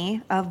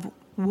family of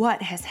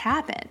what has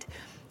happened.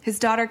 His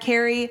daughter,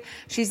 Carrie,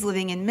 she's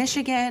living in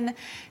Michigan.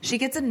 She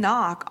gets a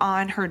knock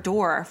on her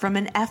door from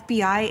an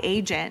FBI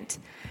agent.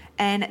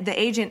 And the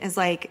agent is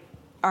like,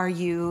 "Are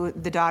you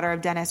the daughter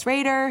of Dennis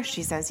Rader?"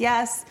 She says,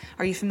 "Yes."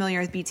 "Are you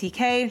familiar with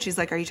BTK?" And she's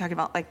like, "Are you talking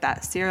about like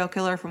that serial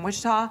killer from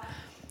Wichita?"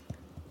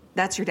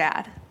 "That's your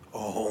dad."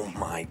 Oh,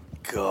 my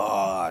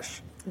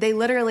gosh. They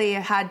literally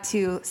had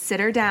to sit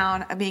her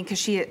down. I mean, because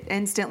she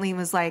instantly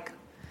was like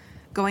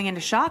going into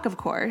shock, of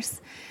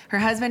course. Her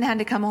husband had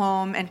to come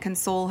home and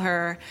console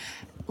her.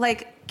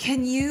 Like,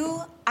 can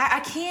you... I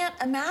can't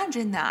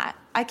imagine that.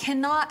 I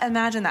cannot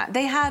imagine that.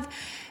 They have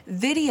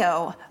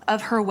video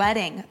of her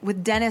wedding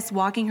with Dennis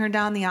walking her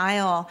down the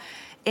aisle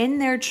in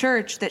their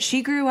church that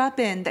she grew up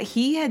in, that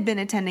he had been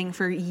attending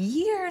for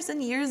years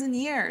and years and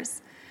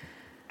years.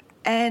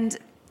 And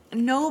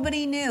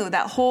nobody knew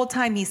that whole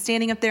time he's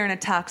standing up there in a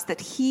tux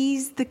that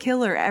he's the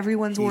killer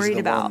everyone's worried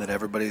about. He's the one that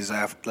everybody's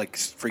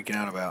freaking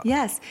out about.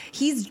 Yes.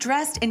 He's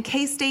dressed in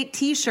K-State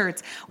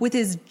t-shirts with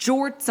his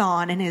jorts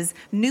on and his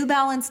New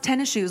Balance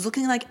tennis shoes,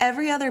 looking like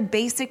every other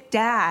basic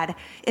dad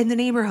in the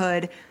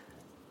neighborhood.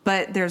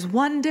 But there's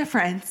one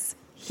difference.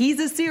 He's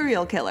a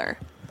serial killer.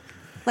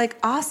 Like,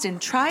 Austin,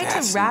 try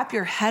to wrap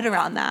your head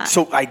around that.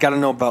 So I got to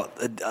know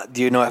about,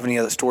 do you know have any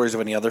other stories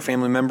of any other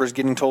family members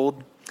getting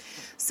told?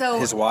 So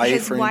his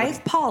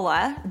wife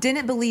Paula,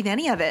 didn't believe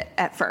any of it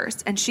at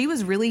first, and she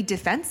was really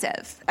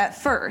defensive at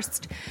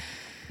first.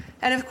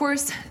 And of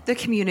course, the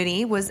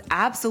community was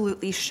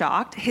absolutely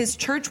shocked. His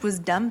church was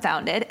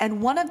dumbfounded,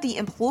 and one of the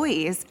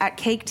employees at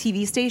Cake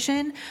TV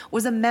station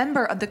was a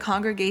member of the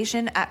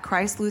congregation at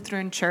Christ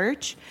Lutheran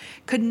Church.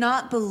 Could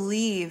not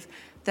believe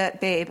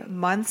that, babe,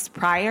 months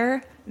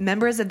prior,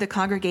 members of the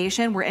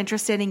congregation were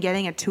interested in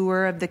getting a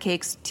tour of the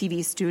Cake's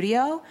TV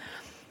studio.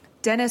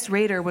 Dennis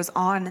Rader was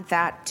on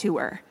that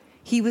tour.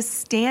 He was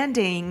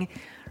standing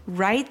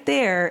right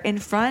there in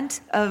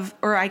front of,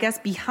 or I guess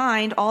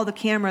behind all the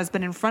cameras,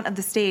 but in front of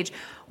the stage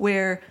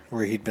where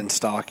he'd been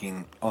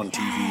stalking on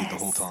TV the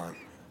whole time.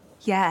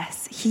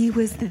 Yes, he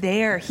was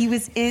there. He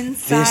was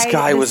inside this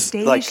guy the was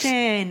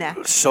station.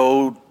 Like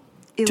so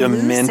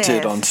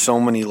demented on so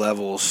many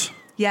levels.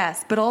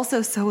 Yes, but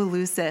also so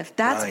elusive.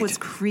 That's Right. what's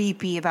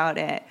creepy about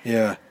it.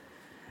 Yeah.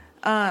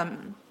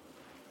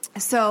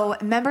 So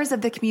members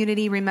of the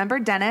community remember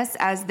Dennis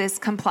as this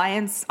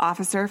compliance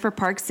officer for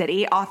Park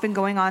City, often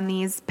going on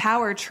these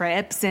power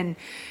trips and,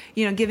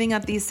 you know, giving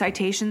up these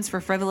citations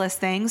for frivolous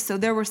things. So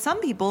there were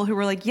some people who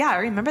were like, yeah, I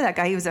remember that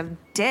guy. He was a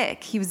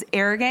dick. He was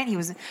arrogant. He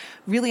was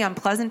really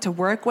unpleasant to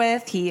work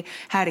with. He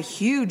had a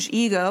huge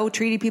ego,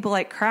 treated people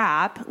like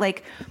crap.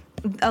 Like,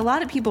 a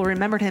lot of people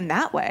remembered him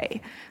that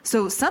way.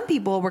 So some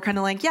people were kind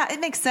of like, yeah, it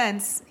makes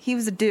sense. He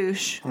was a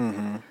douche.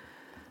 Mm-hmm.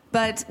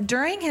 But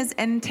during his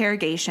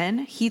interrogation,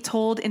 he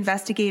told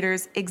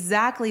investigators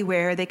exactly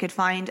where they could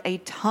find a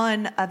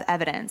ton of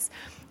evidence.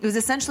 It was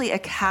essentially a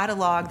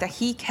catalog that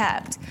he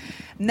kept.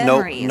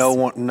 Memories.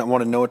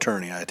 No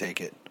attorney, I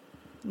take it.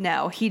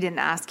 No, he didn't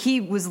ask. He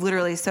was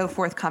literally so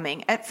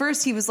forthcoming. At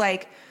first, he was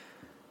like,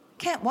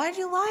 Kent, why did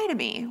you lie to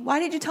me? Why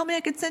did you tell me I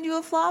could send you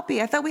a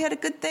floppy? I thought we had a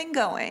good thing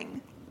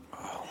going.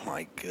 Oh,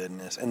 my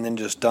goodness. And then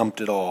just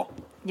dumped it all.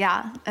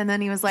 Yeah. And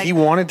then he was like... He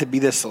wanted to be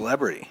this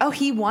celebrity. Oh,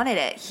 he wanted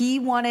it. He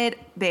wanted...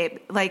 Babe,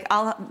 like,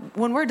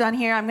 when we're done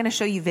here, I'm going to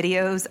show you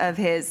videos of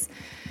his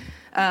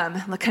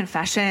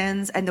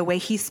confessions and the way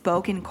he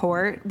spoke in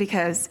court,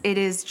 because it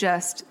is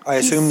just... I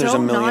assume there's a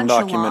million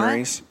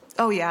nonchalant. documentaries.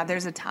 Oh, yeah,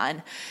 there's a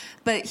ton.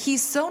 But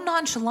he's so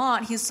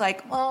nonchalant. He's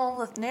like, well,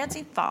 with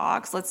Nancy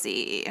Fox, let's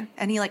see.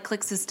 And he, like,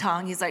 clicks his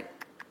tongue. He's like,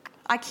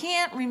 I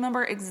can't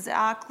remember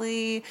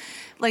exactly.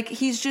 Like,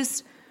 he's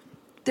just...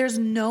 There's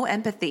no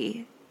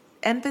empathy.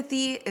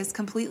 Empathy is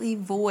completely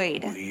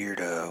void.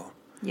 Weirdo.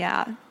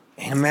 Yeah.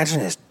 And imagine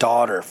his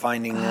daughter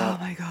finding out.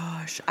 Oh my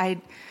gosh.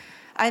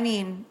 I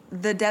mean,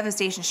 the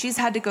devastation. She's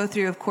had to go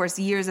through, of course,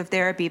 years of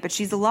therapy, but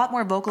she's a lot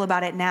more vocal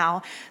about it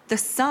now. The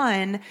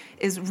son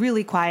is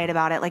really quiet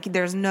about it. Like,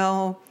 there's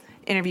no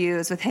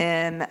interviews with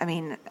him. I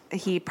mean,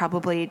 he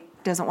probably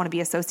doesn't want to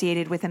be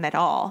associated with him at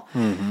all.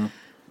 Mm-hmm.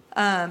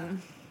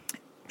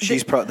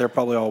 They're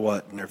probably all,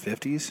 what, in their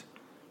 50s?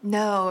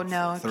 No.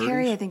 30s?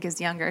 Carrie, I think, is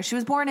younger. She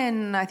was born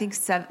in, I think,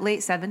 late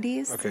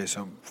 70s. Okay,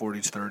 so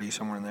 40s, 30s,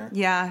 somewhere in there?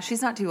 Yeah,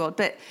 she's not too old.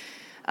 But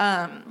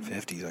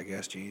 50s, I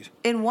guess, geez.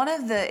 in one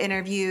of the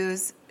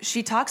interviews,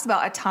 she talks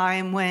about a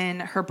time when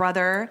her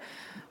brother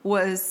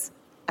was,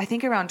 I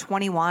think, around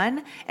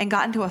 21 and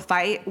got into a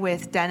fight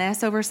with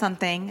Dennis over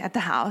something at the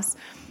house.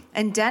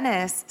 And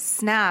Dennis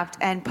snapped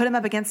and put him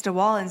up against a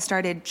wall and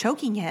started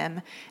choking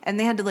him. And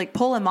they had to like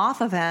pull him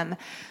off of him.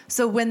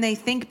 So when they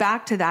think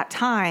back to that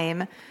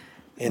time,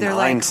 they're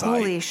hindsight. like,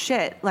 holy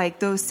shit, like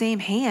those same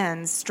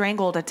hands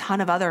strangled a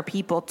ton of other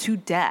people to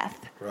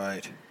death.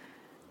 Right.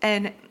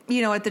 And,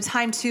 you know, at the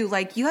time too,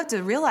 like you have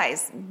to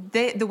realize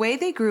the way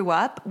they grew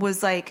up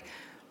was like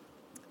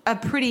a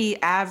pretty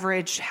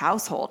average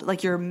household.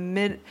 Like your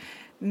middle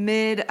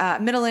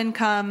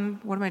income.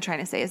 What am I trying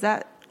to say? Is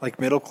that like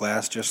middle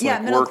class, just Yeah,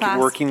 like middle class.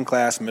 working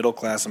class, middle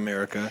class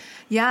America.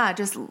 yeah,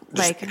 just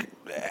like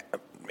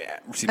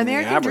Seemingly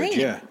American average,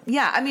 dream.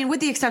 Yeah, I mean, with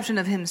the exception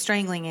of him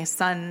strangling his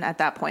son at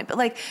that point. But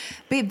like,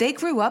 babe, they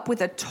grew up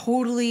with a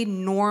totally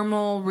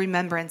normal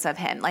remembrance of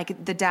him.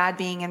 Like the dad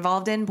being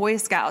involved in Boy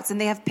Scouts,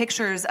 and they have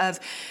pictures of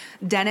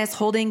Dennis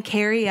holding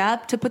Carrie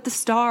up to put the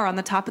star on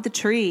the top of the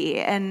tree,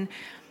 and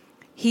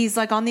he's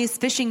like on these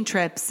fishing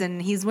trips,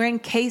 and he's wearing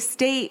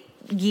K-State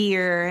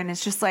gear, and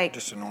it's just like,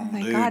 Just a oh normal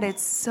my dude. God,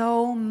 it's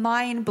so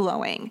mind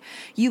blowing.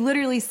 You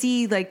literally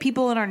see like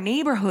people in our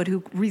neighborhood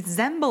who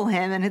resemble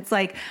him, and it's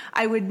like,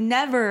 I would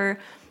never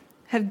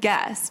have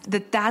guessed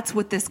that that's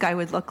what this guy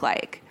would look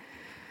like.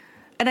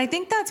 And I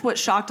think that's what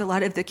shocked a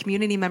lot of the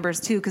community members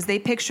too, because they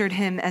pictured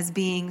him as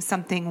being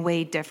something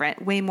way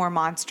different, way more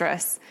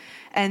monstrous.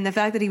 And the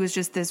fact that he was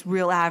just this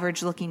real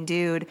average looking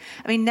dude.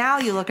 I mean, now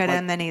you look at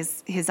him and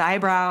his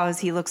eyebrows,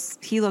 he looks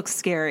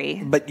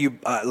scary. But you,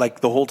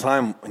 like the whole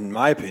time, in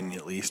my opinion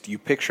at least, you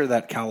picture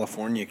that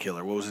California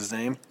killer. What was his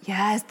name?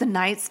 Yes, the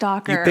Night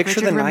Stalker. You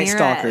picture Richard the Night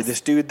Stalker, Ramirez. this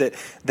dude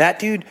that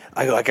dude,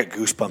 I got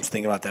goosebumps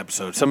thinking about that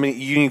episode.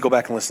 You need to go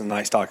back and listen to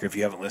Night Stalker if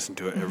you haven't listened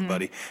to it,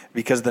 everybody.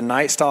 Because the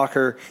Night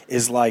Stalker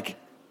is like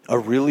a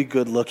really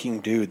good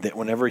looking dude that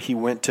whenever he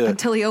went to...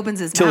 Until he opens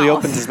his mouth. Until he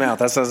opens his mouth,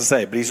 that's what I was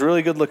going to say. But he's a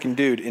really good looking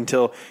dude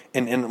until...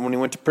 And when he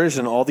went to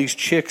prison, all these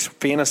chicks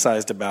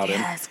fantasized about him.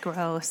 Yes,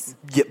 gross.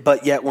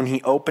 But yet when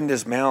he opened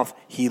his mouth,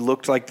 he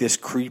looked like this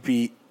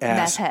creepy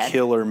ass Meth head.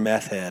 killer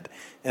meth head.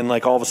 And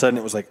like all of a sudden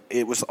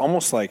it was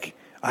almost like,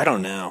 I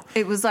don't know.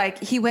 It was like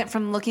he went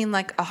from looking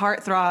like a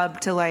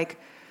heartthrob to like,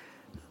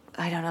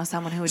 I don't know,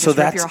 someone who would So just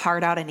rip that's- your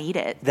heart out and eat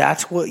it.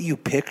 That's what you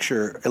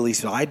picture, at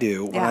least I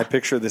do, when Yeah. I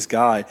picture this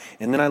guy.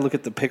 And then I look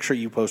at the picture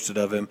you posted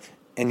of him,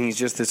 and he's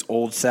just this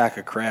old sack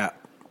of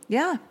crap.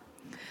 Yeah.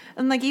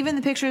 And like even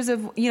the pictures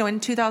of, you know,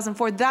 in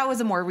 2004, that was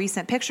a more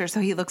recent picture.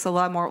 So he looks a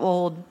lot more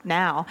old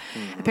now.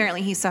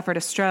 Apparently he suffered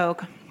a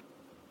stroke.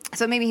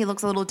 So maybe he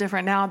looks a little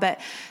different now.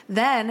 But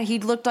then he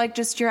looked like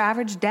just your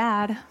average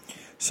dad.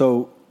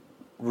 So,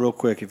 real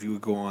quick, if you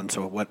would go on,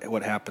 so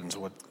what happens?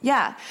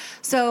 Yeah.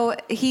 So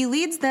he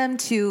leads them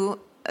to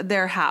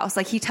their house.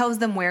 Like he tells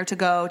them where to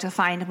go to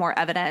find more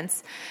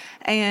evidence.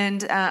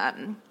 And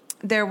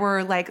there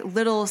were like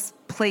little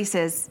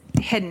places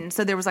hidden.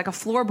 So there was like a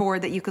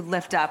floorboard that you could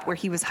lift up where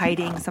he was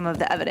hiding some of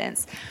the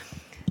evidence.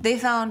 They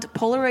found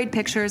Polaroid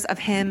pictures of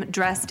him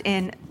dressed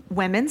in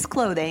women's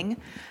clothing,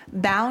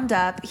 bound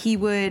up. He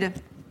would...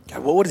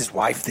 God, what would his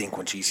wife think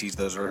when she sees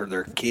those or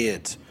their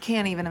kids?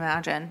 Can't even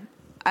imagine.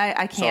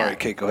 I can't. Sorry,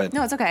 Kate, go ahead.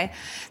 No, it's okay.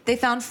 They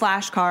found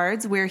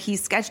flashcards where he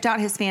sketched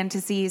out his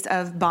fantasies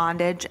of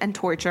bondage and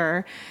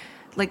torture,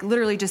 like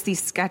literally just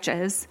these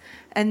sketches.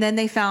 And then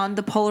they found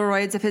the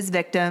Polaroids of his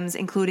victims,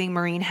 including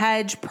Maureen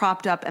Hedge,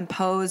 propped up and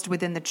posed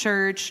within the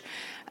church.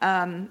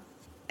 And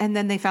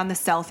then they found the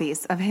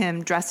selfies of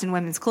him dressed in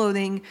women's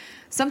clothing.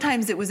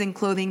 Sometimes it was in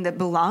clothing that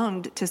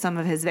belonged to some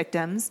of his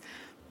victims.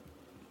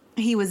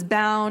 He was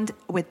bound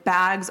with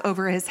bags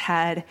over his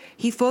head.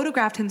 He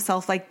photographed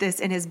himself like this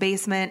in his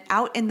basement,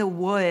 out in the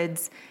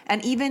woods,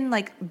 and even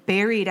like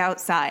buried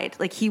outside.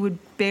 Like he would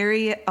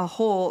bury a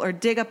hole or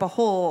dig up a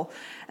hole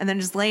and then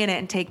just lay in it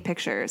and take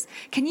pictures.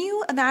 Can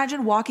you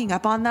imagine walking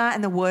up on that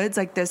in the woods,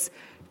 like this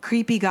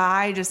creepy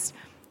guy just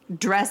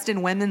dressed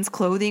in women's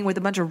clothing with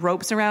a bunch of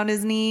ropes around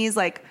his knees?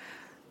 Like,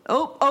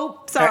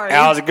 oh, sorry.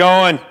 How's it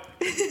going?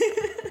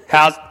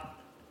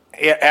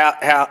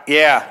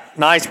 Yeah,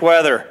 nice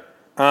weather.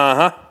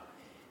 Uh-huh.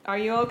 Are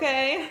you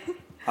okay?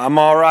 I'm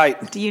all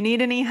right. Do you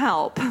need any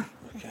help?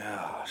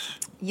 Gosh.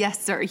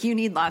 Yes, sir. You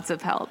need lots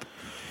of help.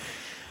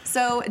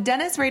 So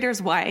Dennis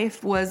Rader's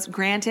wife was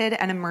granted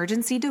an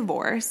emergency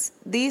divorce.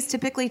 These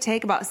typically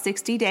take about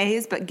 60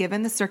 days, but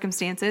given the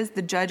circumstances,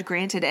 the judge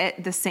granted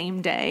it the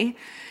same day.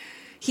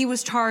 He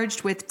was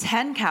charged with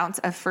 10 counts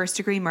of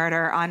first-degree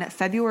murder on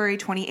February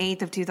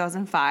 28th of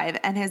 2005,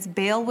 and his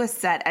bail was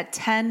set at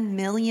 $10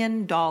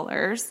 million.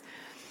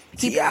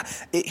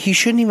 He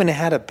shouldn't even have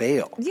had a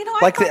bail. You know,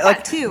 I thought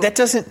that too.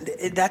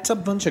 That's a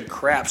bunch of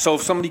crap. So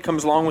if somebody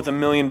comes along with $1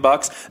 million,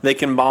 they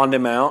can bond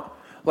him out.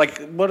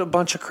 Like, what a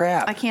bunch of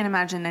crap. I can't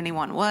imagine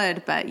anyone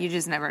would, but you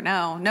just never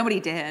know.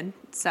 Nobody did,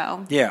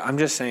 so. Yeah, I'm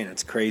just saying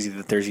it's crazy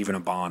that there's even a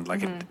bond.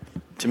 Like,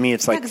 to me,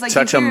 it's like, 'cause, like,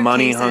 such you a hear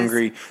money cases-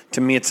 hungry.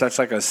 To me, it's such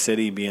like a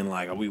city being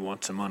like, oh, we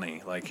want some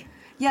money. Like,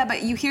 Yeah,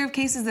 but you hear of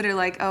cases that are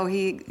like, oh,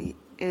 he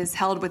is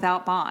held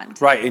without bond.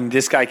 right, and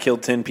this guy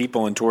killed 10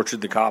 people and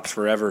tortured the cops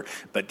forever.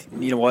 But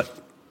you know what?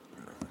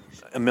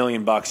 $1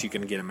 million, you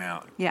can get him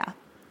out. Yeah.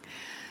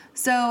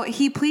 So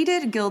he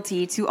pleaded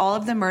guilty to all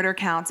of the murder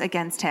counts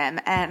against him,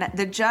 and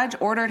the judge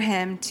ordered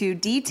him to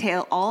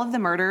detail all of the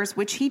murders,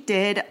 which he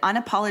did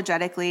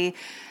unapologetically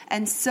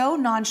and so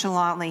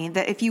nonchalantly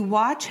that if you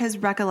watch his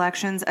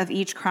recollections of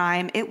each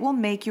crime, it will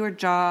make your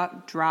jaw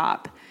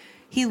drop.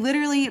 He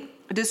literally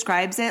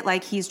describes it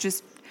like he's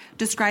just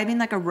describing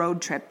like a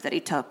road trip that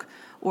he took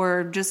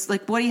or just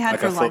like what he had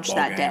for lunch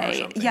that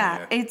day.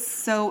 Yeah, it's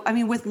so, I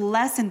mean, with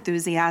less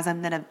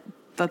enthusiasm than a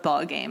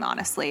football game,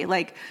 honestly.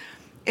 Like,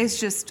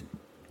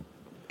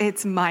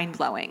 it's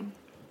mind-blowing.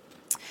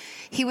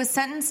 He was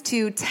sentenced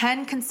to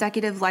 10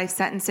 consecutive life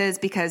sentences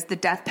because the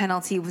death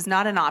penalty was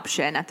not an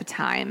option at the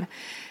time.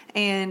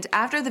 And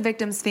after the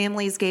victims'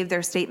 families gave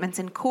their statements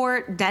in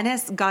court,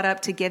 Dennis got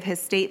up to give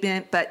his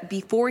statement, but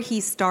before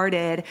he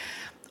started,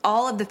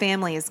 all of the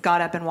families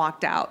got up and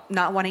walked out,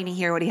 not wanting to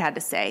hear what he had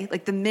to say.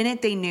 Like, the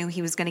minute they knew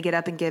he was going to get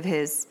up and give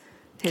his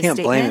Can't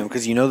blame him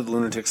because you know the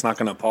lunatic's not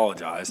going to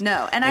apologize.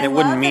 No, and I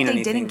love that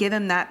they didn't give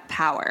him that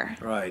power.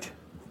 Right.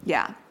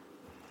 Yeah.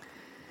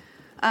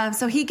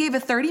 So he gave a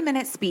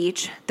 30-minute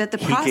speech that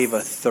He gave a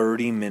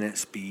 30-minute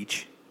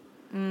speech?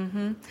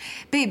 Mm-hmm.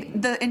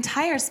 Babe, the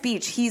entire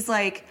speech, he's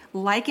like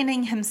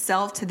likening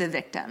himself to the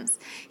victims.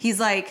 He's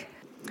like,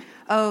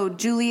 oh,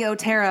 Julie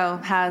Otero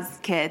has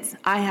kids.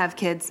 I have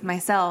kids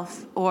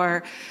myself.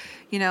 Or,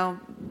 you know,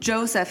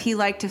 Joseph, he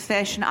liked to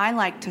fish and I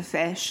like to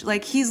fish.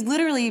 Like, he's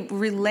literally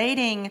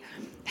relating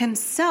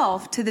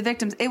himself to the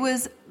victims. It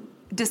was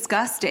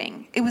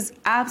disgusting. It was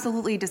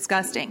absolutely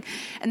disgusting.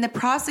 And the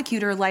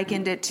prosecutor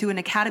likened it to an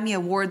Academy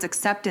Awards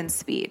acceptance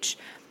speech.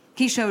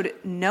 He showed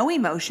no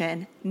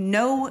emotion,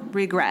 no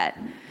regret.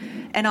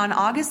 And on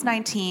August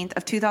 19th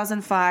of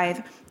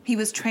 2005, he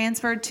was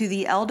transferred to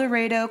the El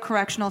Dorado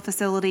Correctional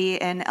Facility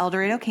in El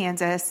Dorado,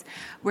 Kansas,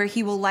 where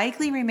he will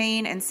likely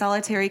remain in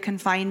solitary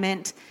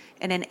confinement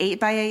in an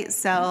 8x8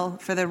 cell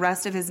for the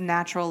rest of his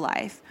natural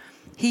life.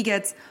 He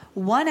gets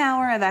 1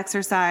 hour of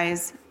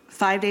exercise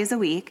 5 days a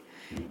week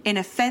in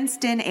a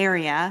fenced-in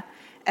area,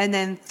 and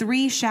then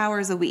 3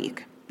 showers a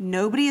week.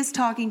 Nobody is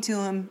talking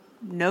to him.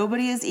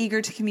 Nobody is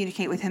eager to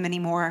communicate with him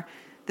anymore.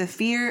 The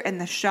fear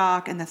and the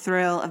shock and the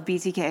thrill of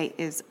BTK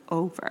is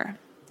over.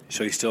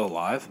 So he's still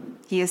alive?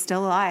 He is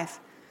still alive.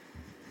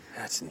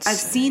 That's insane. I've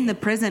seen the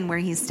prison where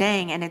he's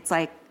staying, and it's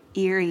like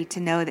eerie to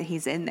know that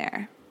he's in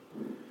there.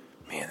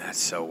 Man, that's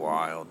so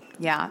wild.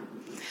 Yeah.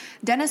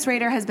 Dennis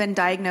Rader has been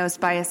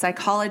diagnosed by a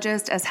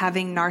psychologist as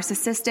having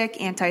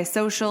narcissistic,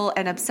 antisocial,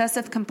 and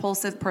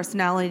obsessive-compulsive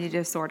personality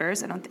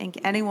disorders. I don't think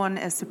anyone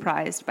is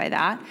surprised by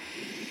that.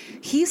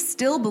 He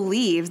still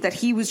believes that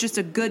he was just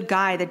a good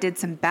guy that did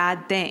some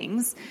bad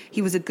things.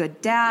 He was a good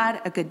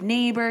dad, a good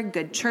neighbor,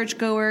 good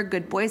churchgoer,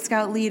 good Boy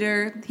Scout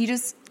leader. He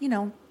just,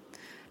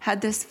 had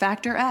this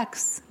factor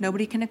X.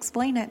 Nobody can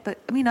explain it. But,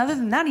 other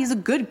than that, he's a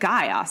good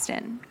guy,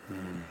 Austin.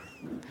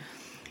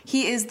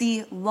 He is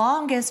the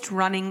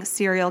longest-running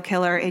serial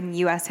killer in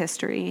U.S.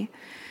 history.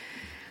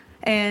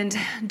 And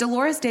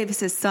Dolores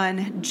Davis's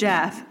son,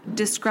 Jeff,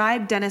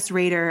 described Dennis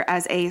Rader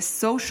as a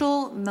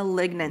social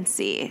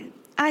malignancy.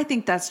 I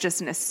think that's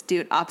just an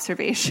astute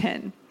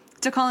observation.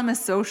 To call him a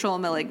social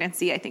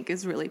malignancy, I think,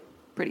 is really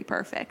pretty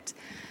perfect.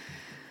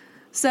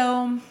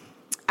 So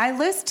I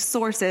list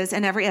sources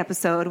in every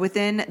episode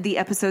within the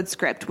episode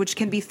script, which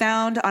can be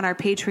found on our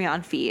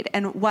Patreon feed.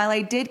 And while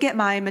I did get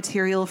my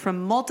material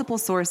from multiple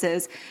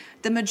sources,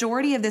 the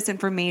majority of this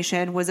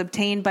information was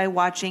obtained by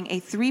watching a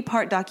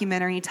 3-part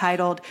documentary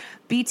titled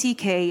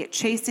BTK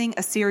Chasing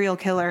a Serial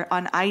Killer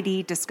on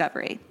ID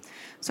Discovery.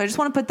 So I just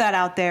want to put that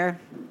out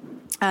there.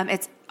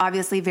 It's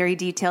obviously very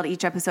detailed.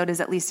 Each episode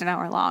is at least an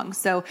hour long.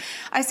 So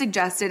I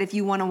suggested if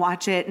you want to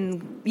watch it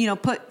and,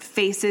 put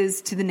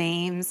faces to the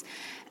names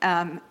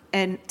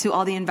and to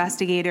all the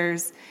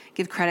investigators,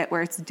 give credit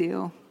where it's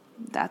due.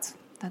 That's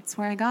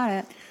where I got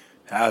it.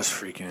 That was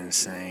freaking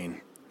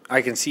insane.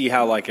 I can see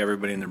how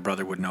everybody and their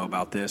brother would know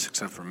about this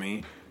except for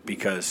me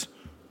because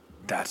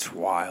that's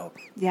wild.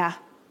 Yeah.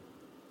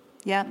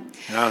 Yeah.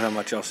 And I don't have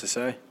much else to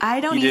say. I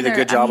don't either. You did a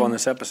good job on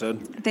this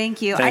episode.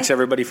 Thank you. Thanks,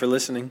 everybody, for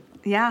listening.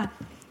 Yeah.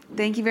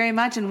 Thank you very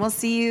much, and we'll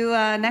see you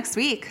next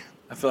week.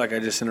 I feel like I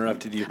just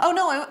interrupted you. Oh,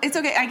 no, it's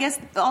okay. I guess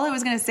all I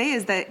was going to say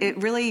is that it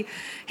really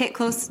hit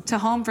close to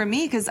home for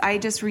me because I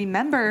just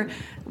remember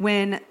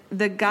when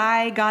the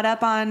guy got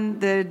up on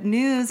the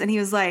news and he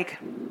was like,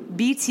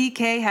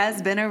 BTK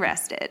has been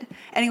arrested.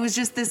 And it was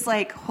just this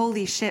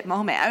holy shit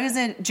moment. I was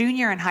in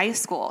junior in high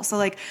school.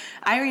 So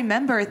I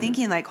remember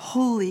thinking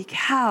holy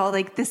cow,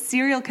 this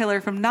serial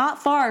killer from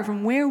not far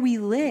from where we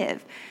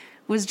live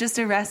was just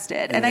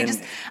arrested. And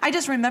I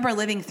just remember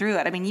living through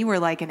it. You were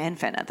an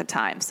infant at the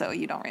time, so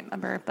you don't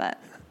remember,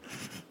 but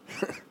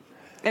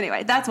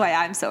anyway, that's why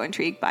I'm so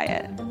intrigued by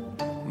it.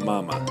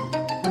 Mama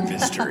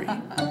Mystery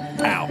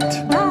out.